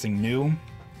us anything new.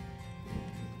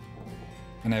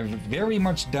 And I very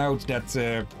much doubt that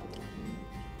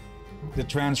the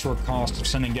transfer cost of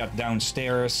sending that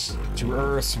downstairs to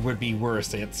Earth would be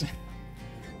worth it.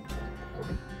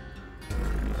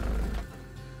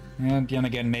 And then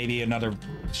again, maybe another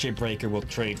shipbreaker will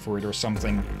trade for it or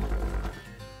something.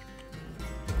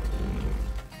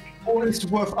 Or it's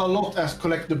worth a lot as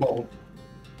collectible.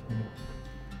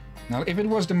 Now, if it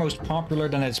was the most popular,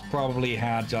 then it's probably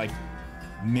had like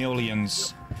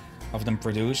millions of them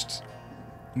produced.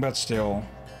 But still.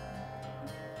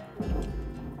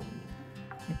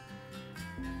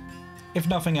 If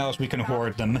nothing else, we can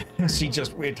hoard them. See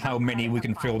just with how many we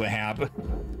can fill the hab.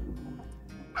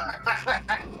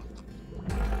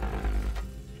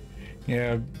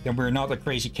 Yeah, then we're not a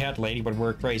crazy cat lady, but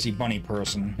we're a crazy bunny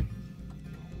person.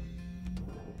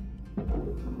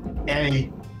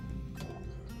 Hey.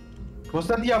 Was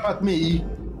that yap at me?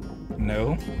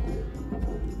 No.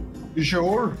 You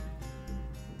sure?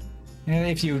 And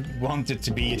if you want it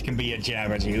to be, it can be a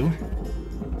jab at you.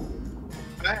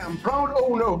 I am proud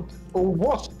owner, or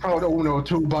was proud owner of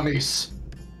 2 bunnies.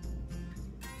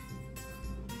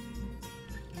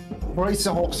 Praise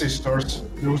the Hawk sisters.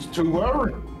 Those 2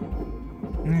 were.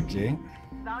 Okay.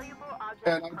 Valuable object.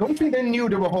 And I don't think they knew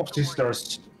they were Hawk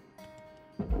sisters.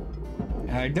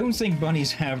 I don't think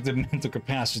bunnies have the mental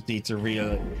capacity to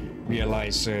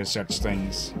realize such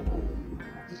things.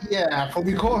 Yeah, for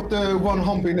we caught one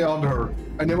humping the other,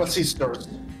 and they were sisters.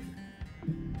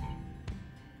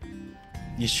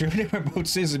 You sure they were both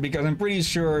sisters? Because I'm pretty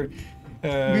sure...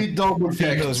 We double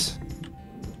females-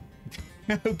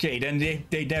 checked. Okay, then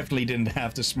they definitely didn't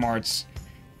have the smarts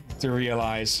to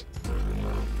realize.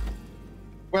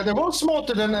 Well, they were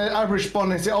smarter than average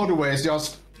bunnies the other ways,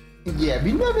 just... Yeah,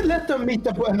 we never let them meet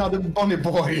another bunny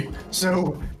boy,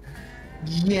 so...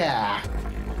 Yeah.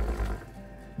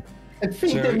 I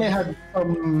think So- they may have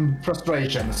some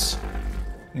frustrations.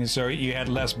 And so you had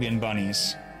lesbian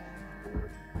bunnies.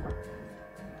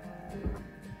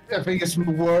 I think it's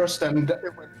worse than...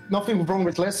 Nothing wrong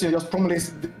with lesbian, just probably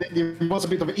there was a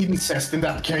bit of incest in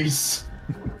that case.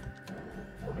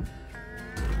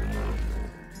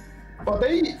 But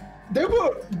they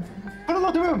were... I don't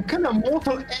know, they were kind of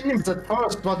mortal enemies at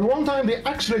first, but one time they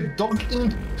actually dug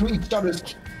into each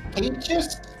other's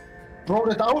cages,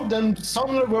 brought it out, then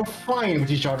suddenly were fine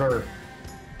with each other.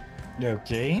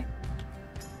 Okay.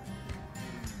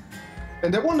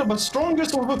 And the one that was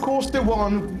strongest was, of course, the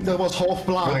one that was half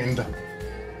blind.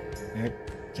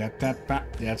 Get that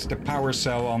back. That's the power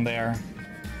cell on there.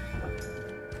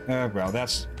 Well,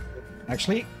 that's...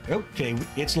 Actually, okay,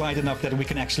 it's light enough that we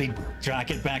can actually track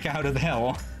it back out of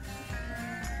hell.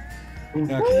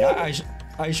 Okay,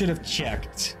 I should have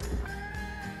checked.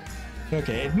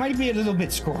 Okay, it might be a little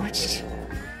bit scorched.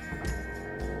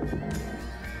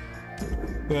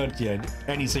 But yeah,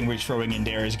 anything we're throwing in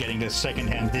there is getting the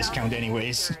second-hand discount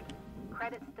anyways.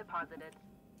 Credits deposited.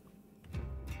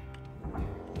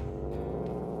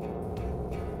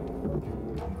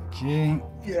 Okay.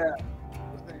 Yeah.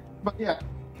 But yeah,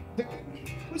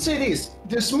 let's say this.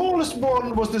 The smallest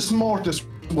one was the smartest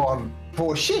one,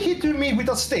 for she hit me with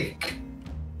a stick.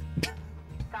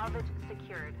 Salvage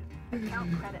secured.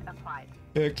 Account credit applied.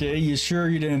 Okay, you sure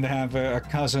you didn't have a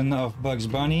cousin of Bugs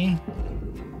Bunny?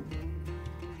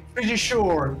 Pretty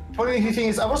sure. Funny thing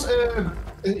is, I was,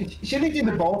 she lived in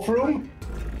the bathroom.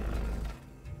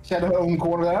 She had her own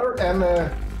corner there, and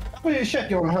I was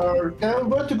checking on her, and I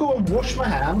went to go and wash my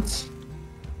hands.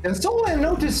 And suddenly I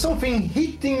noticed something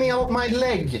hitting me on my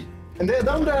leg. And then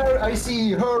down there I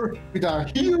see her with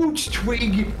a huge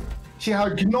twig. She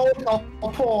had gnawed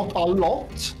apart a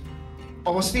lot. I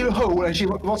was still whole, and she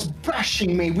was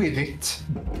bashing me with it.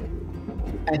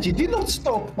 And she did not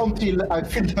stop until I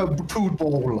filled her food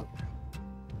bowl.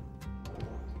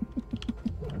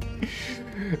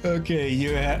 Okay,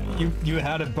 you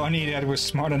had a bunny that was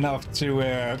smart enough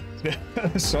to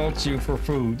assault you for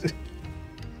food.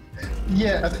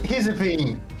 Yeah, here's the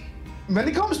thing. When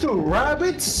it comes to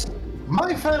rabbits,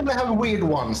 my family have weird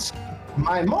ones.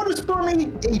 My mother's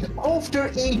bunny ate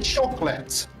after 8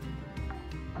 chocolates.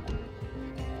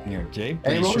 Okay, And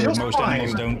pretty it was sure just most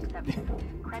animals fine.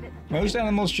 don't. Most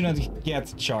animals shouldn't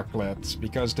get chocolate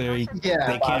because they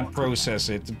Yeah, can't process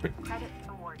it.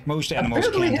 Most animals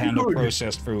Apparently can't he handle could.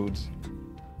 processed food.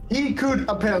 He could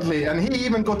apparently, and he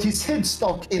even got his head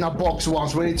stuck in a box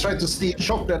once when he tried to steal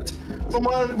chocolate from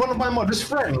one of my mother's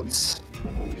friends.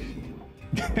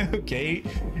 Okay.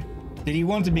 Did he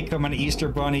want to become an Easter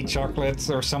bunny chocolate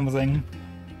or something?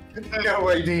 No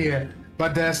idea,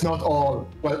 but that's not all.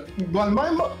 Well,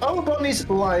 our bunnies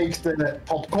liked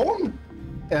popcorn,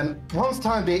 and one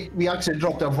time we actually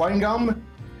dropped a wine gum,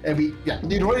 and we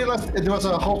didn't realize it was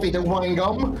a half-eaten wine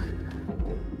gum.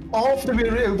 After we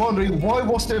were wondering why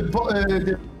was the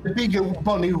bigger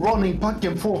bunny running back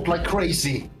and forth like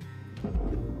crazy.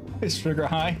 Is sugar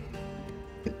high?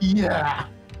 Yeah,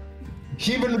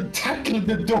 he even tackled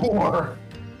the door.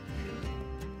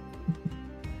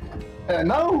 And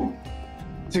now,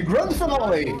 the grand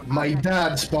finale, my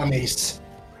dad's bunnies.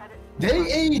 They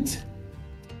ate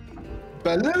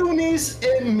balloonies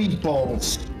and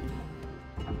meatballs.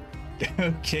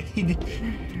 Okay.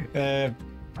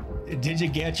 Did you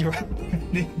get your...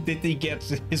 Did he get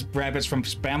his rabbits from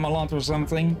Spamalot or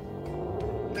something?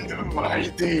 No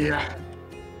idea.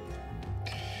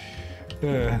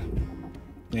 Yeah,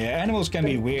 animals can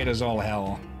be weird as all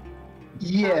hell.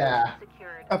 Yeah.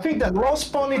 I think that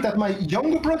last bunny that my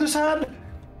younger brothers had,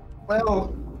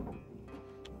 well,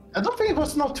 I don't think it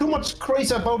was not too much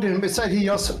crazy about him besides he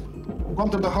just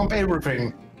wanted to hump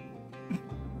everything.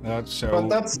 But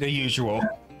that's the usual.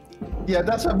 Yeah,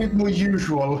 that's a bit more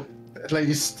usual, at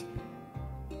least.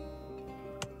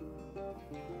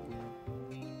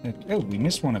 Oh, we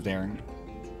missed one of there.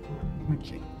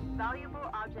 Okay.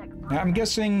 I'm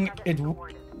guessing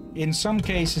in some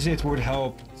cases it would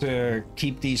help to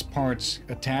keep these parts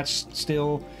attached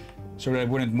still, so that it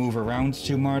wouldn't move around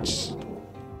too much,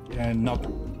 and not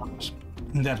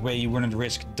that way you wouldn't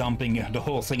risk dumping the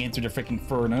whole thing into the freaking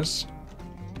furnace.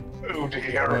 Oh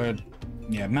dear. But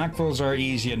yeah, mackerels are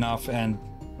easy enough, and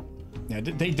yeah,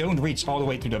 they don't reach all the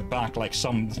way to the back like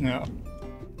some,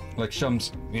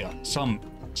 some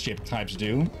ship types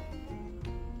do.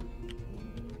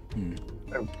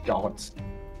 Oh god.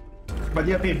 But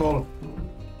yeah, people,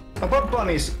 about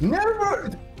bunnies, never,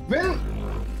 let's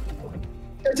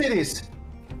say this,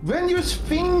 when you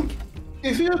think,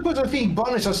 if you put a think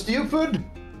bunnies are stupid,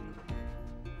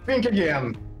 think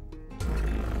again.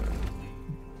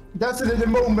 That's the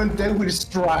moment they will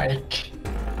strike.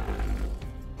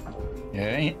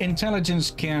 Yeah,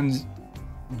 intelligence can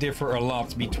differ a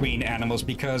lot between animals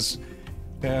because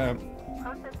have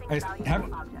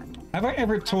I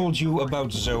ever told you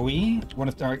about Zoe, one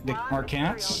of our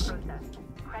cats?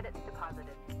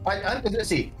 Let's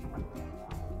see.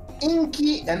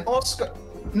 Inky and Oscar.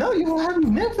 No, you have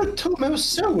never told me about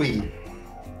Zoe.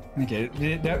 Okay,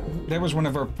 that was one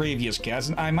of our previous cats,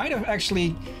 and I might have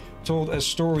actually told a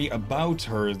story about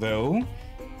her though.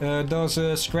 Does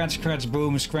scratch scratch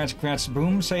boom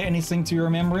say anything to your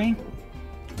memory?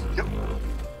 Yep.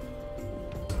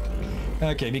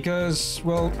 Okay, because,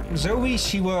 well, Zoe,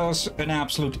 she was an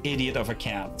absolute idiot of a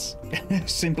cat.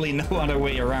 Simply no other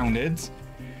way around it.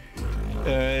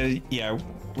 Yeah,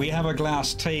 we have a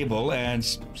glass table, and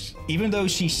even though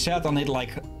she sat on it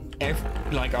like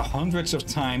hundreds of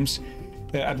times,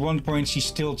 at one point she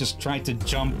still just tried to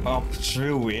jump up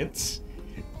through it.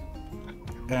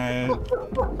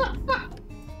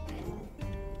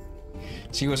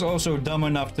 She was also dumb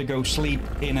enough to go sleep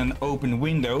in an open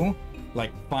window,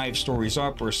 like 5 stories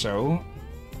up or so.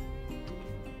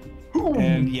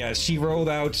 And yeah, she rolled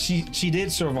out. She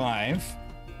did survive.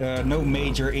 No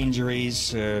major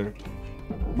injuries.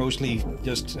 Mostly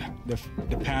just the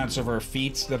pads of her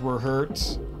feet that were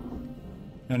hurt.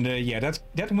 And yeah,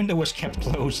 that window was kept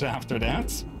closed after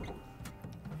that.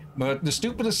 But the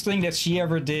stupidest thing that she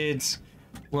ever did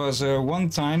was one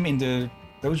time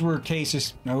those were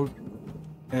cases. No,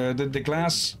 the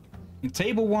glass. In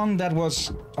table one, that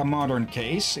was a modern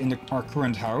case in our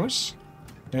current house.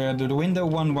 The window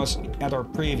one was at our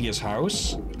previous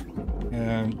house.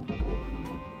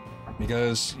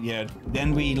 Because, yeah,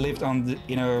 then we lived on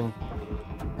a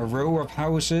row of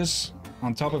houses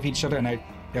on top of each other, and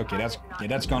okay,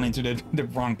 that's gone into the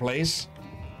wrong place.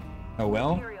 Oh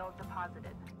well.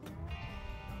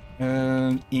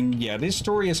 This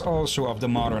story is also of the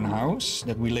modern house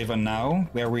that we live in now,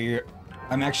 where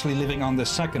I'm actually living on the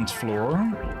 2nd floor.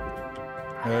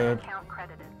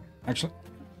 Actually,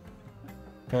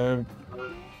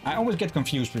 I always get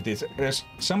confused with this. There's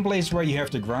some place where you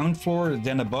have the ground floor,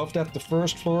 then above that the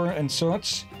 1st floor and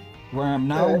such. Where I'm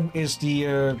now is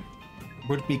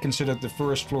would be considered the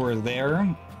 1st floor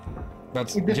there.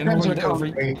 But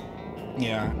generally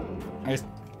yeah,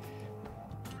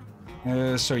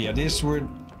 so yeah, this would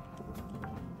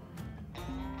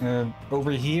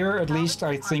over here at least.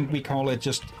 I think we call it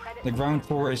just the ground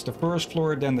floor is the first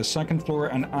floor, then the second floor,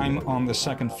 and I'm on the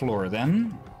second floor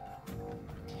then.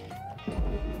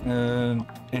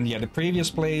 And yeah, the previous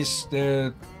place,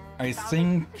 I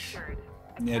think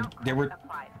there were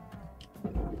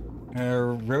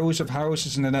rows of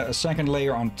houses and then a second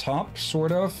layer on top,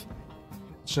 sort of.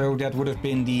 So that would have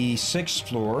been the 6th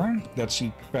floor that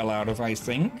she fell out of, I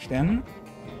think, then.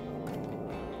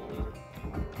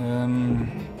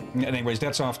 Anyways,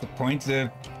 that's off the point.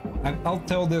 I'll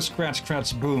tell the Scratch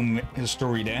Scratch Boom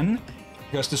story then.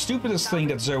 Because the stupidest thing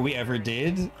that Zoe ever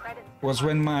did was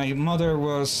when my mother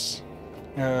was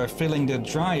filling the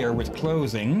dryer with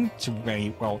clothing to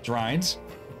be, well, dried.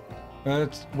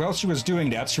 But while she was doing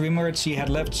that, she remembered she had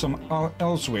left some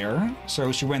elsewhere,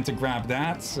 so she went to grab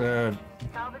that. So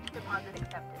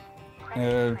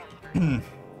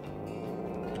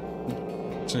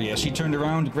yeah, she turned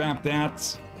around, grabbed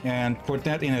that, and put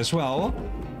that in as well.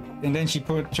 And then she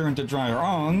turned the dryer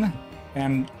on,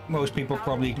 and most people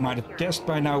probably might have guessed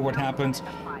by now what happened.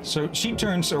 So she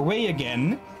turns away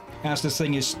again as the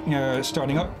thing is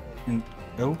starting up, and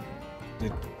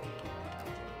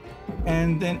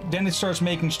and then it starts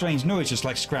making strange noises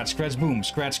like scratch, scratch, boom,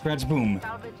 scratch, scratch, boom.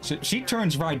 So she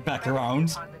turns right back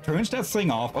around, turns that thing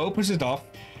off, opens it up,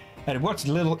 and what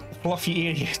little fluffy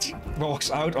idiot walks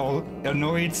out all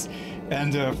annoyed,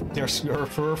 and there's her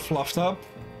fur fluffed up.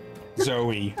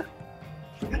 Zoe.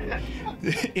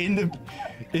 In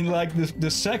like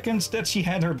the seconds that she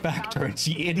had her back turned,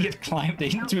 the idiot climbed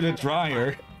into the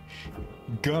dryer,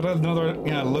 got another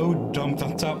load dumped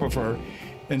on top of her,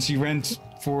 and she went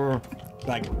for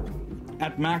like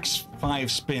at max 5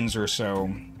 spins or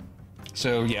so.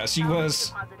 So yeah, she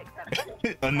was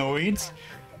annoyed,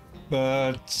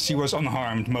 but she was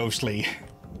unharmed mostly.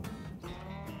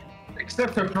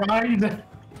 Except for pride.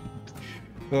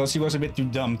 Well, she was a bit too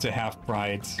dumb to have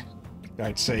pride,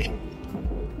 I'd say.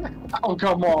 Oh,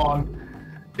 come on.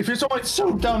 If you're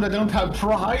so dumb that they don't have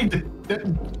pride,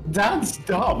 that's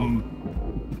dumb.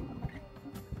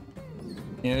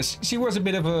 Yes, she was a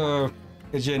bit of a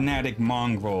genetic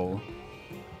mongrel.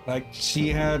 Like, she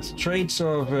had traits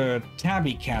of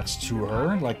tabby cats to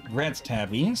her, like red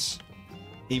tabbies,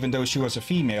 even though she was a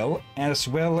female, as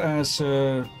well as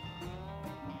I'm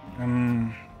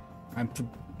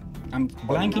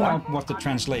blanking out what the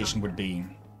translation would be.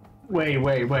 Wait.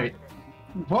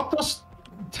 What does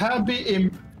tabby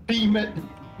in female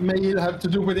have to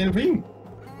do with anything?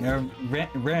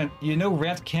 Red, you know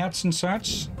red cats and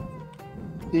such?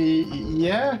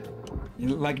 Yeah.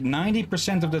 Like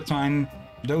 90% of the time,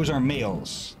 those are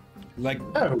males. Like,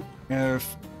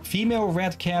 female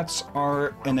red cats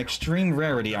are an extreme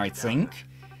rarity, I think.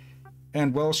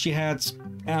 And well, she had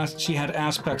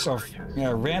aspects of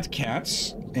red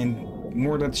cats, and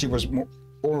more that she was more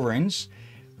orange,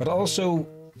 but also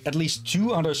at least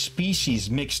 2 other species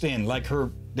mixed in. Like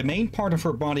the main part of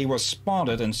her body was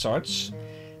spotted and such,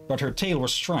 but her tail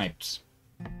was striped.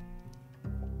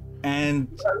 And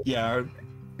yeah,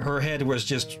 her head was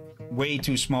just way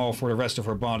too small for the rest of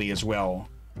her body as well.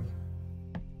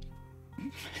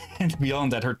 And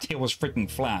beyond that, her tail was freaking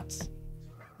flat.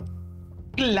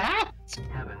 Flat?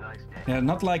 Yeah,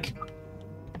 not like,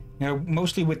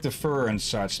 mostly with the fur and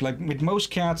such. Like with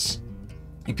most cats,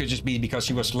 it could just be because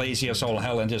she was lazy as all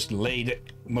hell and just laid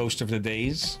most of the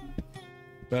days.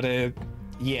 But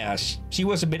yeah, she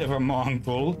was a bit of a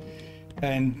mongrel,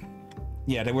 and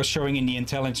yeah, that was showing in the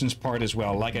intelligence part as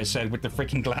well. Like I said, with the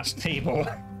freaking glass table.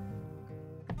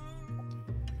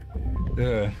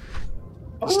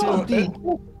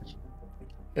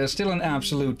 Still an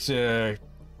absolute,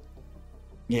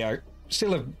 yeah,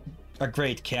 still a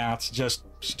great cat, just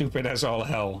stupid as all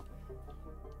hell.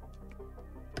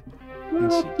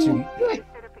 Certification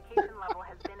level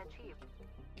has been achieved.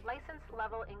 License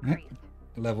level increased.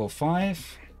 Level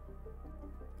 5.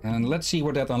 And let's see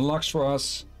what that unlocks for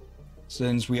us,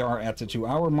 since we are at the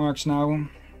 2-hour marks now.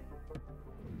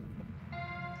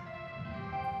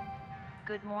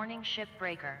 Good morning,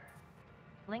 shipbreaker.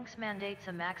 Lynx mandates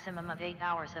a maximum of 8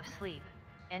 hours of sleep.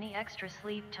 Any extra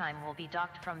sleep time will be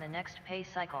docked from the next pay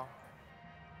cycle.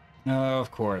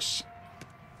 Of course.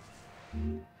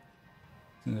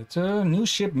 It's a new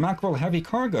ship, Mackerel Heavy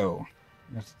Cargo.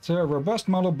 It's a robust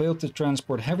model built to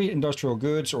transport heavy industrial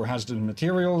goods or hazardous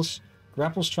materials.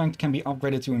 Grapple strength can be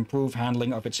upgraded to improve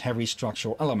handling of its heavy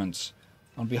structural elements.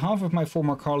 On behalf of my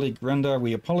former colleague Brenda,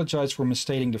 we apologize for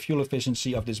misstating the fuel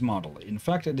efficiency of this model. In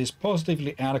fact, it is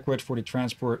positively adequate for the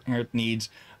transport needs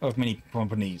of many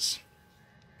companies.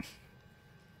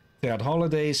 Ted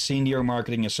Holiday, Senior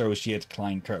Marketing Associate,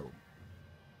 Klein Co.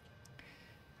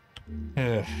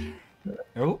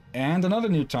 Oh, and another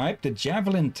new type, the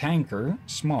Javelin Tanker,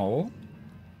 small.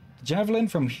 The Javelin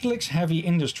from Helix Heavy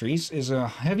Industries is a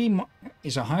highly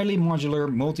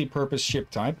modular, multi-purpose ship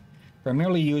type,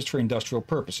 primarily used for industrial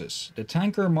purposes. The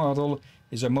tanker model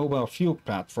is a mobile fuel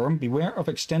platform. Beware of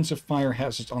extensive fire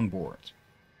hazards on board.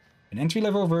 An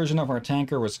entry-level version of our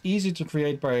tanker was easy to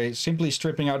create by simply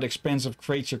stripping out expensive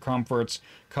creature comforts,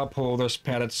 cup holders,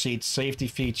 padded seats, safety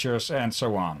features, and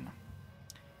so on.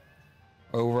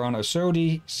 Over on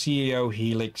Osodi, CEO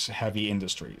Helix Heavy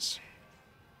Industries.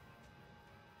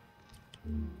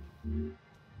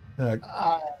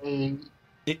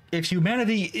 If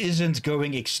humanity isn't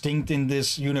going extinct in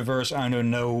this universe, I don't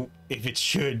know if it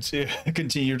should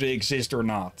continue to exist or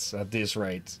not at this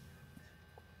rate.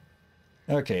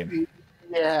 Okay.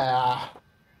 Yeah.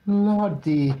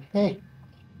 Bloody heck.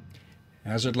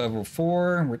 Hazard level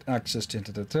 4 with access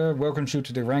to welcomes you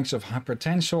to the ranks of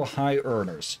potential high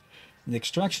earners. The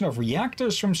extraction of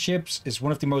reactors from ships is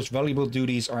one of the most valuable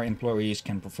duties our employees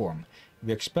can perform.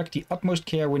 We expect the utmost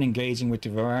care when engaging with the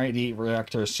variety of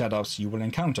reactor setups you will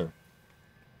encounter.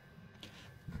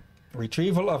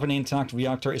 Retrieval of an intact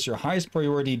reactor is your highest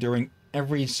priority during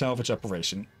every salvage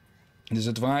operation. It is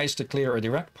advised to clear a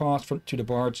direct path to the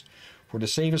barge for the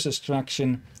safest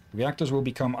extraction. Reactors will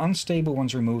become unstable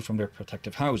once removed from their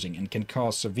protective housing and can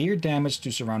cause severe damage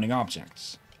to surrounding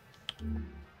objects.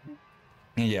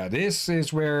 Yeah, this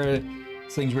is where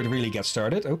things would really get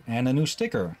started. Oh, and a new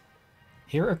sticker.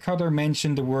 Here a cutter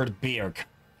mentioned the word beer.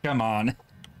 Come on.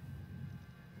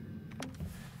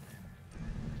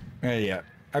 Yeah.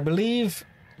 I believe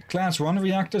Class 1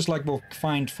 reactors, like we'll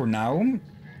find for now,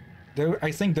 though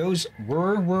I think those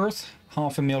were worth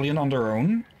 $500,000 on their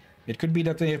own. It could be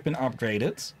that they have been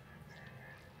upgraded.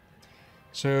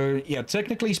 So, yeah,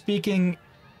 technically speaking,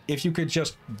 if you could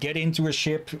just get into a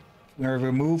ship,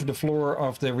 remove the floor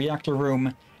of the reactor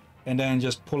room, and then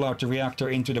just pull out the reactor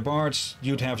into the barge,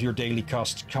 you'd have your daily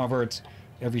costs covered.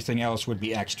 Everything else would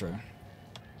be extra.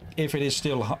 If it is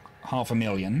still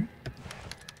 $500,000.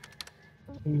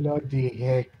 Bloody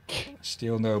heck.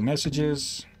 Still no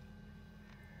messages.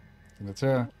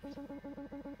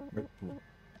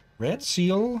 Red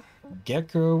seal,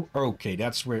 gecko. Okay,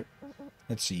 that's where.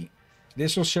 Let's see.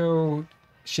 This will show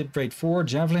ship grade 4,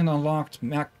 Javelin unlocked,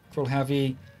 mackerel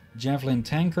heavy, Javelin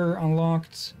tanker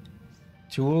unlocked.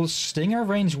 Tools, Stinger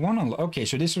range 1 unlocked. Okay,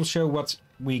 so this will show what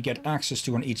we get access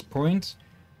to on each point.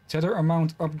 Tether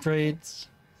amount upgrades.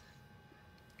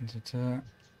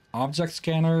 Object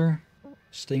scanner,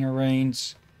 Stinger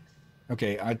range.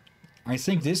 Okay, I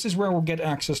think this is where we'll get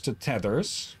access to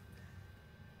tethers.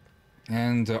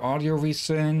 And audio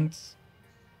resend.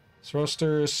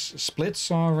 Thrusters, split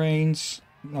saw range.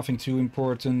 Nothing too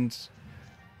important.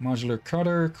 Modular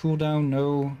cutter, cooldown,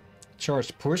 no.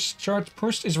 Charged push. Charged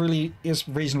push is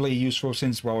reasonably useful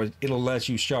since, well, it'll let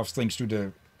you shove things to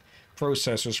the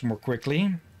processors more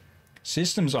quickly.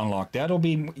 Systems unlocked. That'll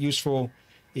be useful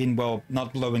in, well,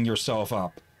 not blowing yourself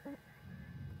up.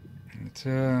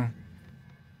 And,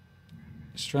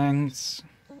 strength.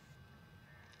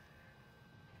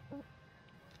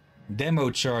 Demo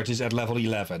charges at level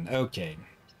 11. Okay.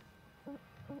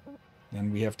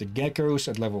 Then we have the geckos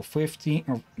at level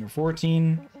 15 or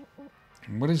 14.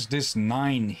 What is this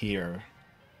 9 here?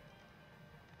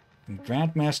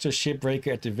 Grandmaster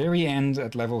Shipbreaker at the very end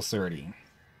at level 30.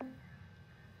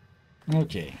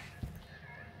 Okay.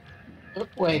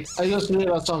 Wait, I just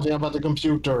realized something about the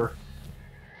computer.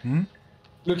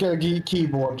 Look at the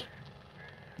keyboard.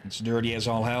 It's dirty as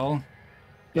all hell.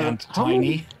 Yeah. And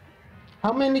tiny.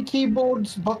 How many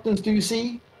keyboards buttons do you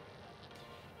see?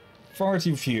 Far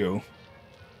too few.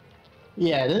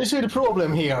 Yeah, then you see the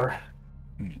problem here.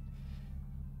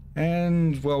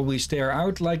 And, well, we stare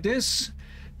out like this.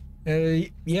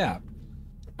 Yeah.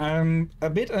 I'm a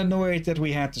bit annoyed that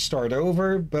we had to start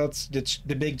over, but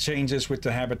the big changes with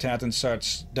the habitat and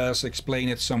such does explain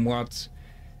it somewhat.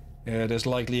 There's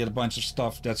likely a bunch of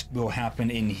stuff that will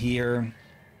happen in here.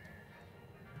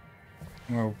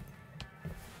 Well,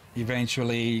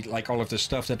 eventually, like all of the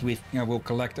stuff that we will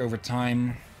collect over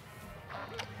time.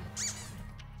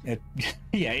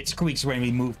 Yeah, it squeaks when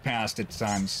we move past it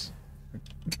times.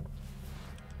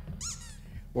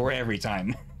 Or every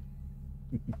time.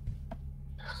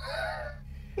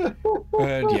 But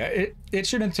yeah, it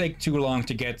shouldn't take too long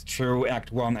to get through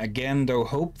Act 1 again, though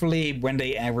hopefully when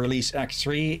they release Act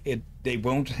 3, they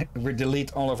won't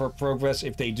delete all of our progress.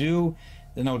 If they do,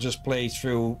 then I'll just play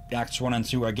through Acts 1 and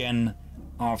 2 again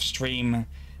off stream.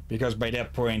 Because by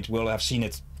that point we'll have seen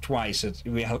it twice.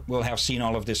 We'll have seen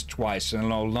all of this twice,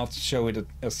 and I'll not show it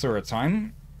a third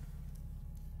time.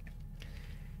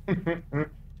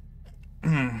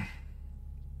 Unless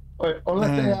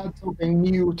they add something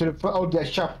new to the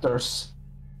chapters.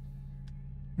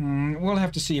 We'll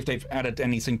have to see if they've added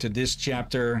anything to this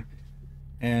chapter,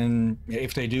 and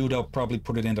if they do, they'll probably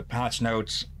put it in the patch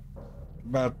notes.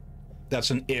 But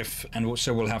that's an if, and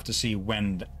so we'll have to see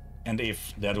when and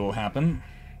if that will happen.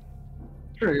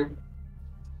 True.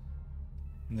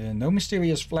 No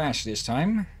mysterious flash this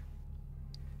time.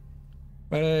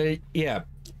 But yeah,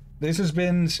 this has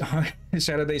been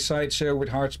Saturday Sideshow with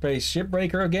Hardspace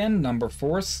Shipbreaker again, number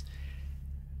 4th.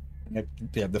 Yeah,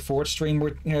 the 4th stream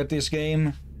with this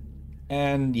game.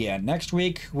 And yeah, next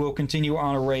week we'll continue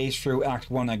on a race through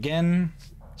Act 1 again,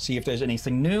 see if there's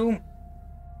anything new.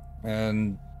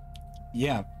 And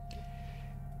yeah.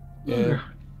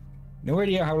 No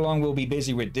idea how long we'll be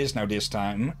busy with this now this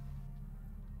time.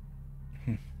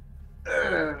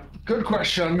 Good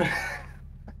question.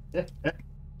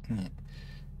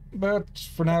 But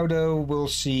for now, though, we'll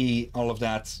see all of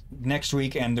that next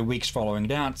week and the weeks following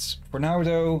that. For now,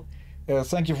 though,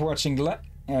 thank you for watching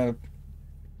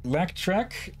Lag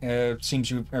Track.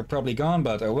 Seems you are probably gone,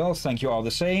 but oh well, thank you all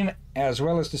the same. As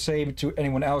well as the same to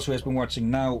anyone else who has been watching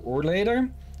now or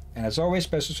later. And as always,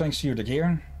 special thanks to you, Dick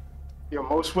here. You're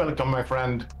most welcome, my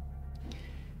friend.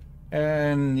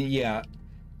 And yeah,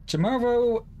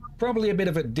 tomorrow, probably a bit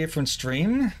of a different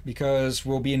stream, because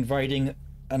we'll be inviting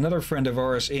another friend of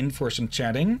ours in for some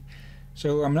chatting.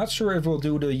 So I'm not sure if we'll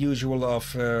do the usual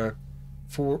of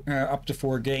up to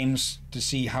 4 games to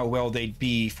see how well they'd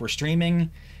be for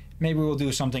streaming. Maybe we'll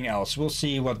do something else. We'll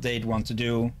see what they'd want to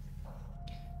do.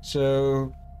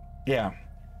 So yeah,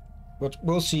 but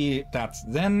we'll see that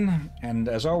then. And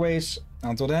as always,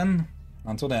 until then.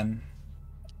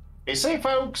 Be safe,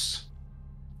 folks.